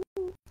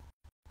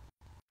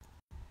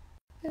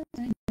 Because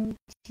I know that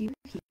you're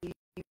here.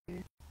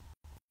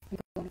 I'm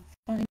going to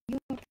find your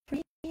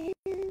print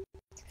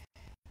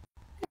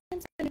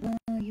and send it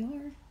while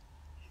you're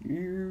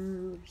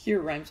here. Here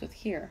rhymes with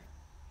here.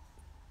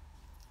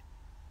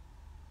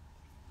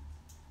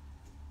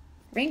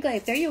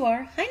 Rainglade, there you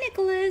are. Hi,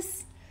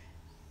 Nicholas.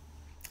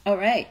 All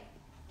right.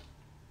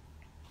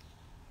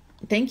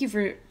 Thank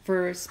you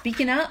for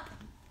speaking up.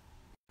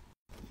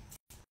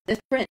 This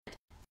print is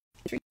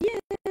for you.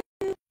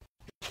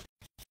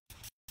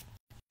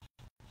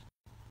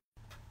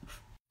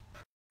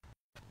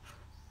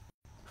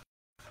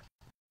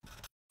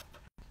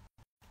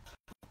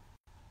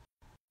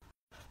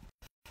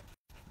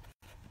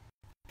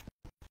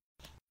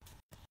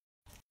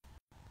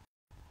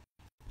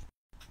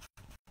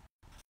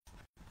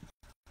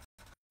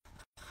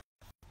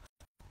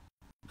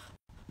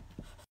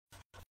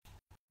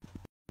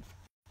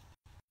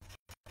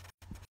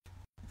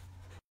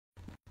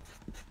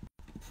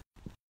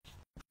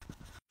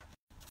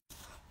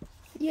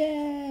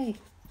 Yay!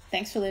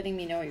 Thanks for letting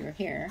me know you were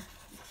here.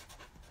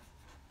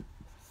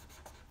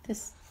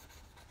 This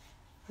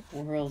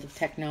world of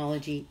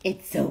technology,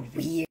 it's so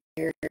weird.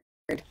 Here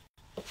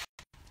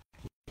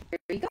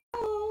we go.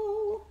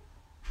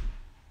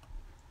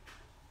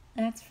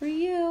 That's for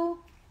you.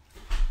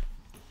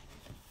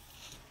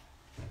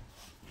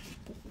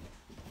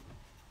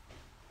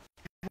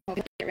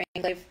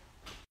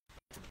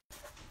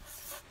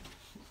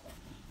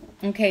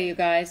 Okay, you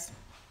guys.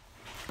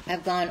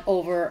 I've gone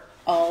over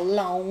a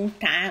long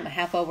time, a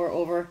half hour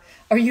over.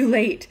 Are you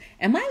late?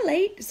 Am I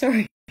late?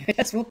 Sorry, I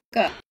just woke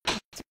up.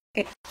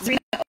 Okay, Serena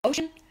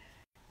Ocean,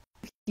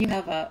 you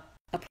have a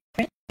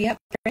print? Do you have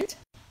a print?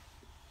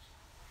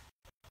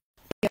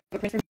 Do you have a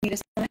print for me to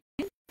sign?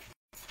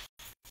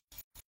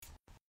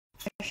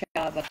 Fresh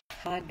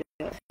avocado.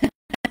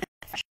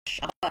 Fresh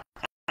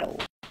avocado.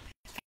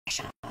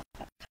 Fresh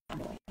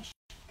avocado.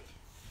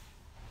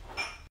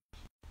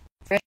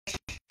 Fresh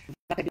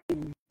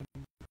avocado.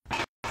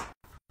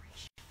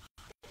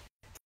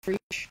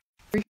 Fresh,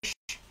 fresh.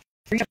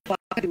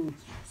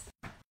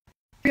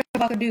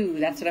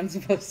 That's what I'm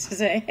supposed to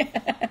say.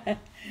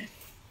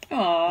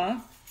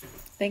 Aw.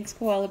 Thanks,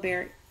 Koala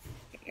Bear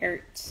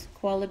Arts.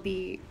 Koala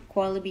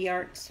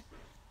Arts.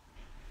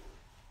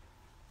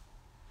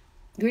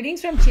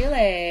 Greetings from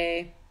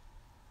Chile.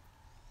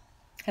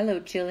 Hello,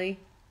 Chile.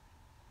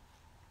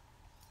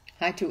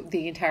 Hi to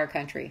the entire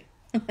country.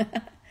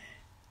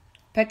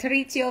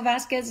 Patricio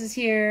Vasquez is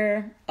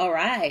here. All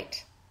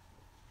right.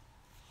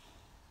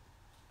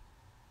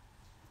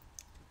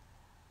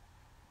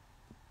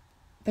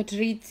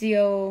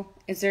 Patricio,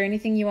 is there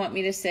anything you want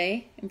me to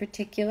say in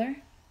particular?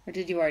 Or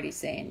did you already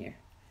say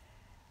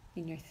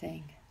in your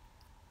thing?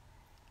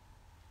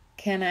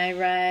 Can I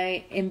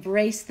write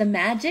embrace the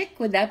magic?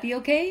 Would that be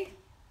okay?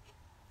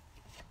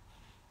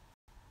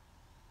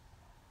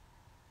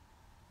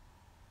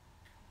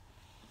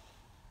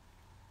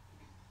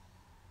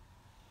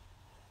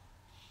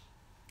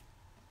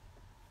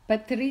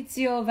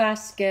 Patricio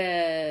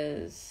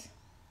Vasquez.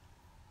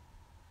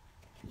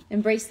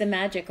 Embrace the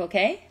magic,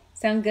 okay?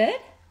 Sound good?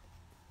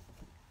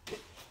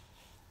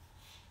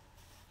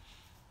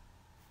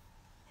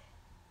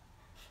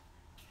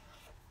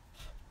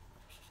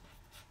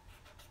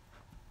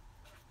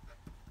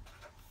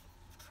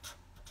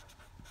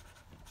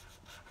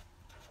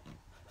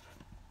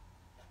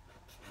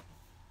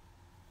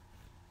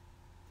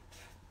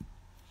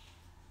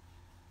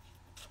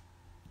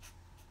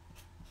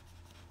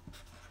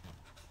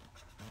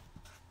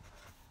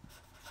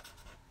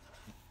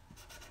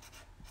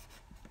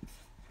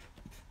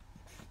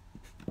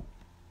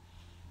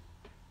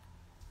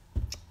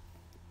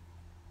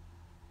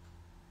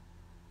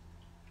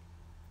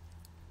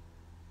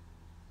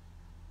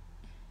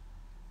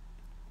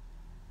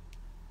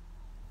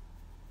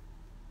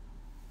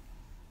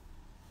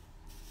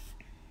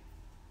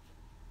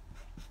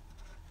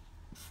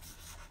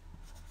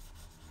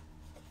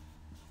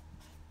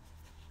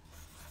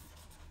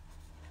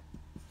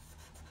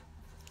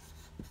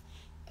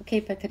 Okay,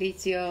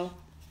 Patricio.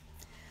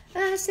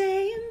 I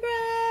say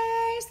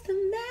embrace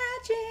the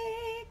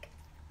magic.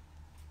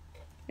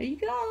 There you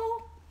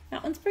go.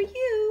 That one's for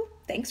you.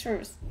 Thanks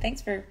for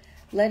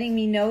letting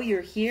me know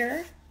you're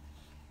here.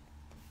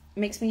 It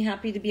makes me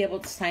happy to be able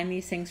to sign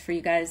these things for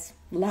you guys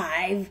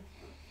live.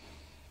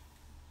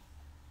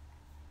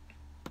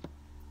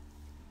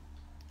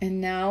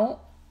 And now,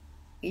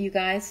 you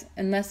guys,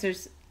 unless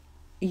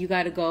you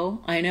gotta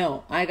go. I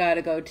know, I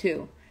gotta go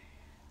too.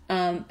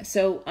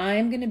 So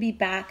I'm going to be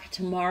back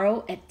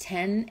tomorrow at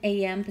 10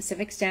 a.m.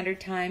 Pacific Standard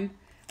Time.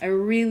 I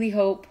really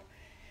hope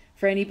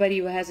for anybody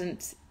who I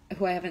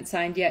haven't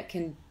signed yet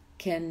can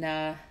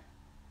I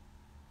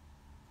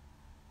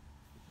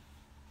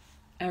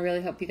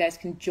really hope you guys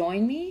can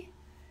join me.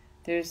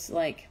 There's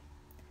like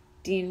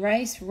Dean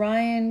Rice,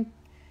 Ryan,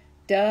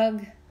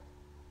 Doug,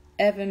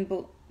 Evan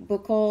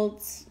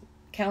Buchholz,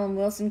 Callum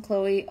Wilson,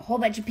 Chloe, a whole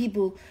bunch of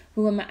people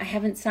who I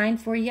haven't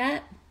signed for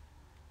yet.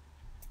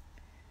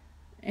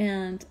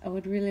 And I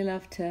would really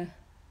love to.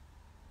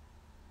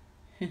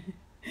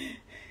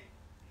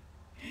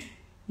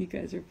 You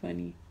guys are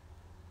funny.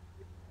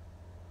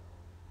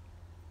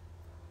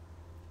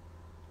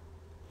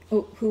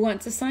 Oh, who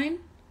wants to sign?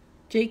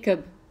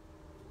 Jacob.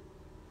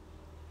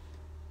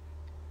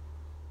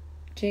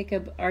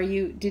 Jacob,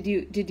 did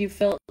you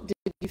fill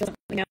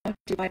something out?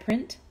 Did I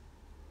print?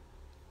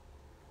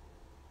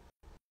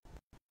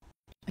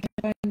 I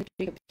can't find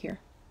Jacob here.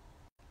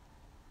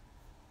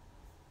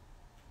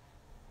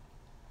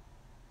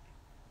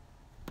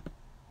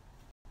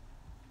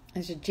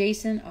 There's a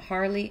Jason, a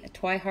Harley, a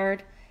Twihard,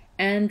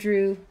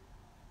 Andrew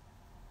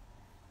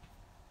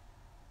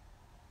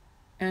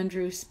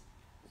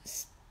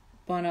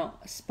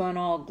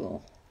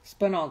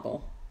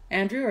Sponogle.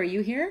 Andrew, are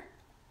you here?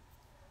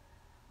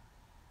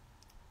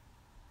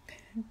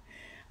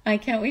 I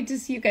can't wait to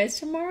see you guys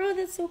tomorrow.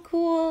 That's so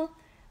cool.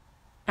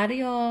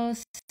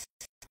 Adios.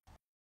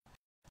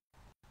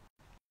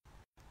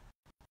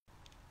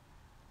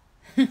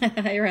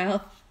 Hi,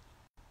 Ralph.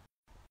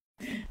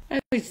 I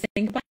was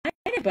saying goodbye to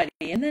everybody,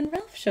 and then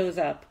Ralph shows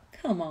up.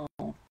 Come on.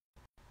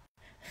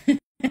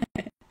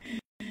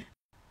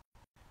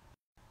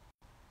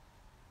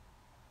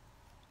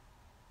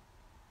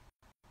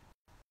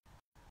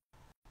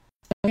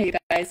 Okay,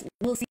 guys,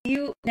 we'll see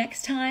you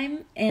next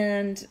time.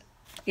 And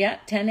yeah,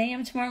 10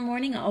 a.m. tomorrow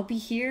morning, I'll be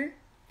here.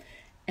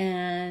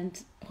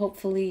 And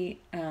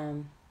hopefully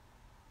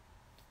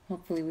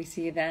we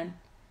see you then.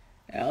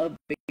 I'll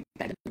be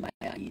back in my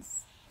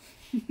eyes.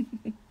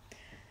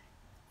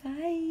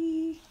 Bye.